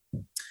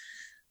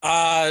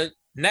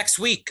 Next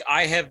week,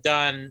 I have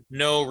done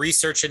no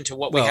research into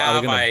what Well, we are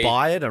have. we going to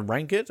buy it and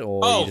rank it,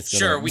 or are you Oh, just gonna...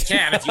 sure, we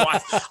can if you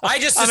want. I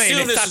just I mean,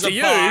 assume it's this up is to a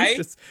you. buy.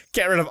 Just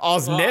get rid of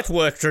Oz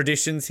Network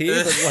traditions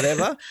here, but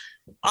whatever.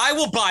 I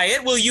will buy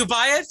it. Will you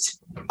buy it?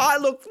 I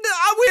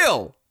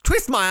will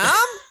twist my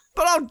arm,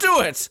 but I'll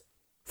do it.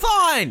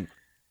 Fine.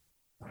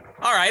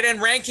 All right, and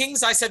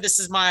rankings. I said this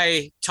is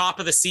my top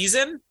of the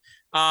season.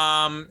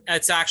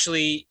 It's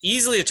actually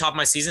easily the top of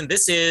my season.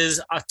 This is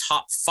a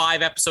top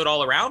 5 episode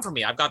all around for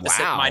me. I've got this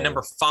at my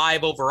number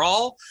 5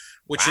 overall,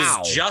 which is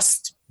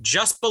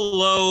just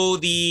below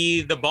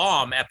the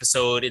bomb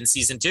episode in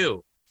season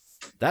 2.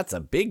 That's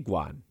a big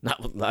one.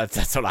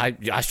 That's what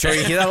I'm sure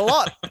you hear that a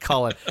lot,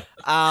 Colin.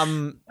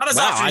 Not as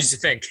often as you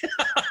think.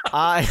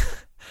 I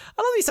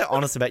love you so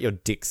honest about your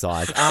dick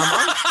size.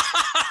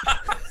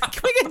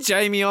 Can we get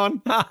Jamie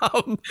on?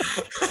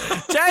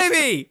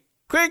 Jamie,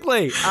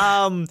 quickly.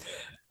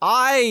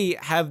 I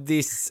have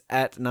this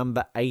at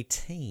number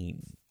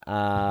 18.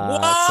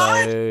 What?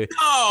 So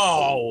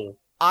No.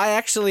 I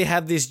actually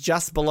have this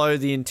just below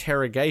the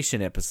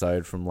interrogation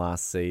episode from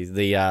last season.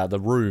 The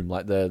room,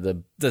 like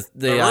the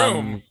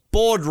room.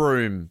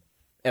 Boardroom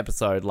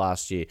episode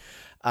last season.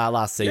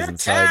 You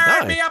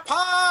tear me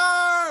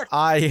apart.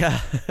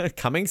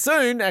 Coming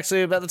soon.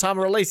 Actually, about the time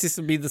of release, this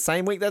will be the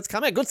same week that's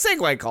coming. Good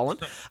segue, Colin.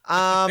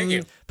 Thank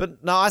you.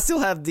 But no, I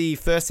still have the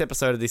first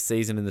episode of this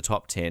season in the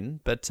top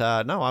 10. But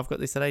no, I've got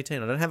this at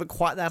 18. I don't have it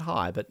quite that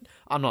high, but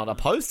I'm not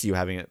opposed to you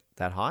having it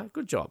that high.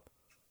 Good job.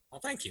 Well,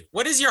 thank you.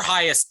 What is your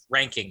highest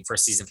ranking for a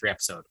season 3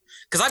 episode?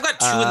 Because I've got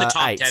 2 in the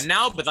top 8. 10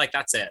 now, but like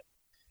that's it.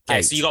 Okay,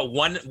 8. so you got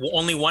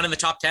only one in the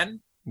top 10?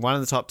 1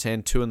 in the top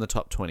 10, 2 in the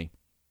top 20.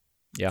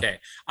 Yeah. Okay.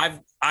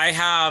 I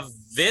have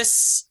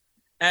this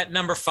at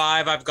number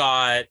 5. I've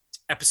got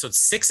episode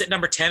 6 at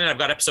number 10, and I've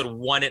got episode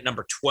 1 at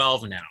number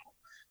 12 now.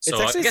 So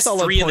I guess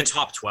 3 in the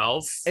top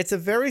 12. It's a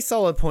very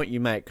solid point you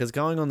make, because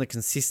going on the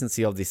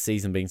consistency of this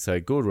season being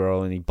so good, we're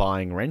only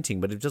buying renting.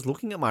 But if just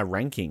looking at my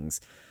rankings,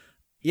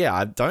 yeah,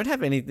 I don't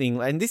have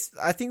anything. And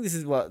I think this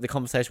is what the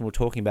conversation we're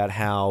talking about,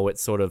 how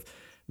it's sort of,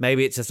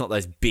 maybe it's just not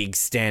those big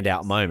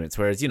standout moments.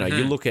 Whereas, you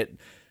look at,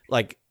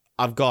 like,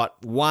 I've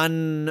got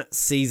 1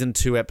 season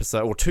 2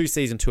 episode, or 2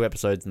 season 2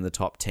 episodes in the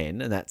top 10,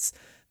 and that's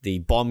the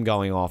bomb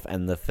going off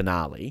and the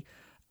finale.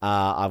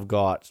 I've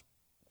got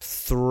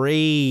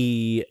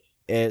 3.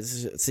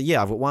 So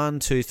yeah, I've got 1,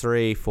 2,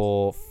 3,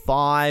 4,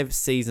 5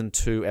 season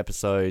 2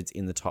 episodes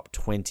in the top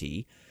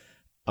 20.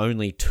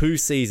 Only 2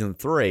 season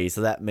 3,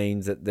 so that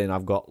means that then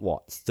I've got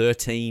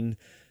 13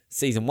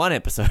 season 1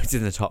 episodes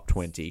in the top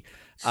 20.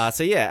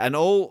 So yeah, and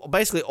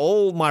basically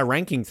all my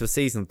rankings for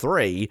season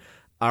 3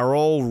 are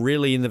all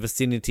really in the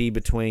vicinity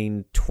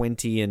between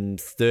 20 and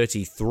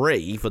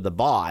 33 for the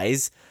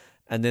buys,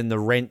 and then the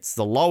rents,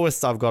 the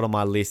lowest I've got on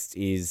my list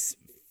is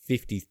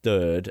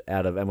 53rd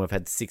and we've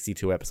had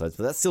 62 episodes,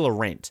 but that's still a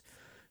rent.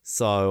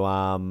 So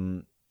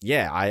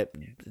yeah,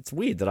 it's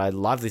weird that I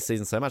love this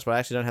season so much, but I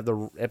actually don't have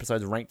the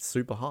episodes ranked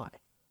super high.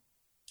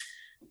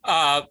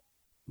 I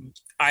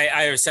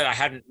said I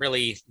hadn't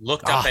really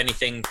looked up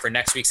anything for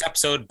next week's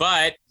episode,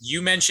 but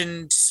you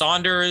mentioned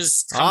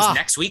Saunders comes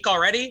next week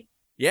already.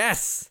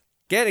 Yes.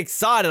 Get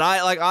excited.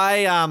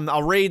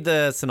 I'll read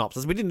the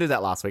synopsis. We didn't do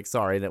that last week.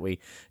 Sorry that we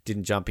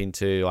didn't jump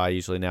into, I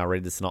usually now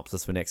read the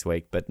synopsis for next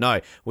week, but no,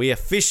 we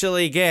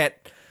officially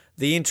get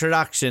the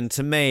introduction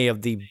to me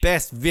of the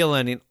best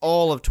villain in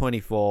all of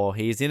 24.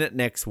 He is in it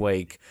next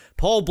week.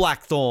 Paul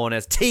Blackthorne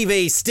as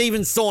TV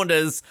Stephen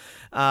Saunders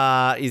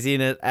is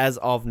in it as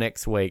of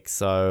next week.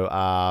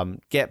 So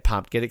get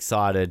pumped, get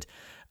excited.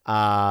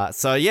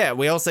 So yeah,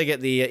 we also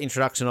get the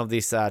introduction of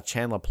this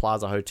Chandler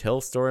Plaza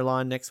Hotel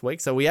storyline next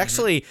week. So we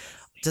actually,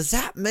 does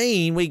that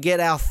mean we get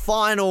our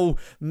final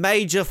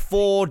major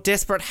 4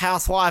 Desperate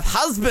Housewife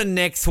husband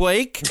next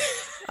week?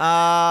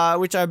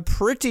 Which I'm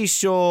pretty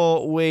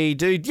sure we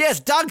do. Yes,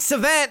 Doug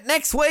Savant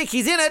next week.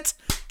 He's in it.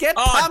 Get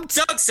pumped.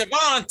 Doug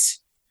Savant.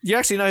 You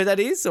actually know who that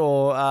is,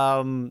 or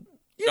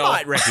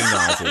might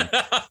recognize him.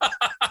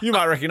 You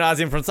might recognize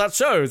him from such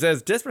shows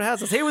as Desperate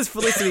Housewives. He was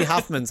Felicity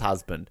Huffman's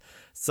husband.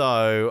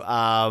 So,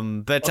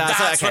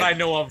 that's what I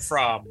know him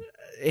from.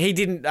 He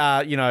didn't,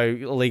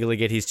 illegally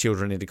get his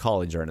children into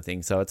college or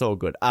anything, so it's all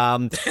good.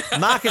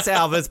 Marcus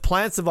Alvarez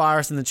plants the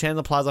virus in the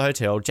Chandler Plaza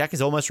Hotel. Jack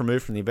is almost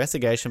removed from the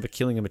investigation for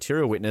killing a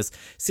material witness.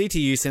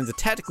 CTU sends a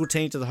tactical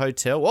team to the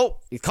hotel. Oh,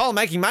 is Colin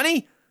making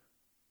money?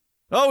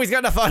 Oh, he's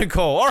got a phone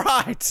call. All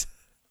right.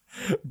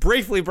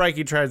 Briefly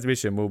breaking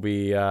transmission. We'll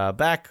be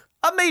back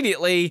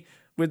immediately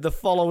with the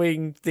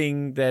following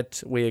thing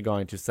that we are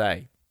going to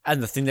say.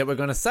 And the thing that we're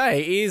going to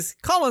say is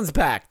Colin's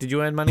back. Did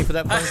you earn money for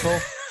that phone call?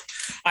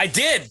 I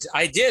did.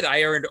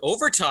 I earned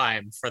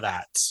overtime for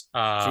that.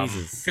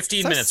 Jesus.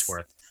 15 minutes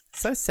worth.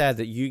 So sad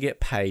that you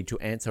get paid to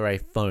answer a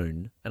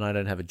phone and I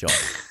don't have a job.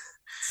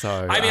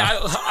 So I mean,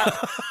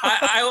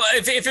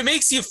 if it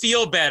makes you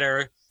feel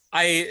better,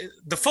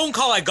 the phone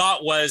call I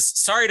got was,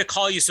 sorry to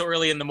call you so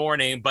early in the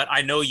morning, but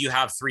I know you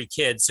have 3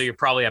 kids, so you're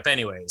probably up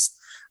anyways.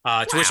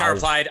 To which I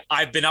replied,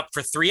 I've been up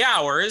for 3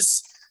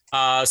 hours,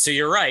 so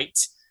you're right.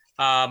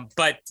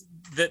 But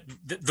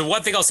the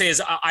one thing I'll say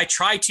is I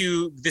try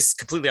to, this is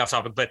completely off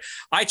topic, but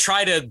I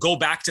try to go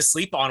back to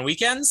sleep on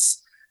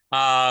weekends.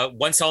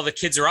 Once all the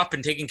kids are up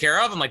and taken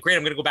care of, I'm like, great,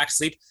 I'm going to go back to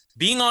sleep.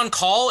 Being on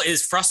call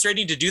is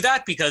frustrating to do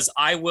that because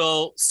I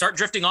will start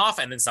drifting off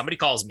and then somebody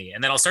calls me,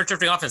 and then I'll start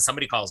drifting off and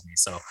somebody calls me.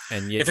 So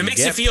if it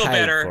makes you feel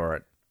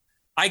better,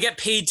 I get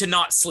paid to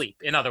not sleep,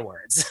 in other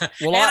words.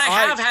 Well, and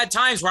I have had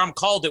times where I'm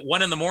called at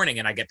 1 a.m.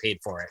 and I get paid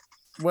for it.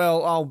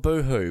 Well, I'll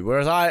boo-hoo.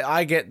 Whereas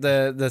I get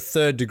the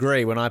third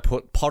degree when I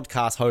put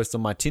podcast host on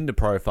my Tinder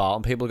profile,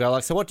 and people go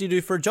like, so what do you do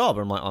for a job?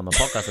 And I'm like, I'm a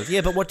podcast host.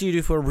 Yeah, but what do you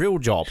do for a real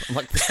job? I'm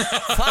like,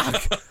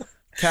 fuck.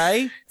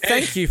 Okay,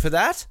 thank you for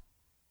that.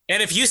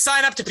 And if you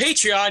sign up to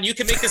Patreon, you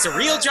can make this a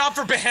real job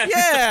for Ben.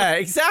 Yeah,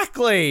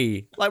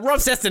 exactly. Like Rob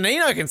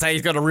Sestonino can say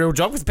he's got a real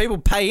job because people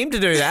pay him to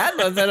do that.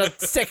 They're not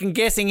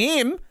second-guessing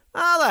him.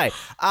 Are they?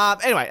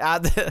 Anyway,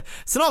 the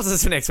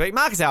synopsis for next week.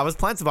 Marcus Alvarez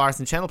plants a virus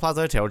in Channel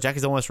Plaza Hotel. Jack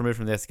is almost removed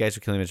from the investigation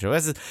of killing Mitchell.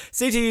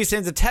 CTU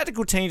sends a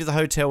tactical team to the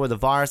hotel where the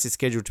virus is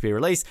scheduled to be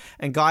released.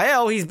 And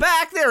Gael, he's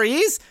back. There he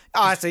is.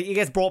 Oh, actually, he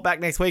gets brought back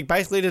next week,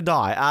 basically to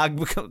die.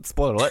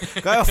 Spoiler alert.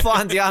 Gael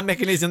finds the arm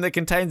mechanism that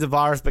contains a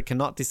virus but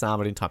cannot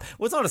disarm it in time.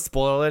 Well, it's not a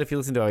spoiler alert. If you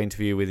listen to our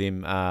interview with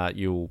him,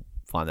 you'll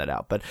find that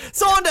out. But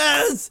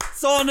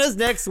Saunders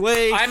next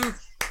week.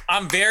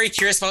 I'm very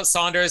curious about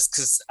Saunders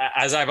because,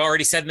 as I've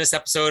already said in this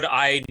episode,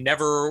 I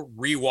never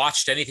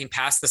rewatched anything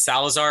past the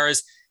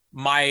Salazars.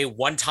 My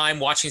one time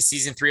watching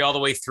season 3 all the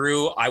way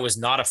through, I was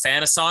not a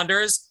fan of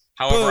Saunders.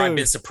 However, I've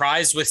been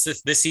surprised with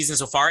this season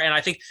so far. And I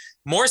think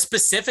more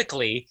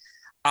specifically,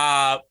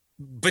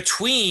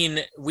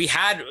 we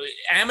had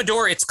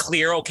Amador, it's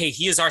clear, okay,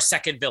 he is our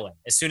second villain.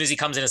 As soon as he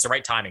comes in, it's the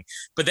right timing.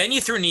 But then you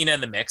threw Nina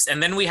in the mix,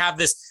 and then we have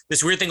this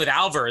weird thing with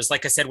Alvarez,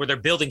 like I said, where they're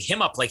building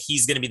him up like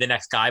he's going to be the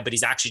next guy, but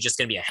he's actually just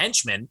going to be a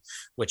henchman,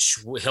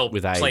 which he'll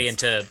play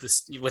into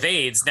this, with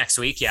AIDS next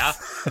week. Yeah.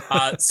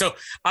 So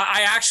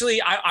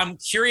I'm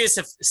curious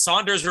if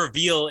Saunders'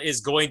 reveal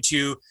is going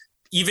to,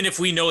 even if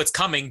we know it's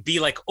coming, be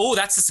like, oh,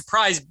 that's a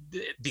surprise,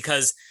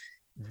 because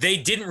they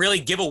didn't really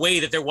give away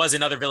that there was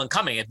another villain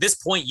coming. At this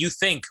point, you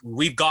think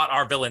we've got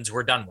our villains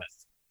we're done with.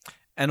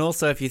 And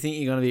also, if you think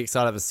you're going to be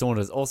excited for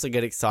Saunders, also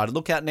get excited.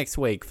 Look out next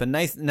week for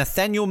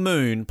Nathaniel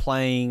Moon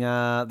playing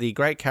the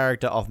great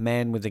character of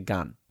Man with a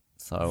Gun.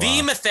 So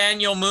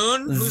Nathaniel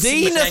Moon?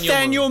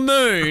 Nathaniel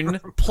Moon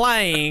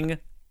playing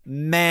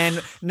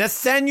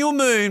Nathaniel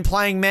Moon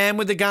playing Man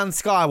with a Gun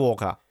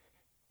Skywalker.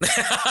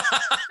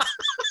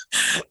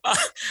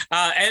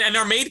 And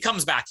our maid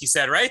comes back, you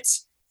said, right?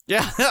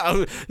 Yeah,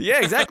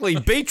 exactly.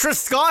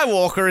 Beatrice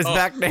Skywalker is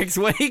back next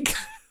week.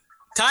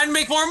 Time to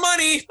make more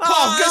money. Pause.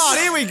 Oh, God,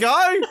 here we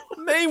go.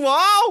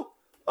 Meanwhile,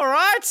 all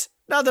right,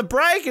 another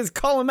break as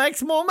Colin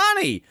makes more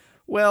money.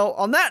 Well,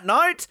 on that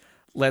note,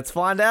 let's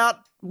find out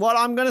what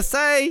I'm going to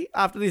say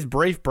after this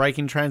brief break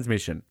in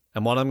transmission.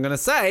 And what I'm going to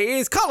say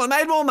is Colin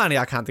made more money.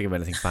 I can't think of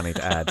anything funny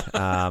to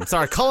add.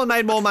 Sorry, Colin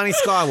made more money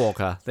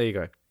Skywalker. There you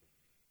go.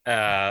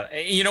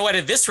 You know what?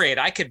 At this rate,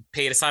 I could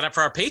pay to sign up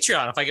for our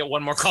Patreon if I get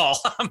one more call.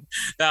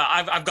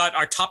 I've got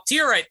our top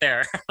tier right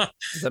there.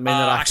 Does that mean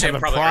that I have a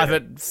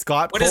private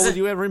Skype call with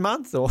you every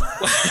month? Or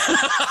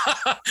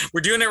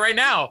we're doing it right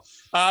now.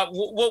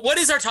 What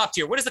is our top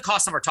tier? What is the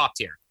cost of our top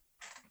tier?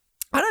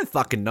 I don't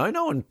fucking know.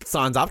 No one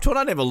signs up to it.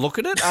 I never look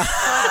at it.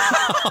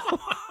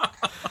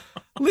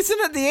 Listen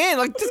at the end.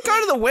 Like, just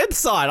go to the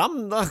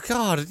website.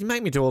 God, you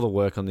make me do all the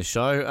work on this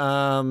show.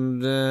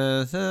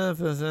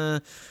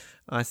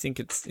 I think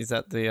is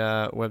that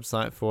the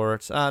website for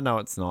it? No,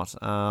 it's not.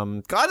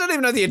 I don't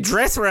even know the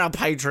address for our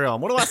Patreon.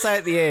 What do I say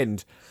at the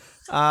end?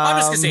 I'm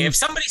just going to say, if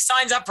somebody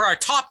signs up for our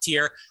top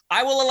tier,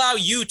 I will allow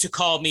you to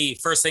call me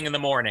first thing in the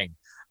morning.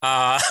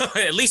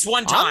 At least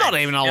one time. I'm not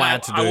even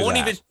allowed to do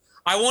that.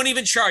 I won't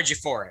even charge you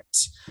for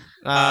it.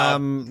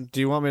 Do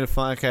you want me to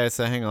find... Okay,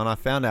 so hang on. I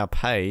found our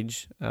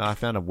page. I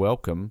found a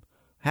welcome.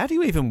 How do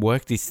you even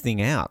work this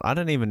thing out? I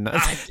don't even know.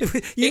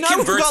 We've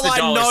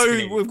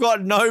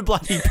got no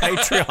bloody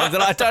Patreons,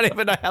 and I don't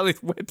even know how this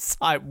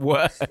website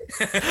works.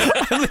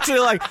 I'm literally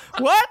like,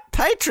 what?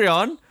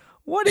 Patreon?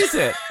 What is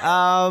it?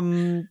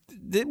 Where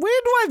do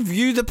I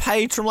view the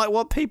page from, like,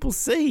 what people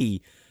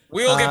see?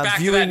 We will get back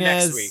to that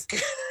next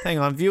week. Hang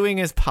on, viewing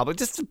as public.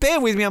 Just bear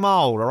with me, I'm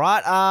old, all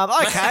right?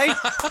 Okay.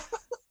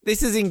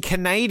 This is in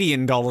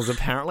Canadian dollars,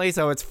 apparently,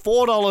 so it's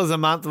 $4 a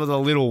month with a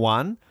little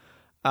one.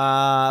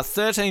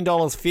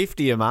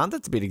 $13.50 a month.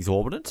 That's a bit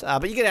exorbitant.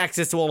 But you get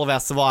access to all of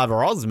our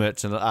Survivor Oz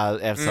merchant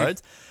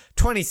episodes.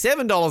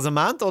 $27 a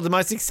month, or the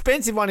most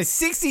expensive one is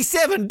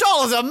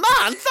 $67 a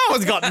month. No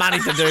one's got money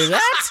to do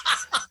that.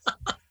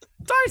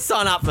 Don't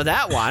sign up for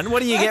that one.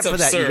 What do you get for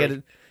absurd.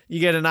 that? You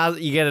get an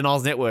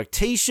Oz Network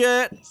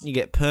t-shirt, you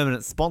get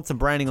permanent sponsor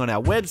branding on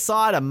our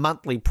website, a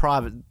monthly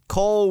private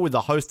call with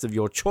the host of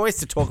your choice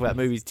to talk about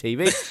movies,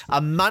 TV,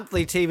 a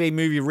monthly TV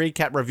movie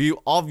recap review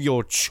of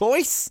your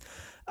choice.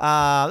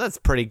 That's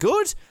pretty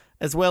good.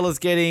 As well as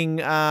getting,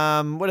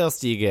 what else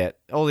do you get?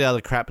 All the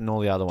other crap and all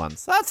the other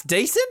ones. That's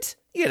decent.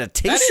 You get a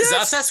T-shirt.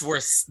 That's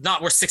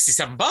not worth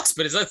 $67,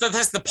 but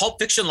that's the Pulp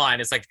Fiction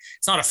line. It's like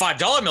it's not a $5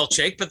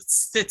 milkshake, but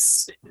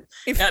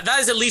that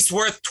is at least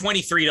worth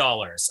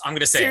 $23. I'm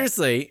gonna say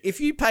seriously, if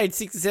you paid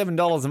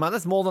 $67 a month,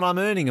 that's more than I'm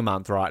earning a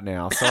month right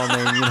now. So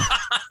I mean, you know,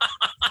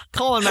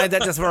 Colin made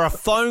that just for a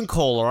phone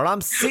call, and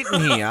I'm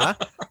sitting here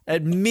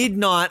at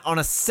midnight on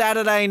a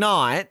Saturday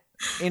night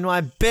in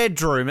my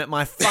bedroom at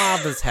my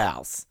father's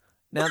house.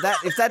 Now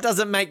if that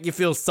doesn't make you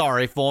feel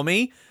sorry for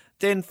me,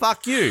 then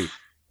fuck you.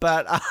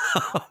 But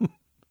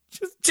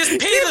just pay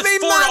the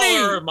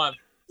 $4 a month.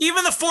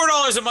 Even the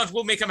 $4 a month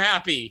will make him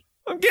happy.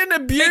 I'm getting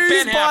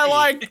abused by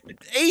like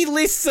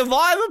E-list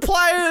Survivor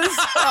players.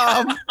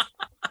 I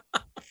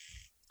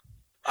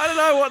don't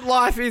know what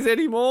life is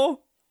anymore.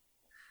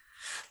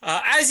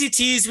 As you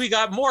teased, we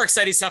got more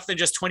exciting stuff than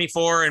just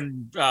 24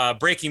 and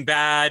Breaking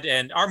Bad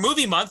and our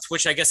movie month,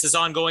 which I guess is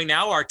ongoing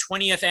now. Our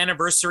 20th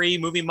anniversary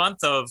movie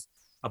month of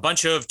a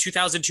bunch of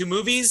 2002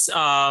 movies.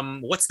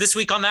 What's this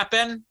week on that,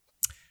 Ben?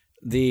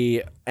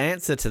 The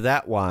answer to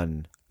that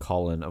one,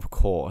 Colin, of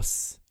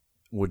course,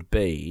 would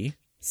be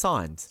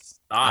Signs.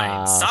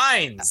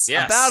 Signs,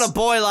 yes. About a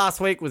Boy last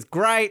week was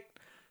great.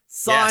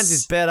 Signs Yes.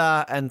 is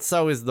better, and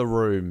so is The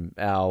Room.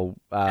 Our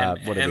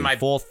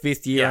fourth,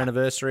 fifth year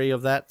anniversary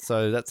of that.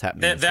 So that's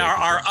happening.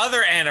 Our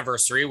other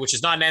anniversary, which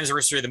is not an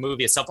anniversary of the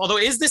movie itself. Although,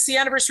 is this the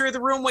anniversary of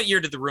The Room? What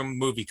year did The Room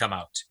movie come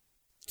out?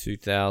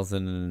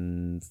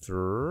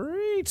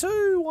 2003,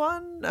 2,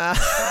 1.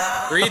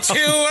 3, 2,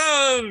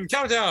 1.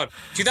 Countdown.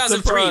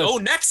 2003. Surprise. Oh,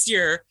 next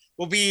year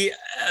will be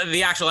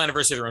the actual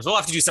anniversary of The Room. So we'll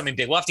have to do something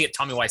big. We'll have to get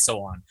Tommy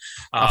Wiseau on.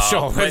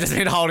 Sure. We've just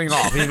been holding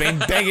off. He's been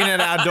begging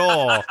at our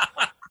door.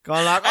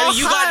 Going like,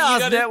 you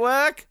got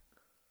network.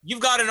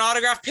 You've got an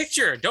autographed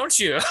picture, don't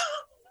you?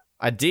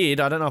 I did.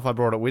 I don't know if I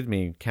brought it with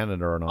me in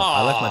Canada or not. Aww.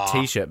 I left my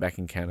T-shirt back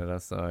in Canada.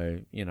 So,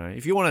 you know,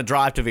 if you want to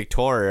drive to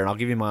Victoria and I'll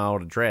give you my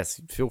old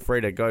address, feel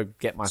free to go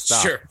get my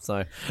stuff. Sure.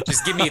 So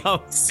just give me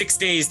 6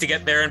 days to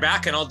get there and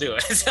back and I'll do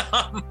it.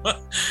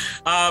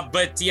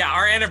 But yeah,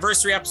 our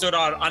anniversary episode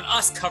on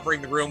us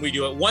covering The Room, we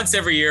do it once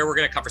every year. We're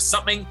going to cover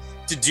something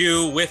to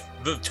do with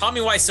the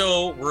Tommy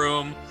Wiseau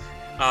Room.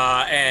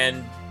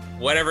 And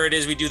whatever it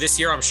is we do this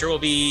year, I'm sure will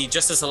be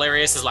just as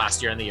hilarious as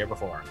last year and the year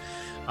before.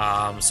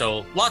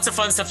 So lots of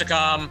fun stuff to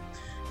come,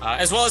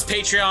 as well as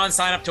Patreon.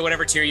 Sign up to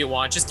whatever tier you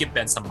want. Just give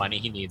Ben some money.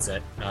 He needs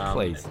it.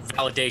 Please.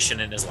 Validation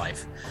in his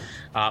life.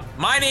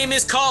 My name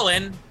is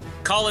Colin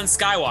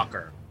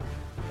Skywalker.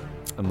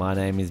 And my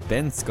name is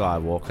Ben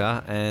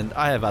Skywalker, and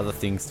I have other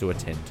things to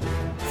attend to.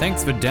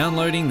 Thanks for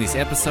downloading this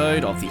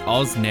episode of the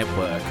Oz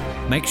Network.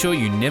 Make sure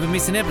you never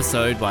miss an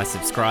episode by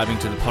subscribing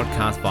to the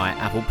podcast via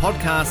Apple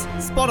Podcasts,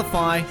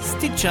 Spotify,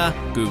 Stitcher,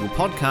 Google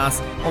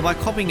Podcasts, or by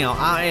copying our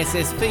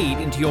RSS feed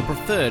into your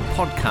preferred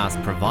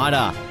podcast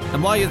provider.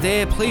 And while you're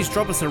there, please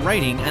drop us a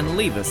rating and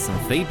leave us some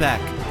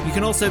feedback. You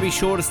can also be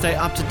sure to stay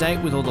up to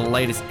date with all the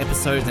latest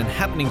episodes and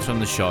happenings from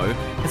the show,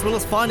 as well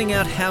as finding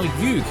out how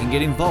you can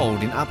get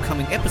involved in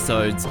upcoming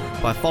episodes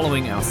by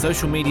following our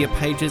social media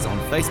pages on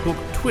Facebook,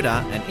 Twitter,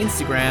 and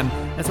Instagram,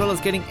 as well as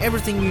getting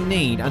everything you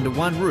need under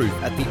one roof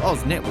at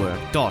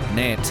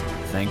theoznetwork.net.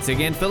 Thanks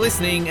again for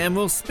listening, and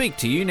we'll speak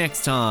to you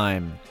next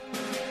time.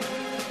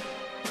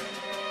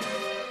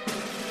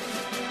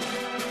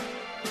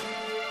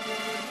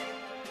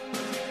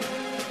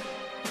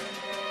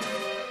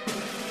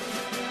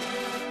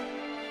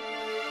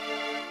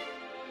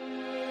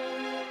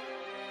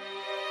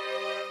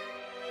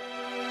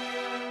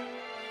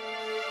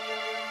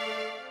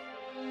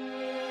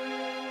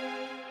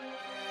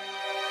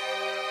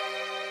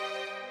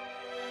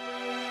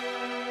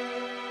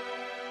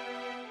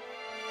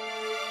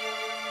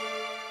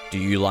 Do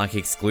you like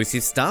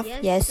exclusive stuff?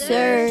 Yes,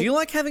 sir. Do you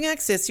like having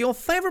access to your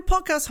favourite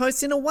podcast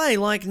hosts in a way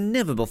like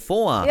never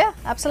before? Yeah,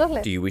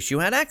 absolutely. Do you wish you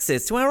had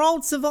access to our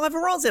old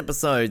Survivor Oz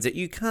episodes that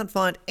you can't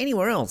find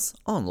anywhere else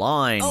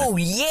online? Oh,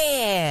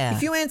 yeah!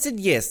 If you answered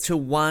yes to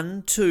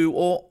 1, 2,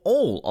 or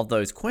all of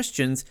those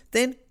questions,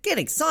 then get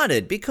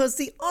excited because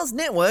the Oz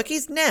Network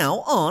is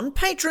now on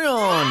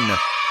Patreon.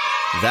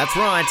 That's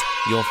right,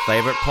 your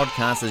favourite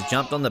podcast has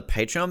jumped on the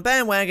Patreon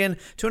bandwagon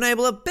to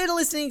enable a better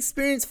listening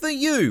experience for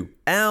you,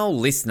 our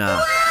listener.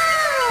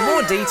 For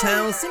more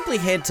details, simply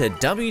head to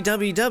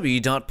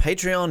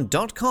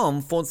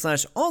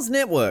www.patreon.com/Oz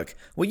Network,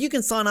 where you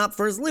can sign up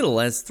for as little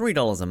as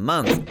 $3 a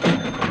month.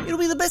 It'll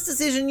be the best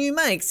decision you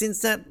make since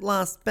that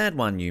last bad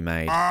one you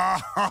made.